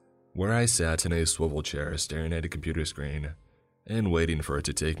 where I sat in a swivel chair staring at a computer screen and waiting for it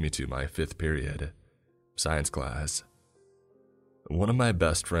to take me to my 5th period, science class. One of my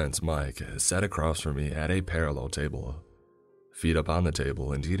best friends, Mike, sat across from me at a parallel table. feet up on the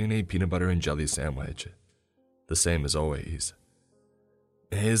table and eating a peanut butter and jelly sandwich. The same as always.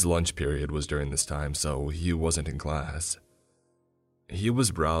 His lunch period was during this time, so he wasn't in class. He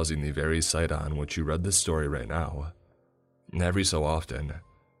was browsing the very site on which you read this story right now. Every so often,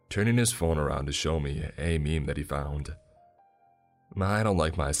 turning his phone around to show me a meme that he found. I don't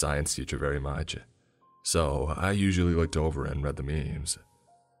like my science teacher very much, so I usually looked over and read the memes.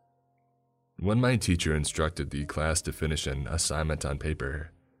 When my teacher instructed the class to finish an assignment on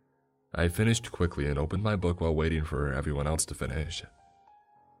paper, I finished quickly and opened my book while waiting for everyone else to finish.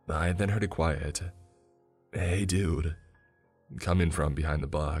 I then heard a quiet, "Hey dude," coming from behind the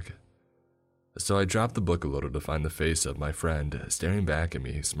book. So I dropped the book a little to find the face of my friend staring back at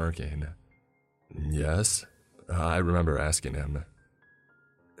me, smirking. "Yes?" I remember asking him.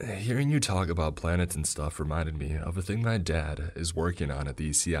 "Hearing you talk about planets and stuff reminded me of a thing my dad is working on at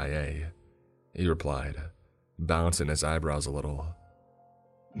the CIA," he replied, bouncing his eyebrows a little.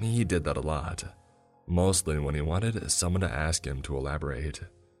 He did that a lot, mostly when he wanted someone to ask him to elaborate.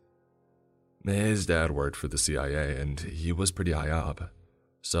 His dad worked for the CIA and he was pretty high up,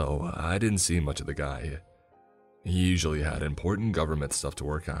 so I didn't see much of the guy. He usually had important government stuff to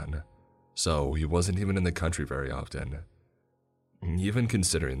work on, so he wasn't even in the country very often. Even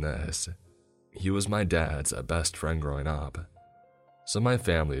considering this, he was my dad's best friend growing up, so my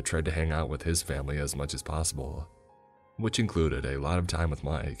family tried to hang out with his family as much as possible, which included a lot of time with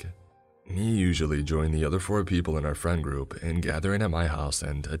Mike. He usually joined the other 4 people in our friend group in gathering at my house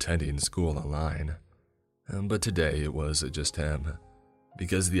and attending school online. But today it was just him,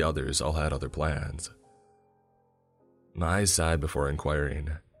 because the others all had other plans. I sighed before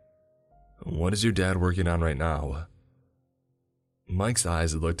inquiring, "What is your dad working on right now?" Mike's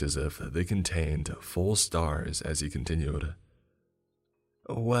eyes looked as if they contained full stars as he continued.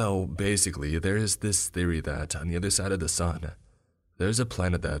 "Well, basically, there is this theory that on the other side of the sun, there's a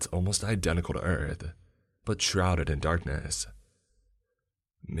planet that's almost identical to Earth, but shrouded in darkness."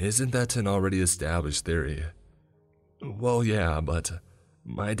 "Isn't that an already established theory?" "Well, yeah, but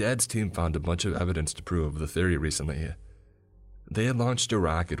my dad's team found a bunch of evidence to prove the theory recently. They had launched a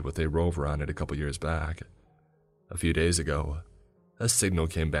rocket with a rover on it a couple years back. A few days ago, a signal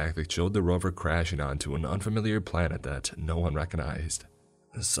came back that showed the rover crashing onto an unfamiliar planet that no one recognized.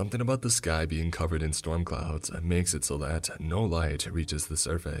 Something about the sky being covered in storm clouds makes it so that no light reaches the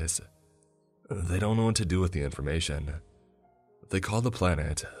surface. They don't know what to do with the information. They call the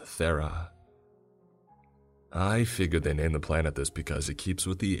planet Thera. I figured they named the planet this because it keeps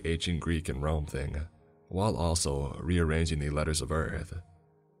with the ancient Greek and Rome thing, while also rearranging the letters of Earth.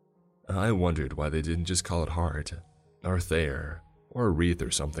 I wondered why they didn't just call it Heart, or Thayer, or Wreath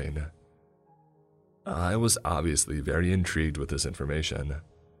or something. I was obviously very intrigued with this information.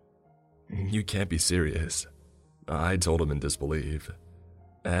 "You can't be serious," I told him in disbelief.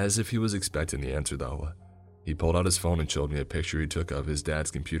 As if he was expecting the answer though, he pulled out his phone and showed me a picture he took of his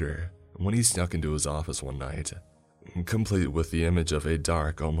dad's computer when he snuck into his office one night, complete with the image of a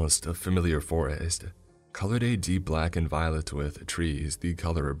dark, almost familiar forest, colored a deep black and violet with trees the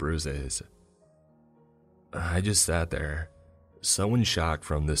color of bruises. I just sat there, so in shock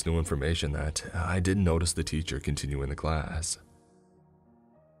from this new information that I didn't notice the teacher continuing the class.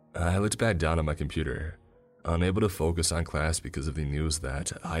 I looked back down at my computer, unable to focus on class because of the news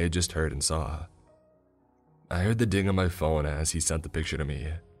that I had just heard and saw. I heard the ding on my phone as he sent the picture to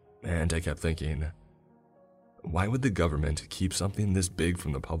me, and I kept thinking, why would the government keep something this big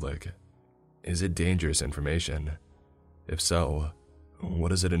from the public? Is it dangerous information? If so, what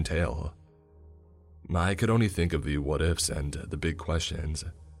does it entail? I could only think of the what-ifs and the big questions.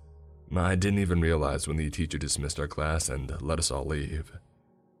 I didn't even realize when the teacher dismissed our class and let us all leave.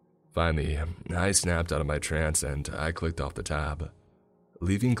 Finally, I snapped out of my trance and I clicked off the tab,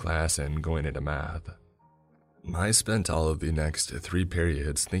 leaving class and going into math. I spent all of the next 3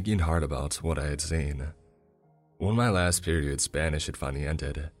 periods thinking hard about what I had seen. When my last period, Spanish, had finally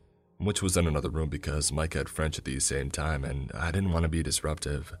ended, which was in another room because Mike had French at the same time and I didn't want to be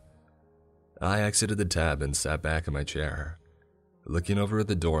disruptive, I exited the tab and sat back in my chair, looking over at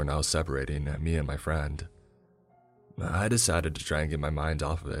the door now separating me and my friend. I decided to try and get my mind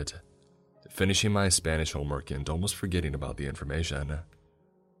off of it, finishing my Spanish homework and almost forgetting about the information.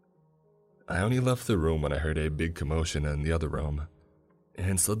 I only left the room when I heard a big commotion in the other room,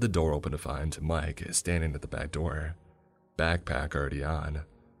 and slid the door open to find Mike standing at the back door, backpack already on,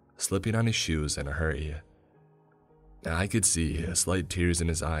 slipping on his shoes in a hurry. I could see slight tears in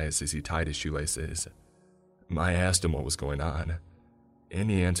his eyes as he tied his shoelaces. I asked him what was going on,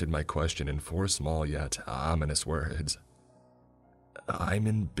 and he answered my question in 4 small yet ominous words. "I'm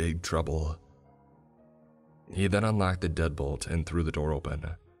in big trouble." He then unlocked the deadbolt and threw the door open,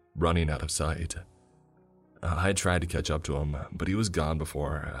 running out of sight. I tried to catch up to him, but he was gone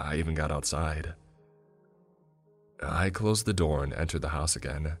before I even got outside. I closed the door and entered the house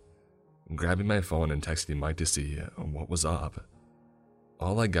again, grabbing my phone and texting Mike to see what was up.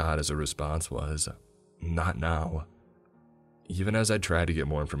 All I got as a response was, "Not now." Even as I tried to get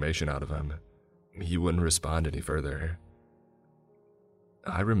more information out of him, he wouldn't respond any further.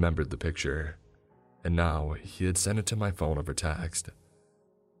 I remembered the picture, and now he had sent it to my phone over text.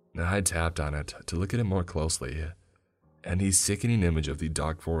 I tapped on it to look at it more closely, and the sickening image of the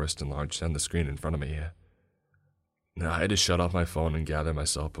dark forest enlarged on the screen in front of me. I had to shut off my phone and gather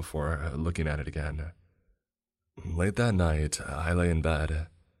myself before looking at it again. Late that night, I lay in bed,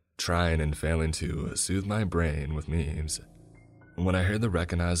 trying and failing to soothe my brain with memes, when I heard the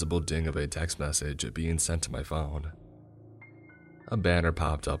recognizable ding of a text message being sent to my phone. A banner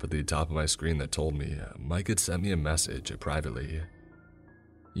popped up at the top of my screen that told me Mike had sent me a message privately.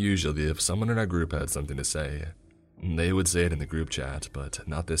 Usually, if someone in our group had something to say, they would say it in the group chat, but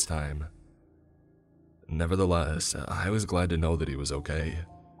not this time. Nevertheless, I was glad to know that he was okay.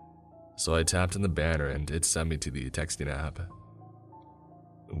 So I tapped on the banner and it sent me to the texting app.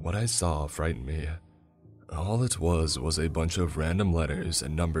 What I saw frightened me. All it was a bunch of random letters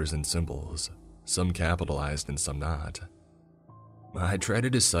and numbers and symbols, some capitalized and some not. I tried to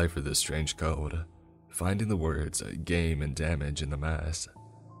decipher this strange code, finding the words game and damage in the mess,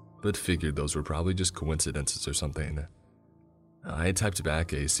 but figured those were probably just coincidences or something. I typed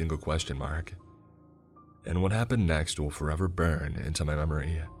back a single question mark, and what happened next will forever burn into my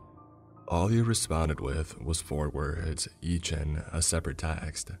memory. All he responded with was 4 words, each in a separate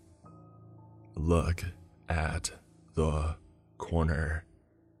text. Look at the corner.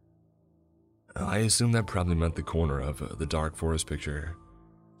 I assumed that probably meant the corner of the dark forest picture,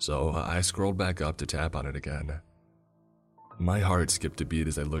 so I scrolled back up to tap on it again. My heart skipped a beat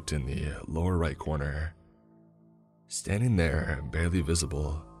as I looked in the lower right corner. Standing there, barely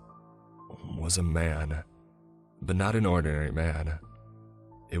visible, was a man, but not an ordinary man.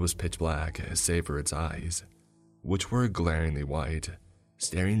 It was pitch black, save for its eyes, which were glaringly white,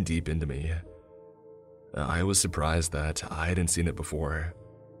 staring deep into me. I was surprised that I hadn't seen it before,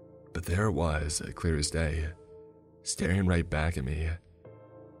 but there it was, clear as day, staring right back at me.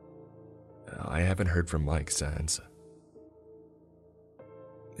 I haven't heard from Mike since.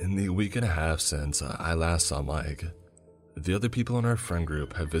 In the week and a half since I last saw Mike, the other people in our friend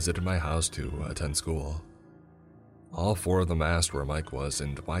group have visited my house to attend school. All 4 of them asked where Mike was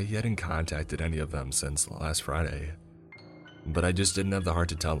and why he hadn't contacted any of them since last Friday, but I just didn't have the heart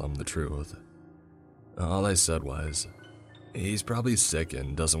to tell them the truth. All I said was, he's probably sick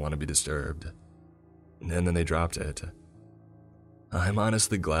and doesn't want to be disturbed, and then they dropped it. I'm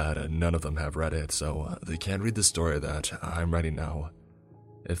honestly glad none of them have read it, so they can't read the story that I'm writing now.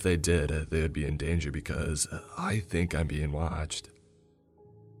 If they did, they would be in danger because I think I'm being watched.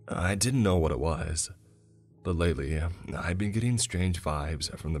 I didn't know what it was, but lately I've been getting strange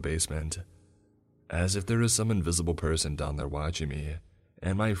vibes from the basement, as if there is some invisible person down there watching me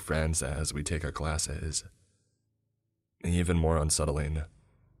and my friends as we take our classes. Even more unsettling,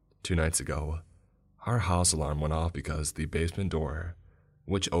 2 nights ago, our house alarm went off because the basement door,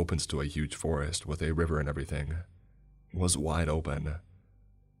 which opens to a huge forest with a river and everything, was wide open.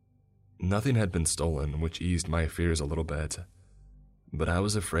 Nothing had been stolen, which eased my fears a little bit, but I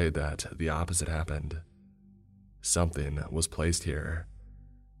was afraid that the opposite happened. Something was placed here.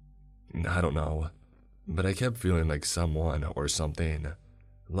 I don't know, but I kept feeling like someone or something,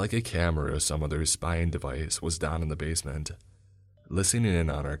 like a camera or some other spying device, was down in the basement, listening in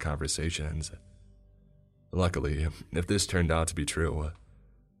on our conversations. Luckily, if this turned out to be true,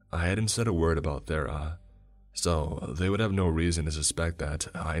 I hadn't said a word about Thera, so they would have no reason to suspect that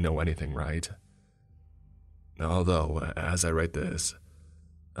I know anything, right? Although, as I write this,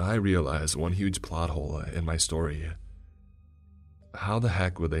 I realize one huge plot hole in my story. How the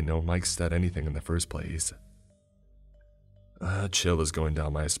heck would they know Mike said anything in the first place? A chill is going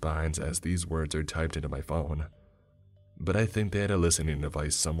down my spines as these words are typed into my phone, but I think they had a listening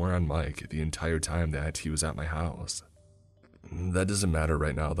device somewhere on Mike the entire time that he was at my house. That doesn't matter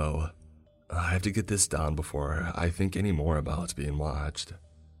right now, though. I have to get this down before I think any more about being watched.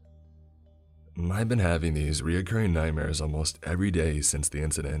 I've been having these reoccurring nightmares almost every day since the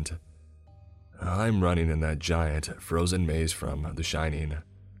incident. I'm running in that giant, frozen maze from The Shining.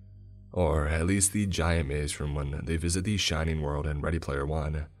 Or at least the giant maze from when they visit the Shining World in Ready Player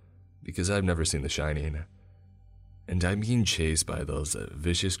One, because I've never seen The Shining. And I'm being chased by those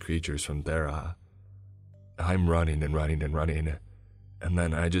vicious creatures from Thera. I'm running and running and running, and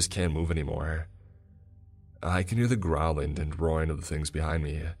then I just can't move anymore. I can hear the growling and roaring of the things behind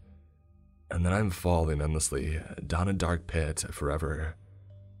me, and then I'm falling endlessly down a dark pit forever.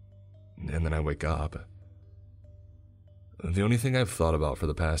 And then I wake up. The only thing I've thought about for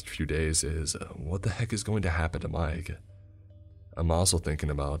the past few days is what the heck is going to happen to Mike. I'm also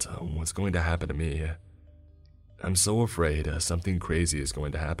thinking about what's going to happen to me. I'm so afraid something crazy is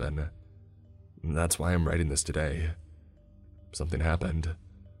going to happen. That's why I'm writing this today. Something happened.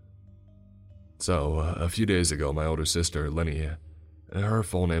 So, a few days ago, my older sister, Lenny, her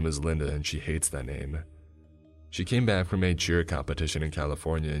full name is Linda and she hates that name. She came back from a cheer competition in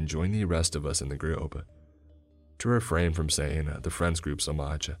California and joined the rest of us in the group. To refrain from saying the friends group so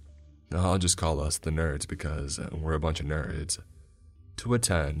much, I'll just call us the nerds because we're a bunch of nerds, to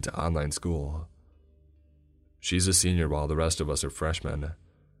attend online school. She's a senior while the rest of us are freshmen,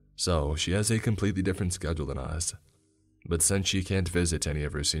 so she has a completely different schedule than us. But since she can't visit any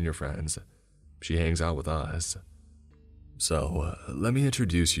of her senior friends, she hangs out with us. So, let me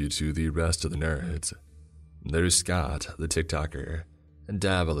introduce you to the rest of the nerds. There's Scott, the TikToker, and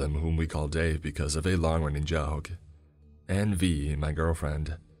Davalin, whom we call Dave because of a long-running joke, and V, my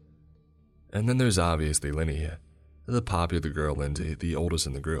girlfriend. And then there's obviously Lenny, the popular girl and the oldest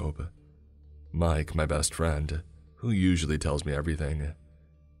in the group. Mike, my best friend, who usually tells me everything.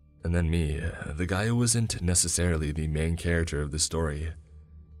 And then me, the guy who isn't necessarily the main character of the story.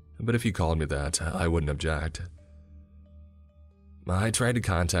 But if you called me that, I wouldn't object. I tried to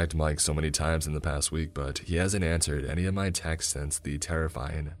contact Mike so many times in the past week, but he hasn't answered any of my texts since the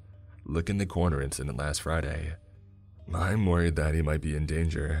terrifying look in the corner incident last Friday. I'm worried that he might be in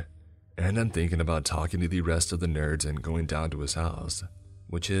danger, and I'm thinking about talking to the rest of the nerds and going down to his house,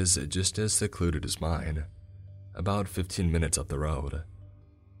 which is just as secluded as mine, about 15 minutes up the road.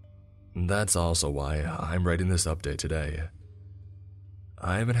 That's also why I'm writing this update today.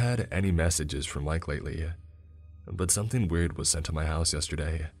 I haven't had any messages from Mike lately, but something weird was sent to my house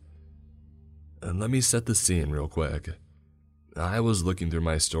yesterday. And let me set the scene real quick. I was looking through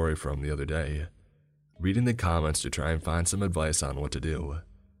my story from the other day, reading the comments to try and find some advice on what to do,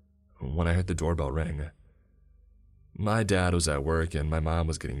 when I heard the doorbell ring. My dad was at work and my mom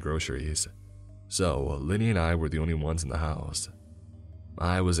was getting groceries, so Lenny and I were the only ones in the house.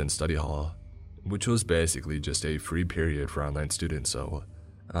 I was in study hall, which was basically just a free period for online students, so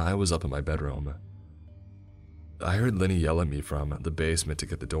I was up in my bedroom. I heard Lenny yell at me from the basement to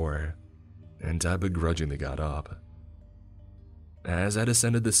get the door, and I begrudgingly got up. As I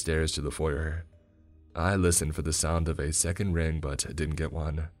descended the stairs to the foyer, I listened for the sound of a second ring but didn't get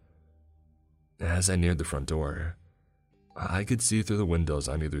one. As I neared the front door, I could see through the windows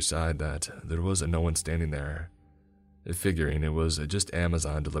on either side that there was no one standing there, figuring it was just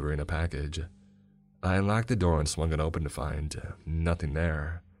Amazon delivering a package. I unlocked the door and swung it open to find nothing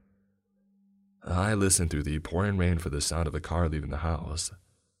there. I listened through the pouring rain for the sound of a car leaving the house,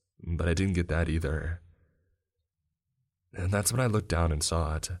 but I didn't get that either. And that's when I looked down and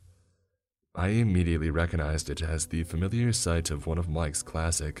saw it. I immediately recognized it as the familiar sight of one of Mike's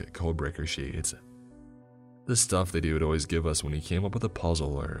classic codebreaker sheets. The stuff that he would always give us when he came up with a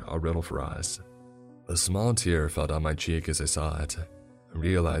puzzle or a riddle for us. A small tear fell down my cheek as I saw it,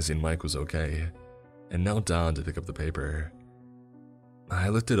 realizing Mike was okay, and knelt down to pick up the paper. I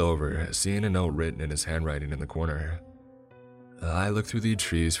looked it over, seeing a note written in his handwriting in the corner. I looked through the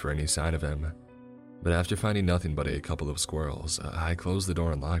trees for any sign of him, but after finding nothing but a couple of squirrels, I closed the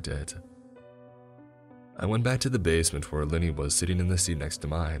door and locked it. I went back to the basement where Lenny was sitting in the seat next to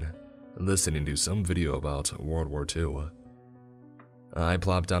mine, listening to some video about World War II. I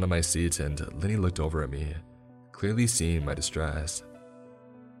plopped down in my seat and Lenny looked over at me, clearly seeing my distress.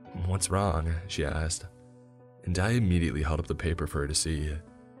 "What's wrong?" she asked, and I immediately held up the paper for her to see.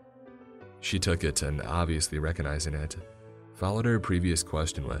 She took it and, obviously recognizing it, followed her previous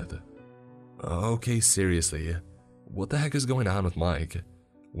question with, "Okay, seriously, what the heck is going on with Mike?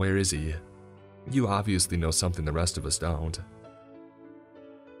 Where is he? You obviously know something the rest of us don't."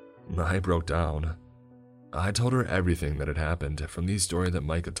 I broke down. I told her everything that had happened, from the story that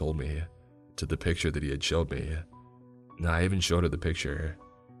Mike had told me, to the picture that he had showed me. I even showed her the picture.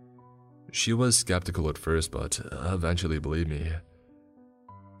 She was skeptical at first, but eventually believed me.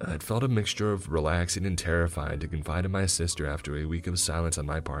 It felt a mixture of relaxing and terrifying to confide in my sister after a week of silence on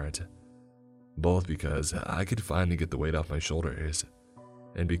my part, both because I could finally get the weight off my shoulders,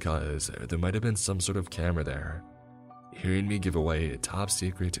 and because there might have been some sort of camera there, hearing me give away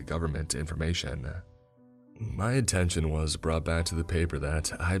top-secret government information. My attention was brought back to the paper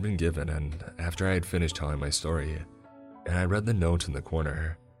that I had been given, and after I had finished telling my story, and I read the note in the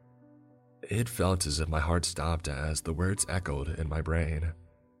corner, it felt as if my heart stopped as the words echoed in my brain.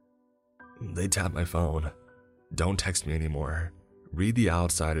 They tapped my phone, Don't text me anymore. Read The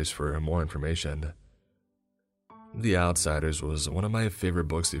Outsiders for more information. The Outsiders was one of my favorite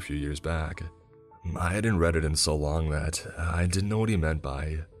books a few years back. I hadn't read it in so long that I didn't know what he meant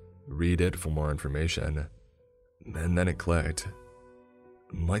by read it for more information. And then it clicked.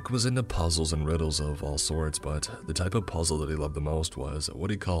 Mike was into puzzles and riddles of all sorts, but the type of puzzle that he loved the most was what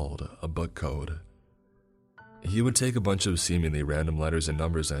he called a book code. He would take a bunch of seemingly random letters and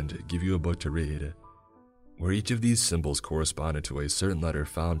numbers and give you a book to read, where each of these symbols corresponded to a certain letter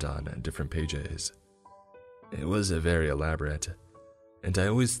found on different pages. It was very elaborate, and I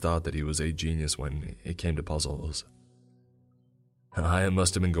always thought that he was a genius when it came to puzzles. I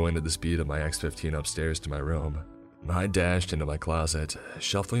must have been going at the speed of my X-15 upstairs to my room. I dashed into my closet,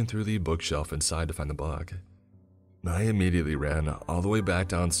 shuffling through the bookshelf inside to find the book. I immediately ran all the way back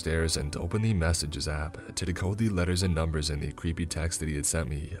downstairs and opened the Messages app to decode the letters and numbers in the creepy text that he had sent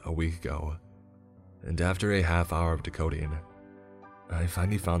me a week ago. And after a half hour of decoding, I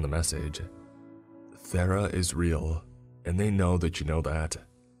finally found the message. Thera is real, and they know that you know that.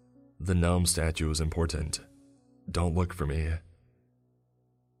 The gnome statue is important. Don't look for me.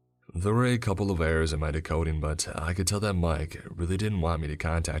 There were a couple of errors in my decoding, but I could tell that Mike really didn't want me to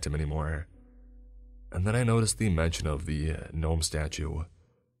contact him anymore. And then I noticed the mention of the gnome statue,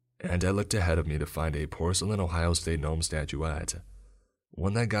 and I looked ahead of me to find a porcelain Ohio State gnome statuette,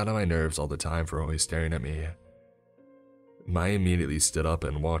 one that got on my nerves all the time for always staring at me. I immediately stood up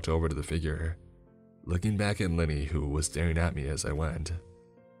and walked over to the figure, looking back at Lenny, who was staring at me as I went.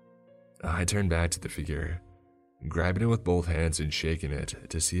 I turned back to the figure, grabbing it with both hands and shaking it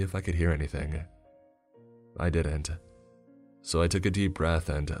to see if I could hear anything. I didn't, so I took a deep breath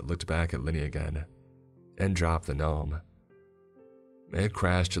and looked back at Lenny again, and dropped the gnome. It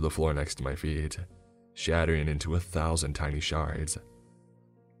crashed to the floor next to my feet, shattering into 1,000 tiny shards.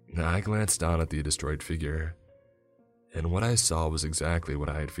 I glanced down at the destroyed figure, and what I saw was exactly what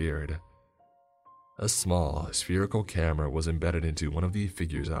I had feared. A small, spherical camera was embedded into one of the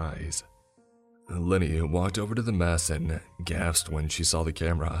figure's eyes. Lenny walked over to the mess and gasped when she saw the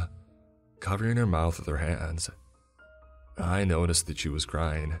camera, covering her mouth with her hands. I noticed that she was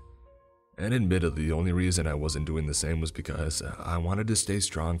crying, and admittedly the only reason I wasn't doing the same was because I wanted to stay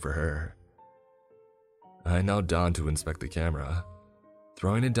strong for her. I knelt down to inspect the camera,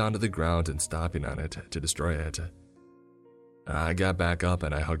 throwing it down to the ground and stomping on it to destroy it. I got back up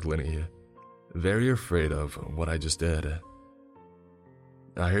and I hugged Lenny, very afraid of what I just did.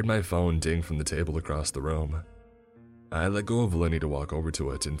 I heard my phone ding from the table across the room. I let go of Lenny to walk over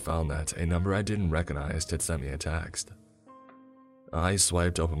to it and found that a number I didn't recognize had sent me a text. I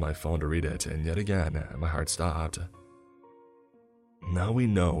swiped open my phone to read it, and yet again, my heart stopped. Now we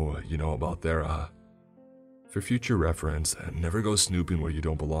know you know about Thera. For future reference, never go snooping where you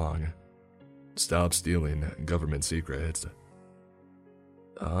don't belong. Stop stealing government secrets.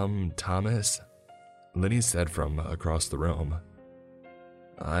 Thomas? Lenny said from across the room.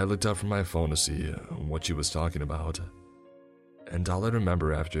 I looked up from my phone to see what she was talking about, and all I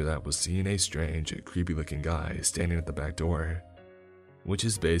remember after that was seeing a strange, creepy-looking guy standing at the back door, which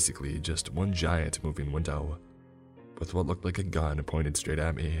is basically just one giant moving window, with what looked like a gun pointed straight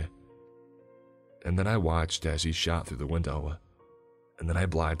at me. And then I watched as he shot through the window, and then I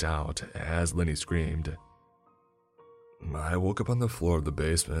blacked out as Lenny screamed. I woke up on the floor of the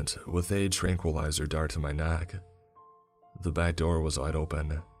basement with a tranquilizer dart to my neck. The back door was wide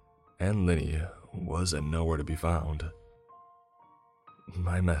open, and Lenny was nowhere to be found.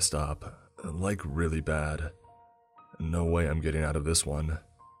 I messed up, like really bad. No way I'm getting out of this one.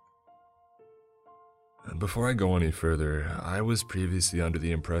 Before I go any further, I was previously under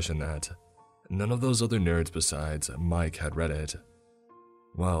the impression that none of those other nerds besides Mike had read it.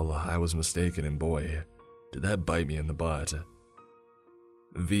 Well, I was mistaken, and boy, did that bite me in the butt.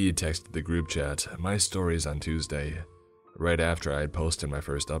 V texted the group chat my stories on Tuesday, right after I had posted my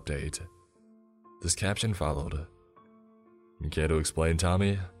first update. This caption followed. Care to explain,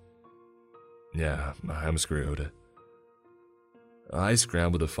 Tommy? Yeah, I'm screwed. I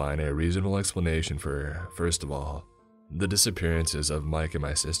scrambled to find a reasonable explanation for, first of all, the disappearances of Mike and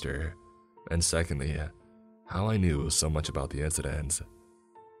my sister, and secondly, how I knew so much about the incidents.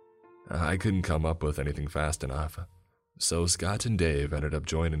 I couldn't come up with anything fast enough, so Scott and Dave ended up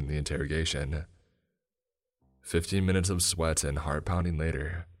joining the interrogation. 15 minutes of sweat and heart-pounding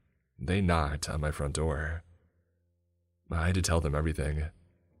later, they knocked on my front door. I had to tell them everything.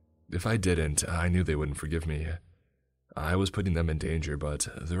 If I didn't, I knew they wouldn't forgive me. I was putting them in danger, but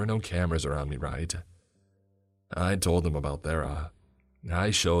there were no cameras around me, right? I told them about Thera.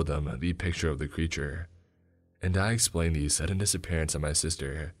 I showed them the picture of the creature, and I explained the sudden disappearance of my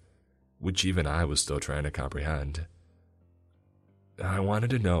sister, which even I was still trying to comprehend. I wanted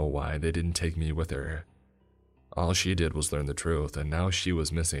to know why they didn't take me with her. All she did was learn the truth, and now she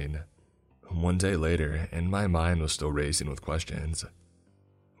was missing. One day later, and my mind was still racing with questions.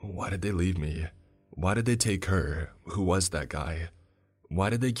 Why did they leave me? Why did they take her? Who was that guy? Why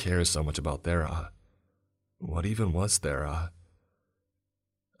did they care so much about Thera? What even was Thera?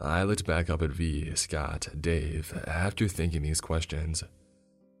 I looked back up at V, Scott, Dave, after thinking these questions.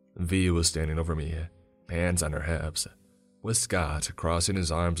 V was standing over me, hands on her hips, with Scott crossing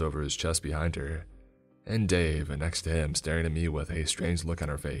his arms over his chest behind her, and Dave next to him staring at me with a strange look on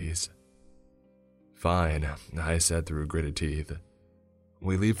her face. Fine, I said through gritted teeth.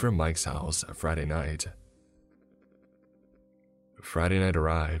 We leave for Mike's house Friday night. Friday night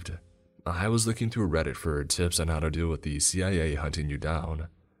arrived. I was looking through Reddit for tips on how to deal with the CIA hunting you down,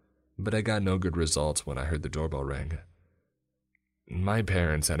 but I got no good results when I heard the doorbell ring. My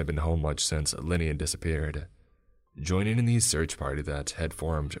parents hadn't been home much since Lenny had disappeared, joining in the search party that had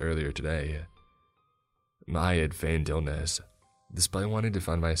formed earlier today. I had feigned illness, despite wanting to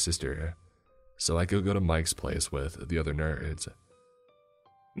find my sister, so I could go to Mike's place with the other nerds.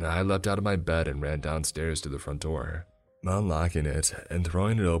 I leapt out of my bed and ran downstairs to the front door, unlocking it and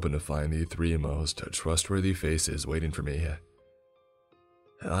throwing it open to find the three most trustworthy faces waiting for me.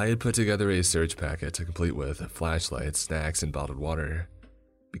 I had put together a search packet complete with flashlights, snacks, and bottled water,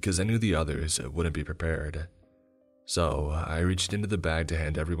 because I knew the others wouldn't be prepared. So I reached into the bag to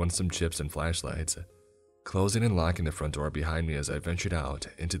hand everyone some chips and flashlights, closing and locking the front door behind me as I ventured out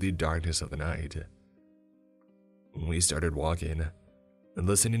into the darkness of the night. We started walking,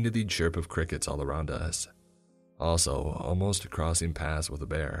 listening to the chirp of crickets all around us, also almost crossing paths with a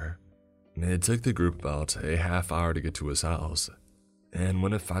bear. It took the group about a half hour to get to his house, and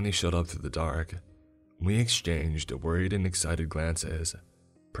when it finally showed up through the dark, we exchanged worried and excited glances,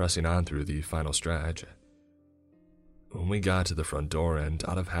 pressing on through the final stretch. When we got to the front door and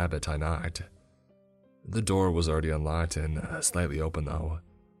out of habit I knocked. The door was already unlocked and slightly open though,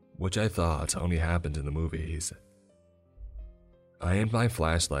 which I thought only happened in the movies. I aimed my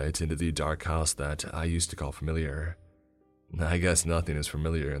flashlight into the dark house that I used to call familiar. I guess nothing is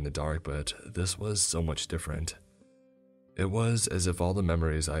familiar in the dark, but this was so much different. It was as if all the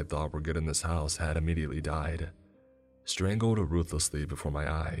memories I thought were good in this house had immediately died, strangled ruthlessly before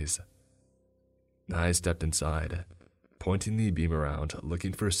my eyes. I stepped inside, pointing the beam around,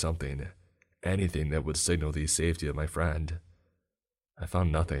 looking for something, anything that would signal the safety of my friend. I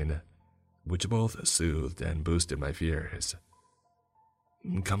found nothing, which both soothed and boosted my fears.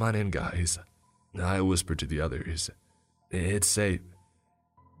 "Come on in, guys," I whispered to the others. "It's safe.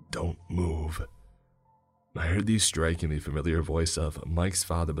 Don't move." I heard the strikingly familiar voice of Mike's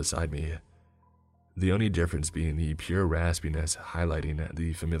father beside me, the only difference being the pure raspiness highlighting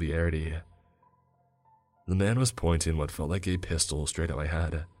the familiarity. The man was pointing what felt like a pistol straight at my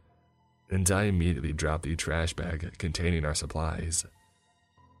head, and I immediately dropped the trash bag containing our supplies.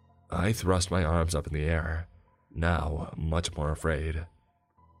 I thrust my arms up in the air, now much more afraid.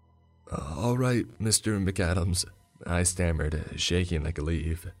 "All right, Mr. McAdams," I stammered, shaking like a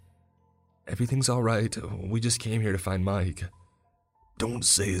leaf. "Everything's all right. We just came here to find Mike." "Don't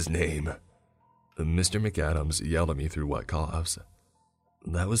say his name," Mr. McAdams yelled at me through wet coughs.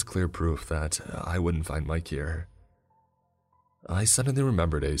 That was clear proof that I wouldn't find Mike here. I suddenly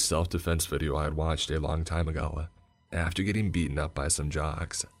remembered a self-defense video I had watched a long time ago, after getting beaten up by some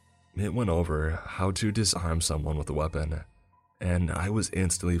jocks. It went over how to disarm someone with a weapon, and I was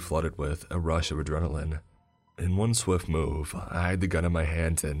instantly flooded with a rush of adrenaline. In one swift move, I had the gun in my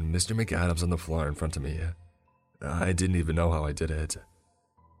hand and Mr. McAdams on the floor in front of me. I didn't even know how I did it.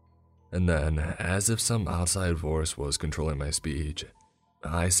 And then, as if some outside force was controlling my speech,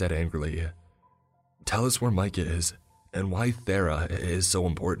 I said angrily, "Tell us where Mike is, and why Thera is so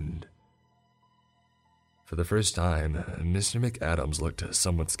important." For the first time, Mr. McAdams looked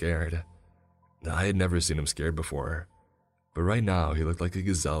somewhat scared. I had never seen him scared before, but right now he looked like a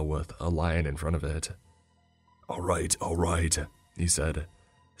gazelle with a lion in front of it. All right, he said,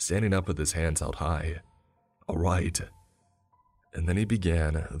 standing up with his hands held high. "All right." And then he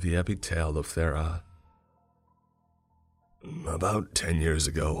began the epic tale of Thera. "About 10 years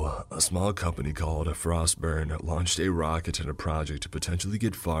ago, a small company called Frostburn launched a rocket in a project to potentially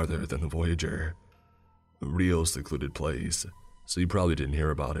get farther than the Voyager. A real secluded place, so you probably didn't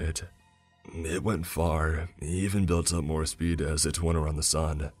hear about it. It went far, even built up more speed as it went around the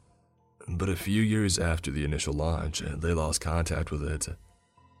sun. But a few years after the initial launch, they lost contact with it.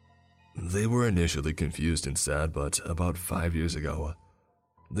 They were initially confused and sad, but about 5 years ago,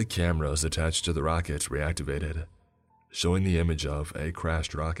 the cameras attached to the rocket reactivated, showing the image of a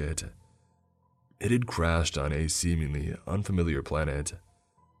crashed rocket It had crashed on a seemingly unfamiliar planet.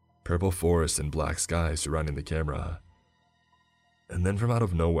 Purple forests and black sky surrounding the camera. And then from out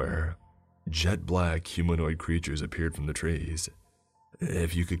of nowhere, jet black humanoid creatures appeared from the trees,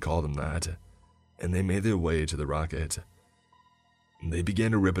 if you could call them that, and they made their way to the rocket. They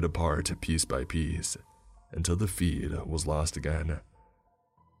began to rip it apart piece by piece, until the feed was lost again.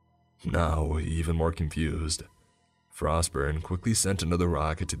 Now, even more confused, Frostburn quickly sent another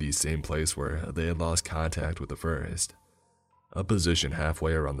rocket to the same place where they had lost contact with the first, a position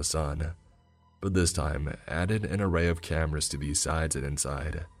halfway around the sun, but this time added an array of cameras to the sides and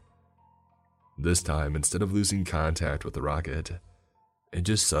inside. This time, instead of losing contact with the rocket, it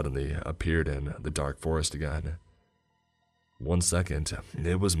just suddenly appeared in the dark forest again. 1 second,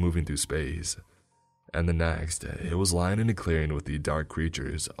 it was moving through space, and the next, it was lying in a clearing with the dark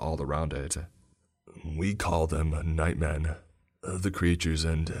creatures all around it. We call them Nightmen, the creatures,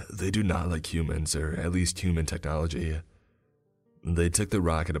 and they do not like humans, or at least human technology. They took the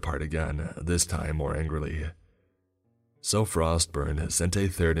rocket apart again, this time more angrily. So Frostburn sent a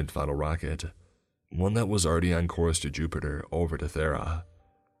third and final rocket, one that was already on course to Jupiter, over to Thera,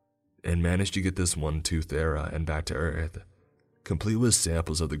 and managed to get this one to Thera and back to Earth, complete with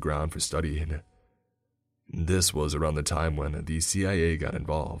samples of the ground for studying. This was around the time when the CIA got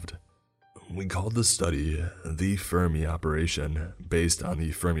involved. We called the study the Fermi Operation, based on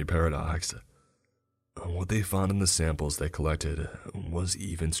the Fermi Paradox. What they found in the samples they collected was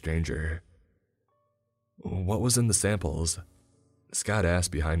even stranger. What was in the samples? Scott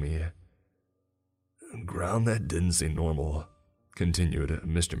asked behind me. Ground that didn't seem normal, continued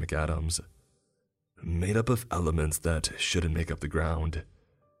Mr. McAdams. Made up of elements that shouldn't make up the ground.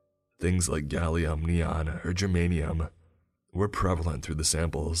 Things like gallium, neon, or germanium were prevalent through the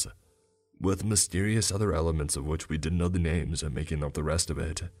samples, with mysterious other elements of which we didn't know the names making up the rest of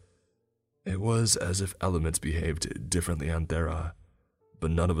it. It was as if elements behaved differently on Thera, but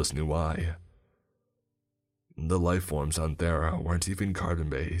none of us knew why. The life forms on Thera weren't even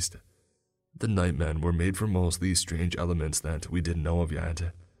carbon-based. The Nightmen were made from mostly strange elements that we didn't know of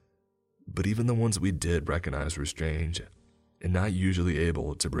yet. But even the ones we did recognize were strange, and not usually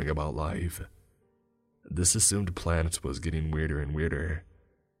able to bring about life. This assumed planet was getting weirder and weirder.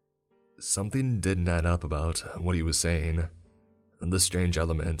 Something didn't add up about what he was saying. The strange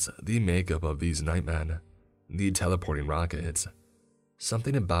elements, the makeup of these Nightmen, the teleporting rockets.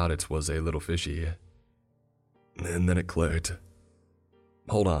 Something about it was a little fishy. And then it clicked.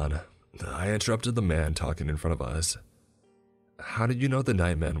 Hold on, I interrupted the man talking in front of us. How did you know the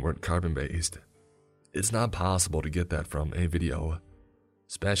Nightmen weren't carbon-based? It's not possible to get that from a video,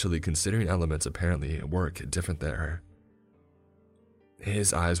 especially considering elements apparently work different there.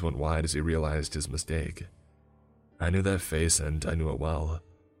 His eyes went wide as he realized his mistake. I knew that face and I knew it well.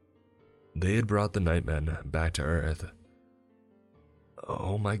 They had brought the Nightmen back to Earth.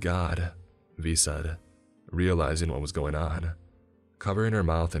 Oh my God, V said, realizing what was going on, covering her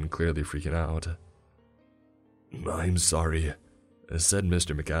mouth and clearly freaking out. I'm sorry, said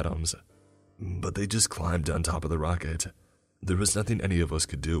Mr. McAdams, but they just climbed on top of the rocket. There was nothing any of us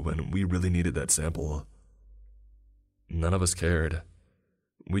could do when we really needed that sample. None of us cared.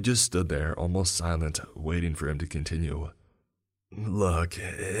 We just stood there, almost silent, waiting for him to continue. Look,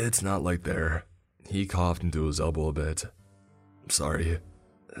 it's not like they're... He coughed into his elbow a bit. Sorry,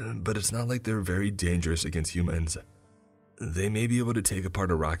 but it's not like they're very dangerous against humans. They may be able to take apart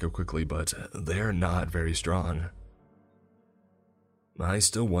a rocket quickly, but they are not very strong. I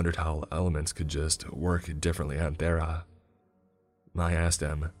still wondered how elements could just work differently on Thera. I asked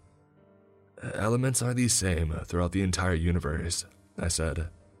him. Elements are the same throughout the entire universe, I said.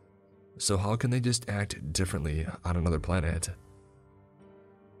 So how can they just act differently on another planet?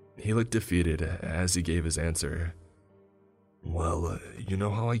 He looked defeated as he gave his answer. Well, you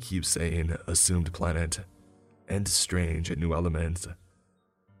know how I keep saying assumed planet and strange new elements?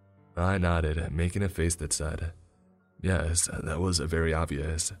 I nodded, making a face that said, yes, that was very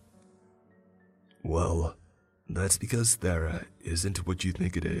obvious. Well, that's because Thera isn't what you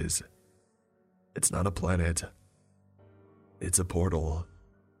think it is. It's not a planet. It's a portal.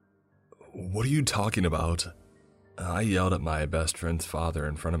 What are you talking about? I yelled at my best friend's father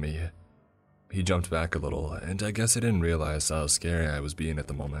in front of me. He jumped back a little, and I guess I didn't realize how scary I was being at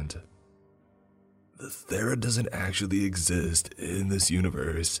the moment. Thera doesn't actually exist in this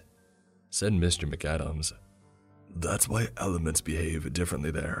universe, said Mr. McAdams. That's why elements behave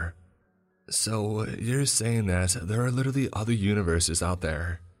differently there. So, you're saying that there are literally other universes out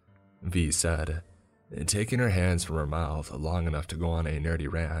there? V said, taking her hands from her mouth long enough to go on a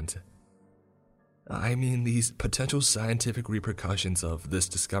nerdy rant. I mean, these potential scientific repercussions of this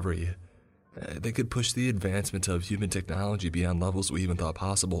discovery They could push the advancement of human technology beyond levels we even thought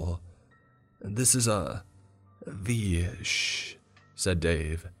possible. This is Shh, said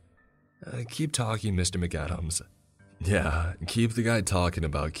Dave. Keep talking, Mr. McAdams. Yeah, keep the guy talking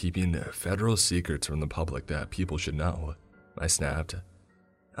about keeping federal secrets from the public that people should know, I snapped.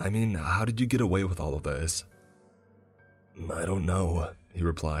 I mean, how did you get away with all of this? I don't know, he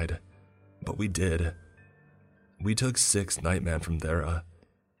replied, but we did. We took 6 Nightman from Thera,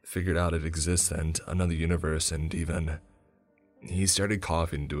 figured out it exists and another universe, and even... He started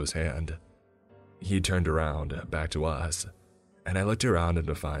coughing into his hand. He turned around, back to us, and I looked around and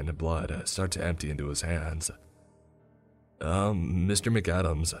to find blood start to empty into his hands. Mr.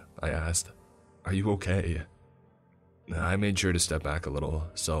 McAdams, I asked, are you okay? I made sure to step back a little,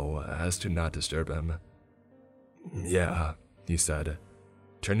 so as to not disturb him. Yeah, he said,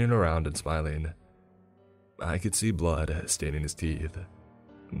 turning around and smiling. I could see blood staining his teeth,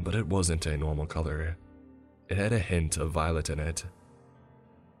 but it wasn't a normal color. It had a hint of violet in it.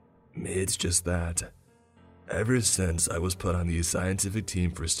 It's just that. Ever since I was put on the scientific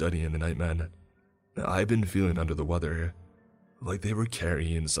team for studying the Nightmen, I've been feeling under the weather, like they were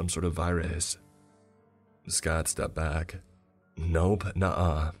carrying some sort of virus. Scott stepped back. Nope,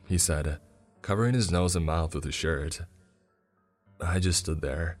 nuh-uh, he said, covering his nose and mouth with his shirt. I just stood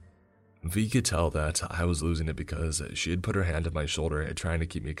there. V could tell that I was losing it because she had put her hand on my shoulder trying to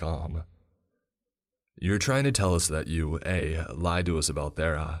keep me calm. You're trying to tell us that you, A, lied to us about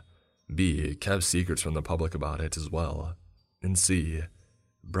Thera, B, kept secrets from the public about it as well, and C,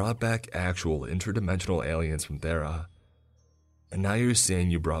 brought back actual interdimensional aliens from Thera. And now you're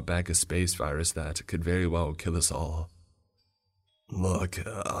saying you brought back a space virus that could very well kill us all. Look,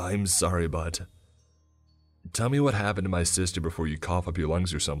 I'm sorry, but... Tell me what happened to my sister before you cough up your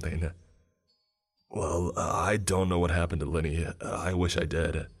lungs or something. Well, I don't know what happened to Lenny. I wish I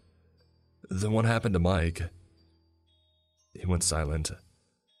did. Then what happened to Mike? He went silent.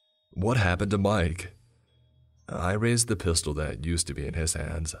 What happened to Mike? I raised the pistol that used to be in his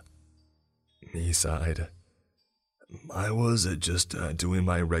hands. He sighed. I was just doing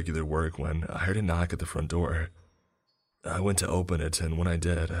my regular work when I heard a knock at the front door. I went to open it, and when I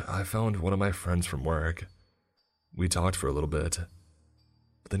did, I found one of my friends from work. We talked for a little bit.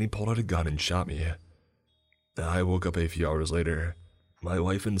 Then he pulled out a gun and shot me. I woke up a few hours later. My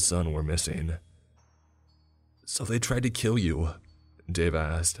wife and son were missing. So they tried to kill you? Dave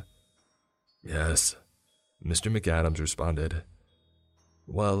asked. Yes, Mr. McAdams responded.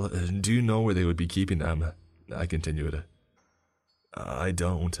 Well, do you know where they would be keeping them? I continued. I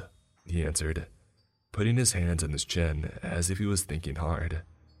don't, he answered, putting his hands on his chin as if he was thinking hard.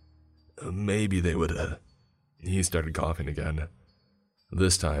 Maybe they would, He started coughing again.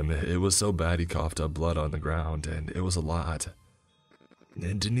 This time, it was so bad he coughed up blood on the ground, and it was a lot.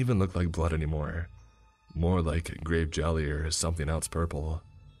 It didn't even look like blood anymore. More like grape jelly or something else purple.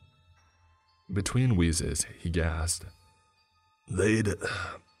 Between wheezes, he gasped. They'd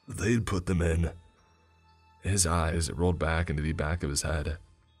put them in. His eyes rolled back into the back of his head,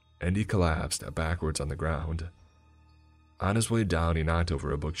 and he collapsed backwards on the ground. On his way down, he knocked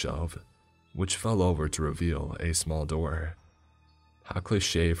over a bookshelf, which fell over to reveal a small door. How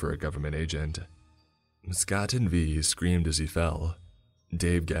cliché for a government agent. Scott and V screamed as he fell.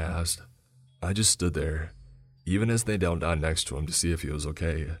 Dave gasped. I just stood there, even as they knelt down next to him to see if he was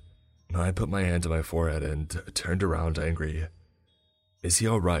okay. I put my hand to my forehead and turned around angry. Is he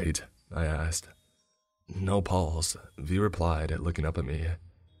all right? I asked. No pulse, V replied, looking up at me.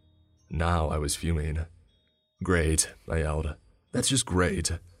 Now I was fuming. Great, I yelled. That's just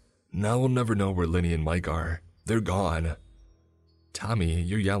great. Now we'll never know where Lenny and Mike are. They're gone. Tommy,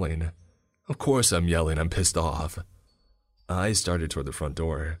 you're yelling. Of course I'm yelling, I'm pissed off. I started toward the front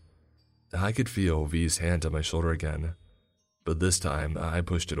door. I could feel V's hand on my shoulder again, but this time I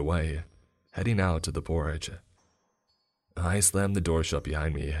pushed it away, heading out to the porch. I slammed the door shut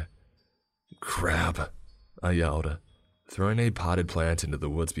behind me. Crap, I yelled, throwing a potted plant into the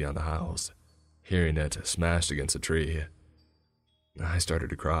woods beyond the house, hearing it smashed against a tree. I started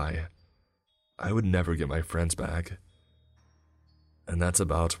to cry. I would never get my friends back. And that's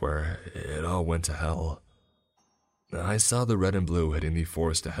about where it all went to hell. I saw the red and blue hitting the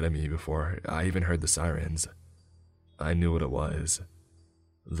forest ahead of me before I even heard the sirens. I knew what it was.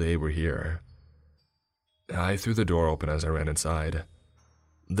 They were here. I threw the door open as I ran inside.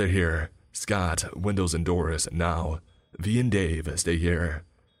 They're here. Scott, windows and doors, now. V and Dave, stay here.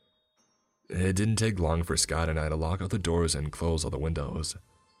 It didn't take long for Scott and I to lock all the doors and close all the windows.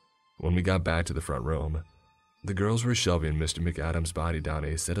 When we got back to the front room, the girls were shoving Mr. McAdams' body down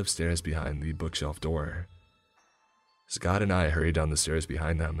a set of stairs behind the bookshelf door. Scott and I hurried down the stairs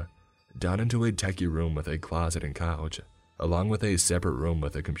behind them, down into a techie room with a closet and couch, along with a separate room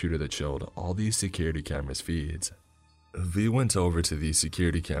with a computer that showed all the security cameras feeds. V went over to the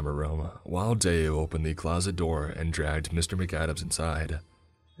security camera room while Dave opened the closet door and dragged Mr. McAdams inside,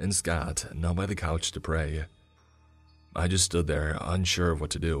 and Scott knelt by the couch to pray. I just stood there, unsure of what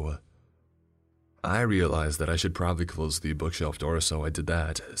to do. I realized that I should probably close the bookshelf door, so I did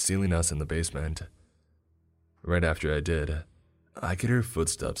that, sealing us in the basement. Right after I did, I could hear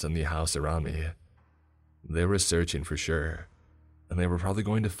footsteps in the house around me. They were searching for sure, and they were probably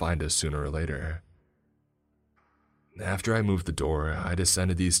going to find us sooner or later. After I moved the door, I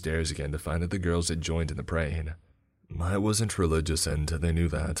descended these stairs again to find that the girls had joined in the praying. I wasn't religious and they knew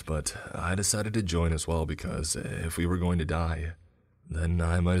that, but I decided to join as well because if we were going to die, then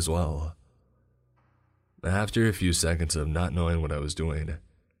I might as well. After a few seconds of not knowing what I was doing,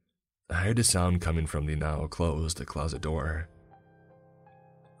 I heard a sound coming from the now closed closet door.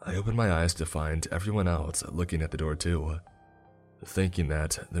 I opened my eyes to find everyone else looking at the door too. Thinking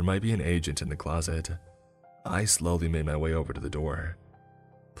that there might be an agent in the closet, I slowly made my way over to the door,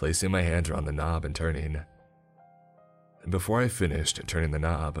 placing my hand around the knob and turning. Before I finished turning the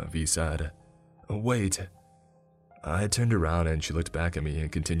knob, V said, "Wait." I turned around and she looked back at me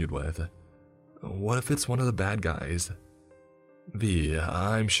and continued with, "What if it's one of the bad guys?" "V,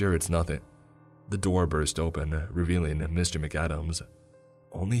 I'm sure it's nothing." The door burst open, revealing Mr. McAdams.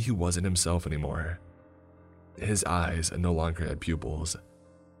 Only he wasn't himself anymore. His eyes no longer had pupils,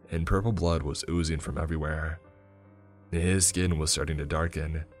 and purple blood was oozing from everywhere. His skin was starting to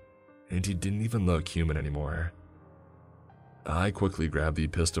darken, and he didn't even look human anymore. I quickly grabbed the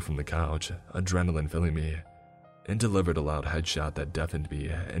pistol from the couch, adrenaline filling me, and delivered a loud headshot that deafened me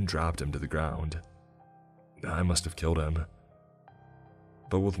and dropped him to the ground. I must have killed him.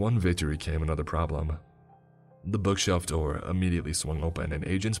 But with one victory came another problem. The bookshelf door immediately swung open and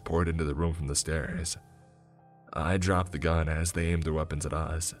agents poured into the room from the stairs. I dropped the gun as they aimed their weapons at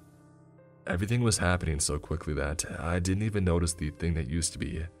us. Everything was happening so quickly that I didn't even notice the thing that used to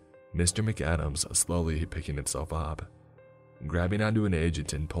be Mr. McAdams slowly picking itself up, grabbing onto an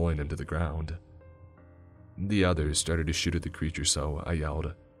agent and pulling him to the ground. The others started to shoot at the creature, so I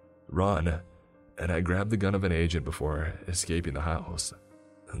yelled, "Run!" and I grabbed the gun of an agent before escaping the house.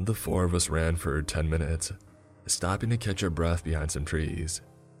 The four of us ran for 10 minutes, stopping to catch our breath behind some trees.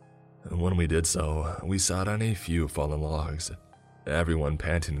 When we did so, we sat on a few fallen logs, everyone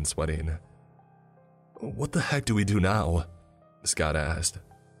panting and sweating. "What the heck do we do now?" Scott asked.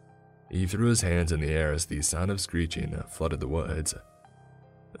 He threw his hands in the air as the sound of screeching flooded the woods.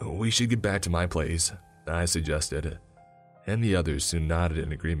 "We should get back to my place," I suggested, and the others soon nodded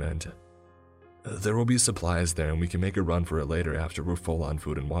in agreement. "There will be supplies there and we can make a run for it later after we're full on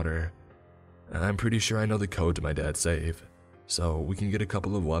food and water. I'm pretty sure I know the code to my dad's safe, so we can get a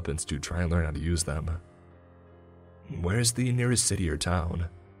couple of weapons to try and learn how to use them." "Where's the nearest city or town?"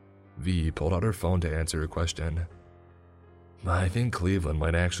 V pulled out her phone to answer a question. "I think Cleveland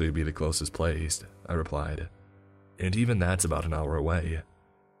might actually be the closest place," I replied. "And even that's about an hour away.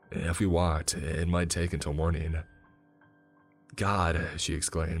 If we walked, it might take until morning." "God," she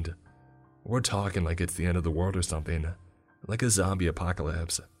exclaimed. "We're talking like it's the end of the world or something, like a zombie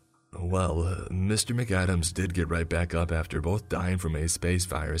apocalypse." Well, Mr. McAdams did get right back up after both dying from a space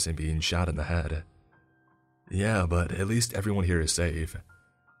virus and being shot in the head. "Yeah, but at least everyone here is safe,"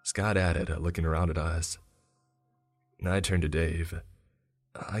 Scott added, looking around at us. I turned to Dave.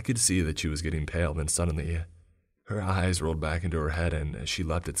 I could see that she was getting pale, and suddenly, her eyes rolled back into her head and she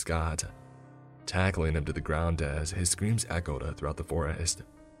leapt at Scott, tackling him to the ground as his screams echoed throughout the forest.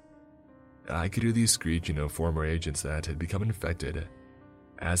 I could hear the screeching of former agents that had become infected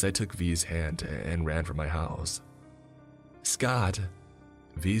as I took V's hand and ran from my house. "Scott!"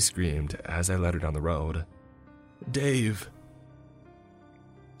 V screamed as I led her down the road. "Dave!"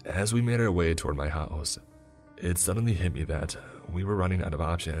 As we made our way toward my house, it suddenly hit me that we were running out of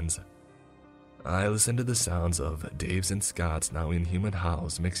options. I listened to the sounds of Dave's and Scott's now inhuman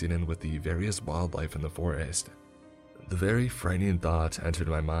howls mixing in with the various wildlife in the forest. The very frightening thought entered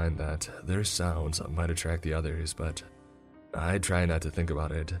my mind that their sounds might attract the others, but I tried not to think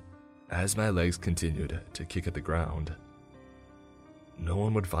about it as my legs continued to kick at the ground. No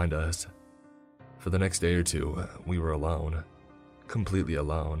one would find us. For the next day or two, we were alone, completely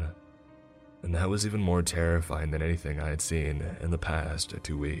alone, and that was even more terrifying than anything I had seen in the past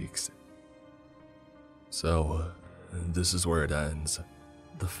 2 weeks. So, this is where it ends,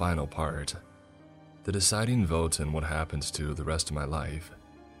 the final part, the deciding vote in what happens to the rest of my life.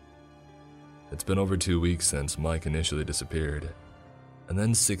 It's been over 2 weeks since Mike initially disappeared, and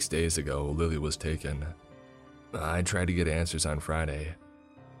then 6 days ago Lily was taken. I tried to get answers on Friday,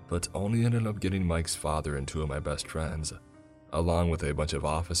 but only ended up getting Mike's father and two of my best friends, along with a bunch of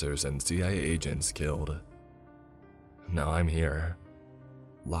officers and CIA agents, killed. Now I'm here,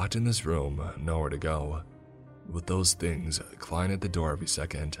 locked in this room, nowhere to go, with those things clawing at the door every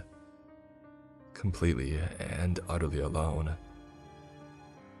second, completely and utterly alone.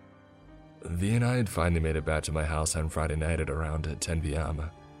 V and I had finally made it back to my house on Friday night at around 10 p.m.,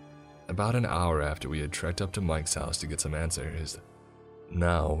 about an hour after we had trekked up to Mike's house to get some answers.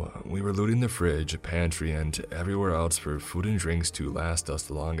 Now, we were looting the fridge, pantry, and everywhere else for food and drinks to last us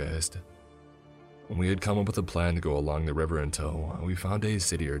the longest. We had come up with a plan to go along the river until we found a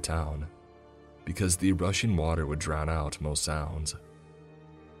city or town, because the rushing water would drown out most sounds.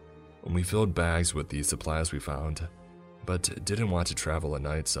 We filled bags with the supplies we found, but didn't want to travel at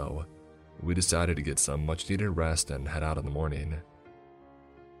night, so we decided to get some much-needed rest and head out in the morning.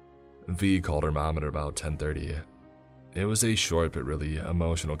 V called her mom at about 10:30. It was a short but really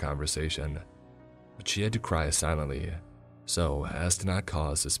emotional conversation, but she had to cry silently, so as to not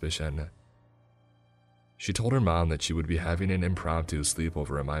cause suspicion. She told her mom that she would be having an impromptu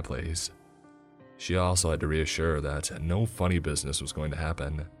sleepover at my place. She also had to reassure her that no funny business was going to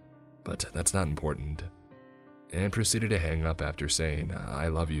happen, but that's not important, and proceeded to hang up after saying, "I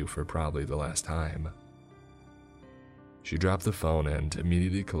love you," for probably the last time. She dropped the phone and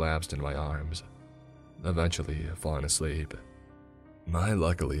immediately collapsed in my arms, eventually falling asleep. I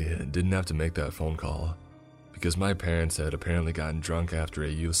luckily didn't have to make that phone call, because my parents had apparently gotten drunk after a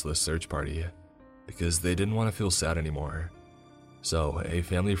useless search party, because they didn't want to feel sad anymore. So a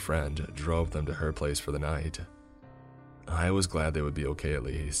family friend drove them to her place for the night. I was glad they would be okay at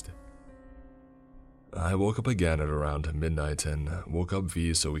least. I woke up again at around midnight and woke up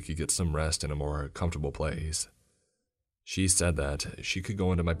V so we could get some rest in a more comfortable place. She said that she could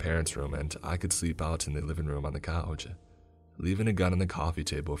go into my parents' room and I could sleep out in the living room on the couch, leaving a gun on the coffee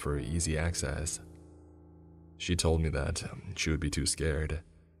table for easy access. She told me that she would be too scared,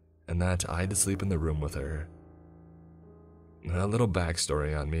 and that I had to sleep in the room with her. A little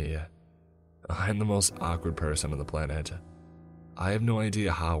backstory on me. I'm the most awkward person on the planet. I have no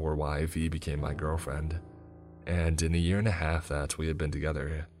idea how or why V became my girlfriend, and in the year and a half that we had been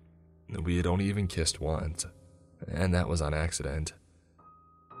together, we had only even kissed once, and that was on accident.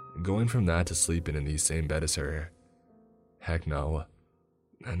 Going from that to sleeping in the same bed as her, heck no.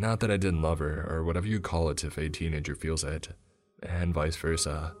 Not that I didn't love her, or whatever you call it if a teenager feels it, and vice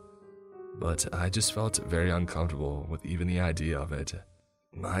versa, but I just felt very uncomfortable with even the idea of it.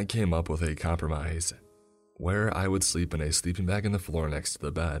 I came up with a compromise, where I would sleep in a sleeping bag on the floor next to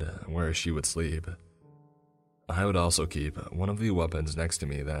the bed where she would sleep. I would also keep one of the weapons next to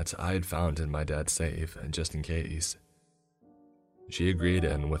me that I had found in my dad's safe, just in case. She agreed,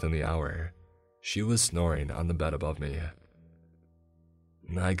 and within the hour, she was snoring on the bed above me.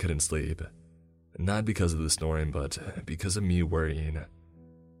 I couldn't sleep, not because of the snoring, but because of me worrying.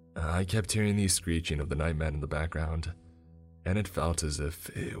 I kept hearing the screeching of the nightman in the background, and it felt as if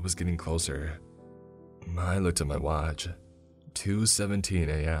it was getting closer. I looked at my watch, 2:17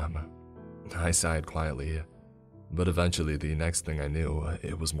 a.m. I sighed quietly, but eventually the next thing I knew,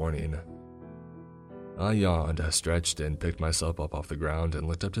 it was morning. I yawned, stretched, and picked myself up off the ground and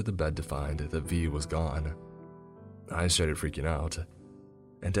looked up to the bed to find that V was gone. I started freaking out,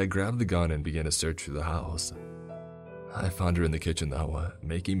 and I grabbed the gun and began to search through the house. I found her in the kitchen though,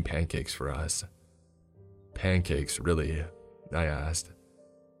 making pancakes for us. "Pancakes, really?" I asked.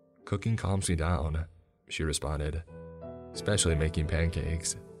 "Cooking calms me down," she responded, "especially making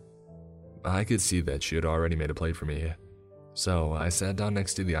pancakes." I could see that she had already made a plate for me, so I sat down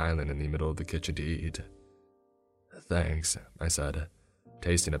next to the island in the middle of the kitchen to eat. "Thanks," I said,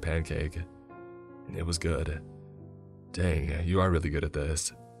 tasting a pancake. It was good. "Dang, you are really good at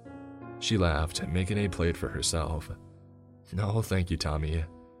this." She laughed, making a plate for herself. "No, thank you, Tommy.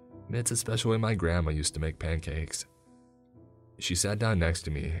 It's a special way my grandma used to make pancakes." She sat down next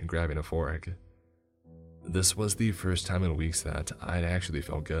to me, grabbing a fork. This was the first time in weeks that I'd actually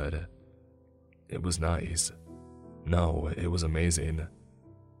felt good. It was nice. No, it was amazing.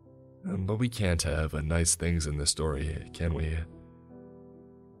 But we can't have nice things in this story, can we?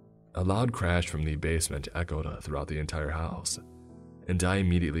 A loud crash from the basement echoed throughout the entire house, and I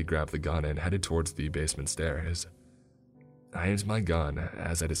immediately grabbed the gun and headed towards the basement stairs. I aimed my gun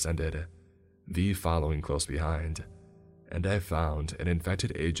as I descended, V following close behind, and I found an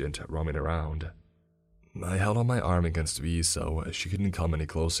infected agent roaming around. I held on my arm against V so she couldn't come any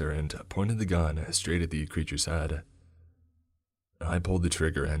closer and pointed the gun straight at the creature's head. I pulled the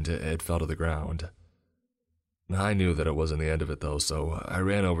trigger and it fell to the ground. I knew that it wasn't the end of it though, so I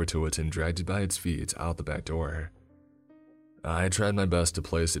ran over to it and dragged it by its feet out the back door. I tried my best to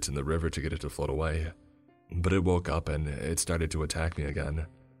place it in the river to get it to float away, but it woke up and it started to attack me again.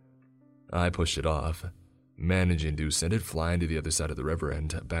 I pushed it off, managing to send it flying to the other side of the river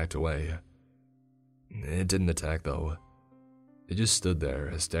and backed away. It didn't attack though. It just stood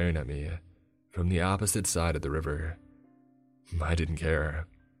there staring at me from the opposite side of the river. I didn't care.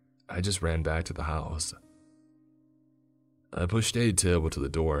 I just ran back to the house. I pushed a table to the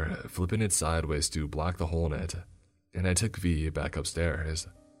door, flipping it sideways to block the hole in it, and I took V back upstairs.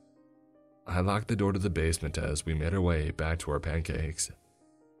 I locked the door to the basement as we made our way back to our pancakes.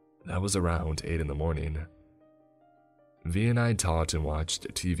 That was around 8 in the morning. V and I talked and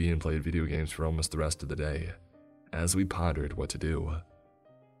watched TV and played video games for almost the rest of the day, as we pondered what to do.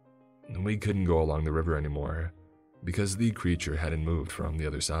 We couldn't go along the river anymore, because the creature hadn't moved from the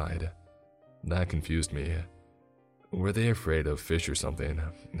other side. That confused me. Were they afraid of fish or something?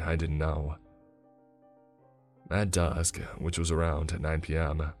 I didn't know. At dusk, which was around 9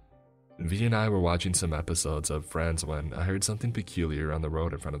 p.m., V and I were watching some episodes of Friends when I heard something peculiar on the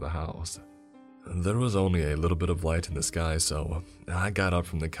road in front of the house. There was only a little bit of light in the sky, so I got up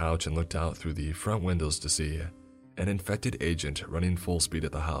from the couch and looked out through the front windows to see an infected agent running full speed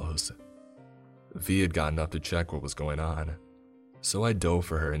at the house. V had gotten up to check what was going on, so I dove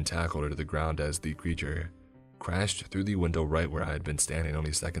for her and tackled her to the ground as the creature crashed through the window right where I had been standing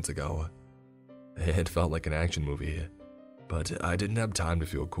only seconds ago. It felt like an action movie, but I didn't have time to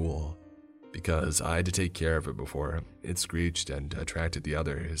feel cool, because I had to take care of it before it screeched and attracted the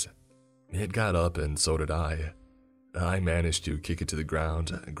others. It got up and so did I. I managed to kick it to the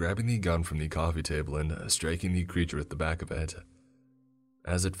ground, grabbing the gun from the coffee table and striking the creature with the back of it.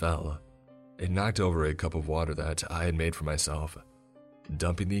 As it fell, it knocked over a cup of water that I had made for myself,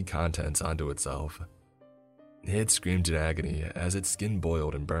 dumping the contents onto itself. It screamed in agony as its skin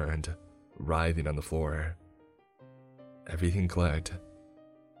boiled and burned, writhing on the floor. Everything clicked.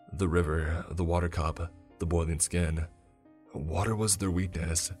 The river, the water cup, the boiling skin. Water was their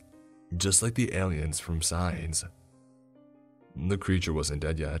weakness, just like the aliens from Signs. The creature wasn't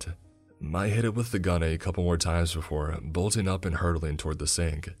dead yet. I hit it with the gun a couple more times before bolting up and hurtling toward the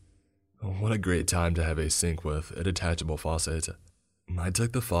sink. What a great time to have a sink with a detachable faucet. I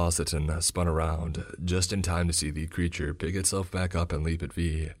took the faucet and spun around, just in time to see the creature pick itself back up and leap at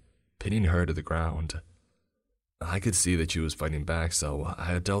V, pinning her to the ground. I could see that she was fighting back, so I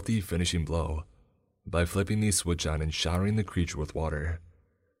had dealt the finishing blow by flipping the switch on and showering the creature with water.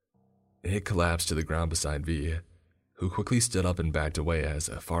 It collapsed to the ground beside V, who quickly stood up and backed away as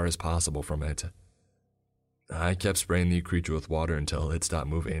far as possible from it. I kept spraying the creature with water until it stopped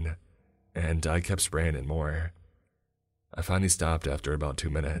moving, and I kept spraying it more. I finally stopped after about 2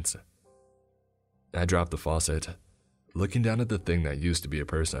 minutes. I dropped the faucet, looking down at the thing that used to be a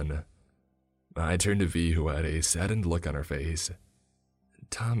person. I turned to V, who had a saddened look on her face.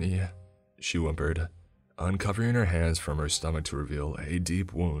 "Tommy," she whimpered, uncovering her hands from her stomach to reveal a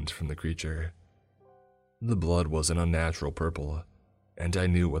deep wound from the creature. The blood was an unnatural purple, and I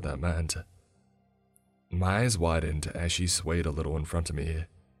knew what that meant. My eyes widened as she swayed a little in front of me.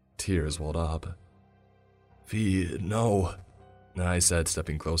 Tears welled up. "V, no," I said,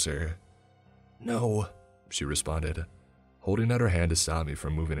 stepping closer. "No," she responded, holding out her hand to stop me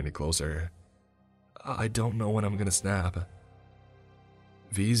from moving any closer. "I don't know when I'm gonna snap."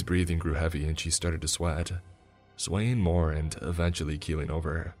 V's breathing grew heavy and she started to sweat, swaying more and eventually keeling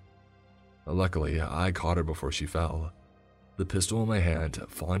over. Luckily, I caught her before she fell, the pistol in my hand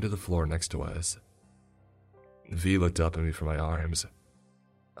falling to the floor next to us. V looked up at me from my arms.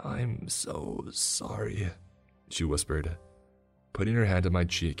 "I'm so sorry," she whispered, putting her hand on my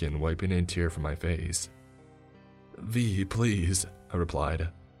cheek and wiping a tear from my face. "V, please," I replied,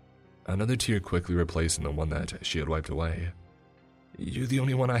 another tear quickly replacing the one that she had wiped away. "You're the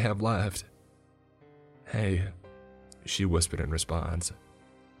only one I have left." "Hey," she whispered in response.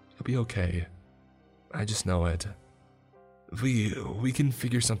 "You'll be okay. I just know it. We can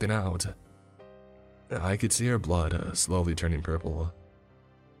figure something out." I could see her blood slowly turning purple.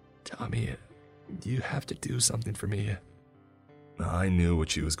 "Tommy, you have to do something for me." I knew what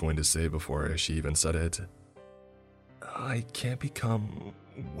she was going to say before she even said it. "I can't become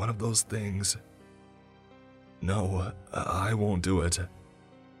one of those things." "No, I won't do it."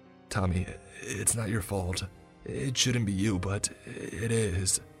 "Tommy, it's not your fault. It shouldn't be you, but it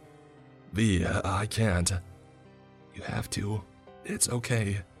is." "V, I can't." "You have to. It's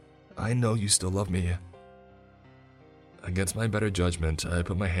okay. I know you still love me." Against my better judgment, I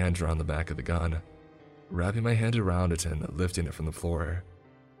put my hand around the back of the gun, wrapping my hand around it and lifting it from the floor.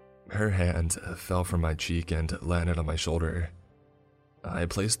 Her hand fell from my cheek and landed on my shoulder. I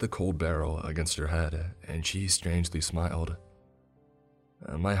placed the cold barrel against her head, and she strangely smiled,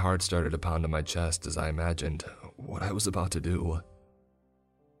 My heart started to pound in my chest as I imagined what I was about to do.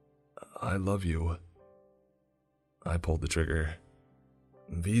 "I love you." I pulled the trigger.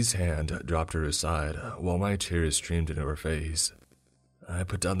 V's hand dropped to her side while my tears streamed into her face. I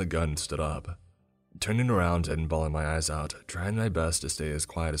put down the gun and stood up, turning around and bawling my eyes out, trying my best to stay as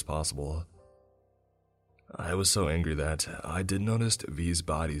quiet as possible. I was so angry that I did notice V's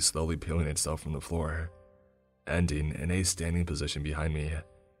body slowly peeling itself from the floor, ending in a standing position behind me.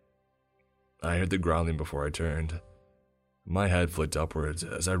 I heard the growling before I turned. My head flicked upwards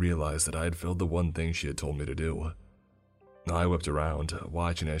as I realized that I had failed the one thing she had told me to do. I whipped around,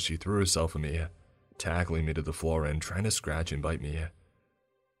 watching as she threw herself at me, tackling me to the floor and trying to scratch and bite me.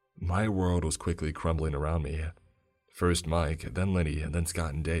 My world was quickly crumbling around me. First Mike, then Lenny, then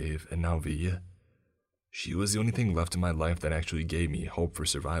Scott and Dave, and now V. She was the only thing left in my life that actually gave me hope for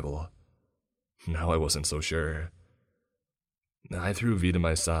survival. Now I wasn't so sure. I threw V to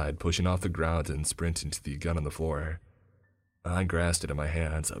my side, pushing off the ground and sprinting to the gun on the floor. I grasped it in my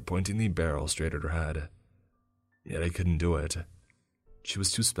hands, pointing the barrel straight at her head. Yet I couldn't do it. She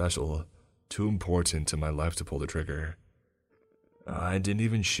was too special, too important to my life to pull the trigger. I didn't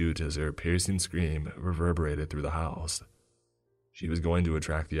even shoot as her piercing scream reverberated through the house. She was going to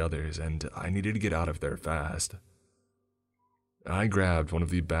attract the others, and I needed to get out of there fast. I grabbed one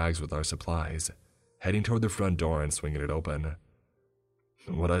of the bags with our supplies, heading toward the front door and swinging it open.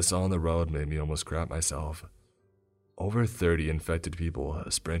 What I saw on the road made me almost crap myself. Over 30 infected people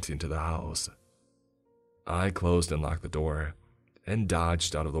sprinting to the house. I closed and locked the door, and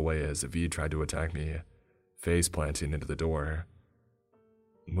dodged out of the way as V tried to attack me, face planting into the door.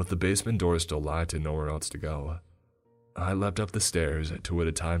 With the basement door still locked and nowhere else to go, I leapt up the stairs to what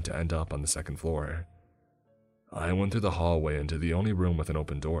had time to end up on the second floor. I went through the hallway into the only room with an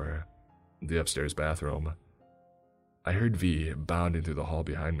open door, the upstairs bathroom. I heard V bounding through the hall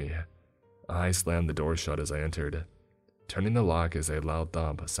behind me. I slammed the door shut as I entered, turning the lock as a loud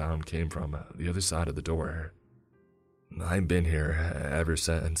thump sound came from the other side of the door. I've been here ever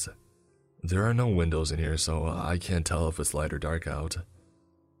since. There are no windows in here, so I can't tell if it's light or dark out.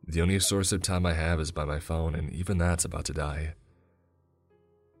 The only source of time I have is by my phone, and even that's about to die.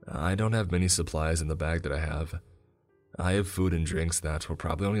 I don't have many supplies in the bag that I have. I have food and drinks that will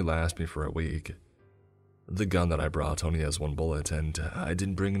probably only last me for a week. The gun that I brought only has one bullet, and I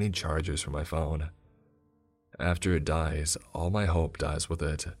didn't bring any chargers for my phone. After it dies, all my hope dies with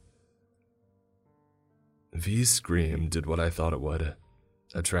it. V's scream did what I thought it would,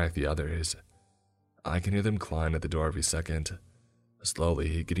 attract the others. I can hear them clawing at the door every second,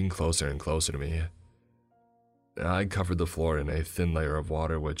 slowly getting closer and closer to me. I covered the floor in a thin layer of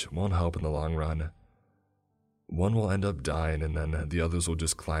water, which won't help in the long run. One will end up dying, and then the others will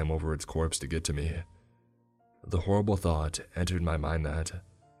just climb over its corpse to get to me. The horrible thought entered my mind that,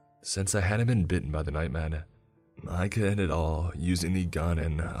 since I hadn't been bitten by the Nightmen, I could end it all using the gun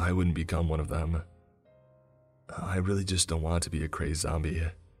and I wouldn't become one of them. I really just don't want to be a crazed zombie.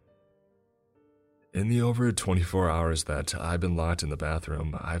 In the over 24 hours that I've been locked in the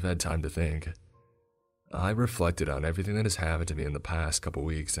bathroom, I've had time to think. I reflected on everything that has happened to me in the past couple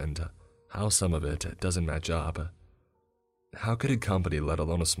weeks and how some of it doesn't match up. How could a company, let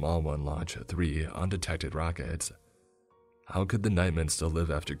alone a small one, launch 3 undetected rockets? How could the Nightmen still live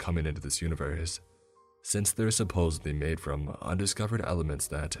after coming into this universe, since they're supposedly made from undiscovered elements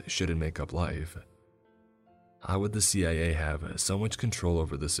that shouldn't make up life? How would the CIA have so much control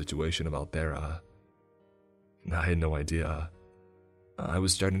over the situation of Althera? I had no idea. I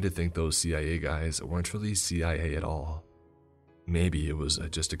was starting to think those CIA guys weren't really CIA at all. Maybe it was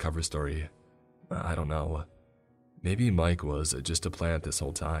just a cover story. I don't know. Maybe Mike was just a plant this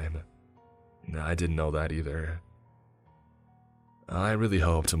whole time. I didn't know that either. I really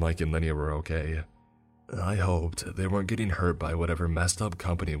hoped Mike and Lenny were okay. I hoped they weren't getting hurt by whatever messed up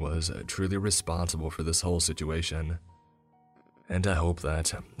company was truly responsible for this whole situation. And I hope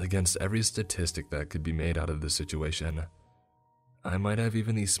that, against every statistic that could be made out of this situation, I might have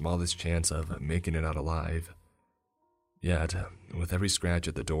even the smallest chance of making it out alive. Yet, with every scratch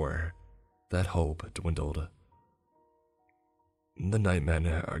at the door, that hope dwindled. The Nightmen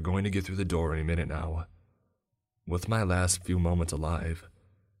are going to get through the door any minute now. With my last few moments alive,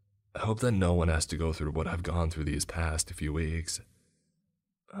 I hope that no one has to go through what I've gone through these past few weeks.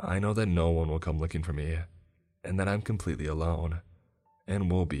 I know that no one will come looking for me, and that I'm completely alone, and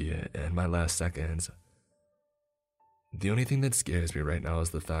will be in my last seconds. The only thing that scares me right now is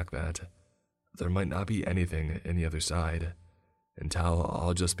the fact that there might not be anything in the other side, until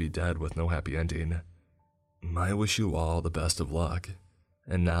I'll just be dead with no happy ending. I wish you all the best of luck,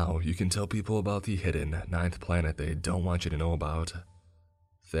 and now you can tell people about the hidden 9th planet they don't want you to know about.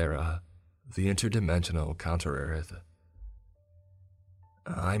 Thera, the interdimensional Counter-Earth.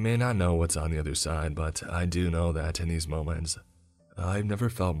 I may not know what's on the other side, but I do know that in these moments, I've never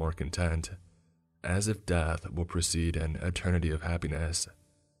felt more content, as if death will precede an eternity of happiness.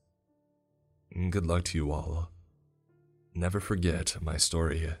 Good luck to you all. Never forget my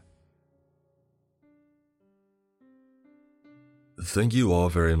story. Thank you all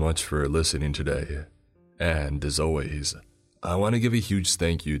very much for listening today, and as always, I want to give a huge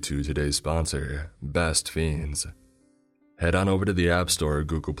thank you to today's sponsor, Best Fiends. Head on over to the App Store or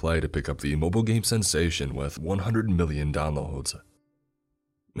Google Play to pick up the mobile game sensation with 100 million downloads.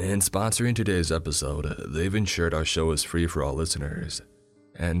 In sponsoring today's episode, they've ensured our show is free for all listeners,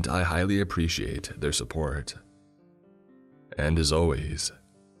 and I highly appreciate their support. And as always,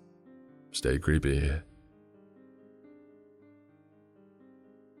 stay creepy.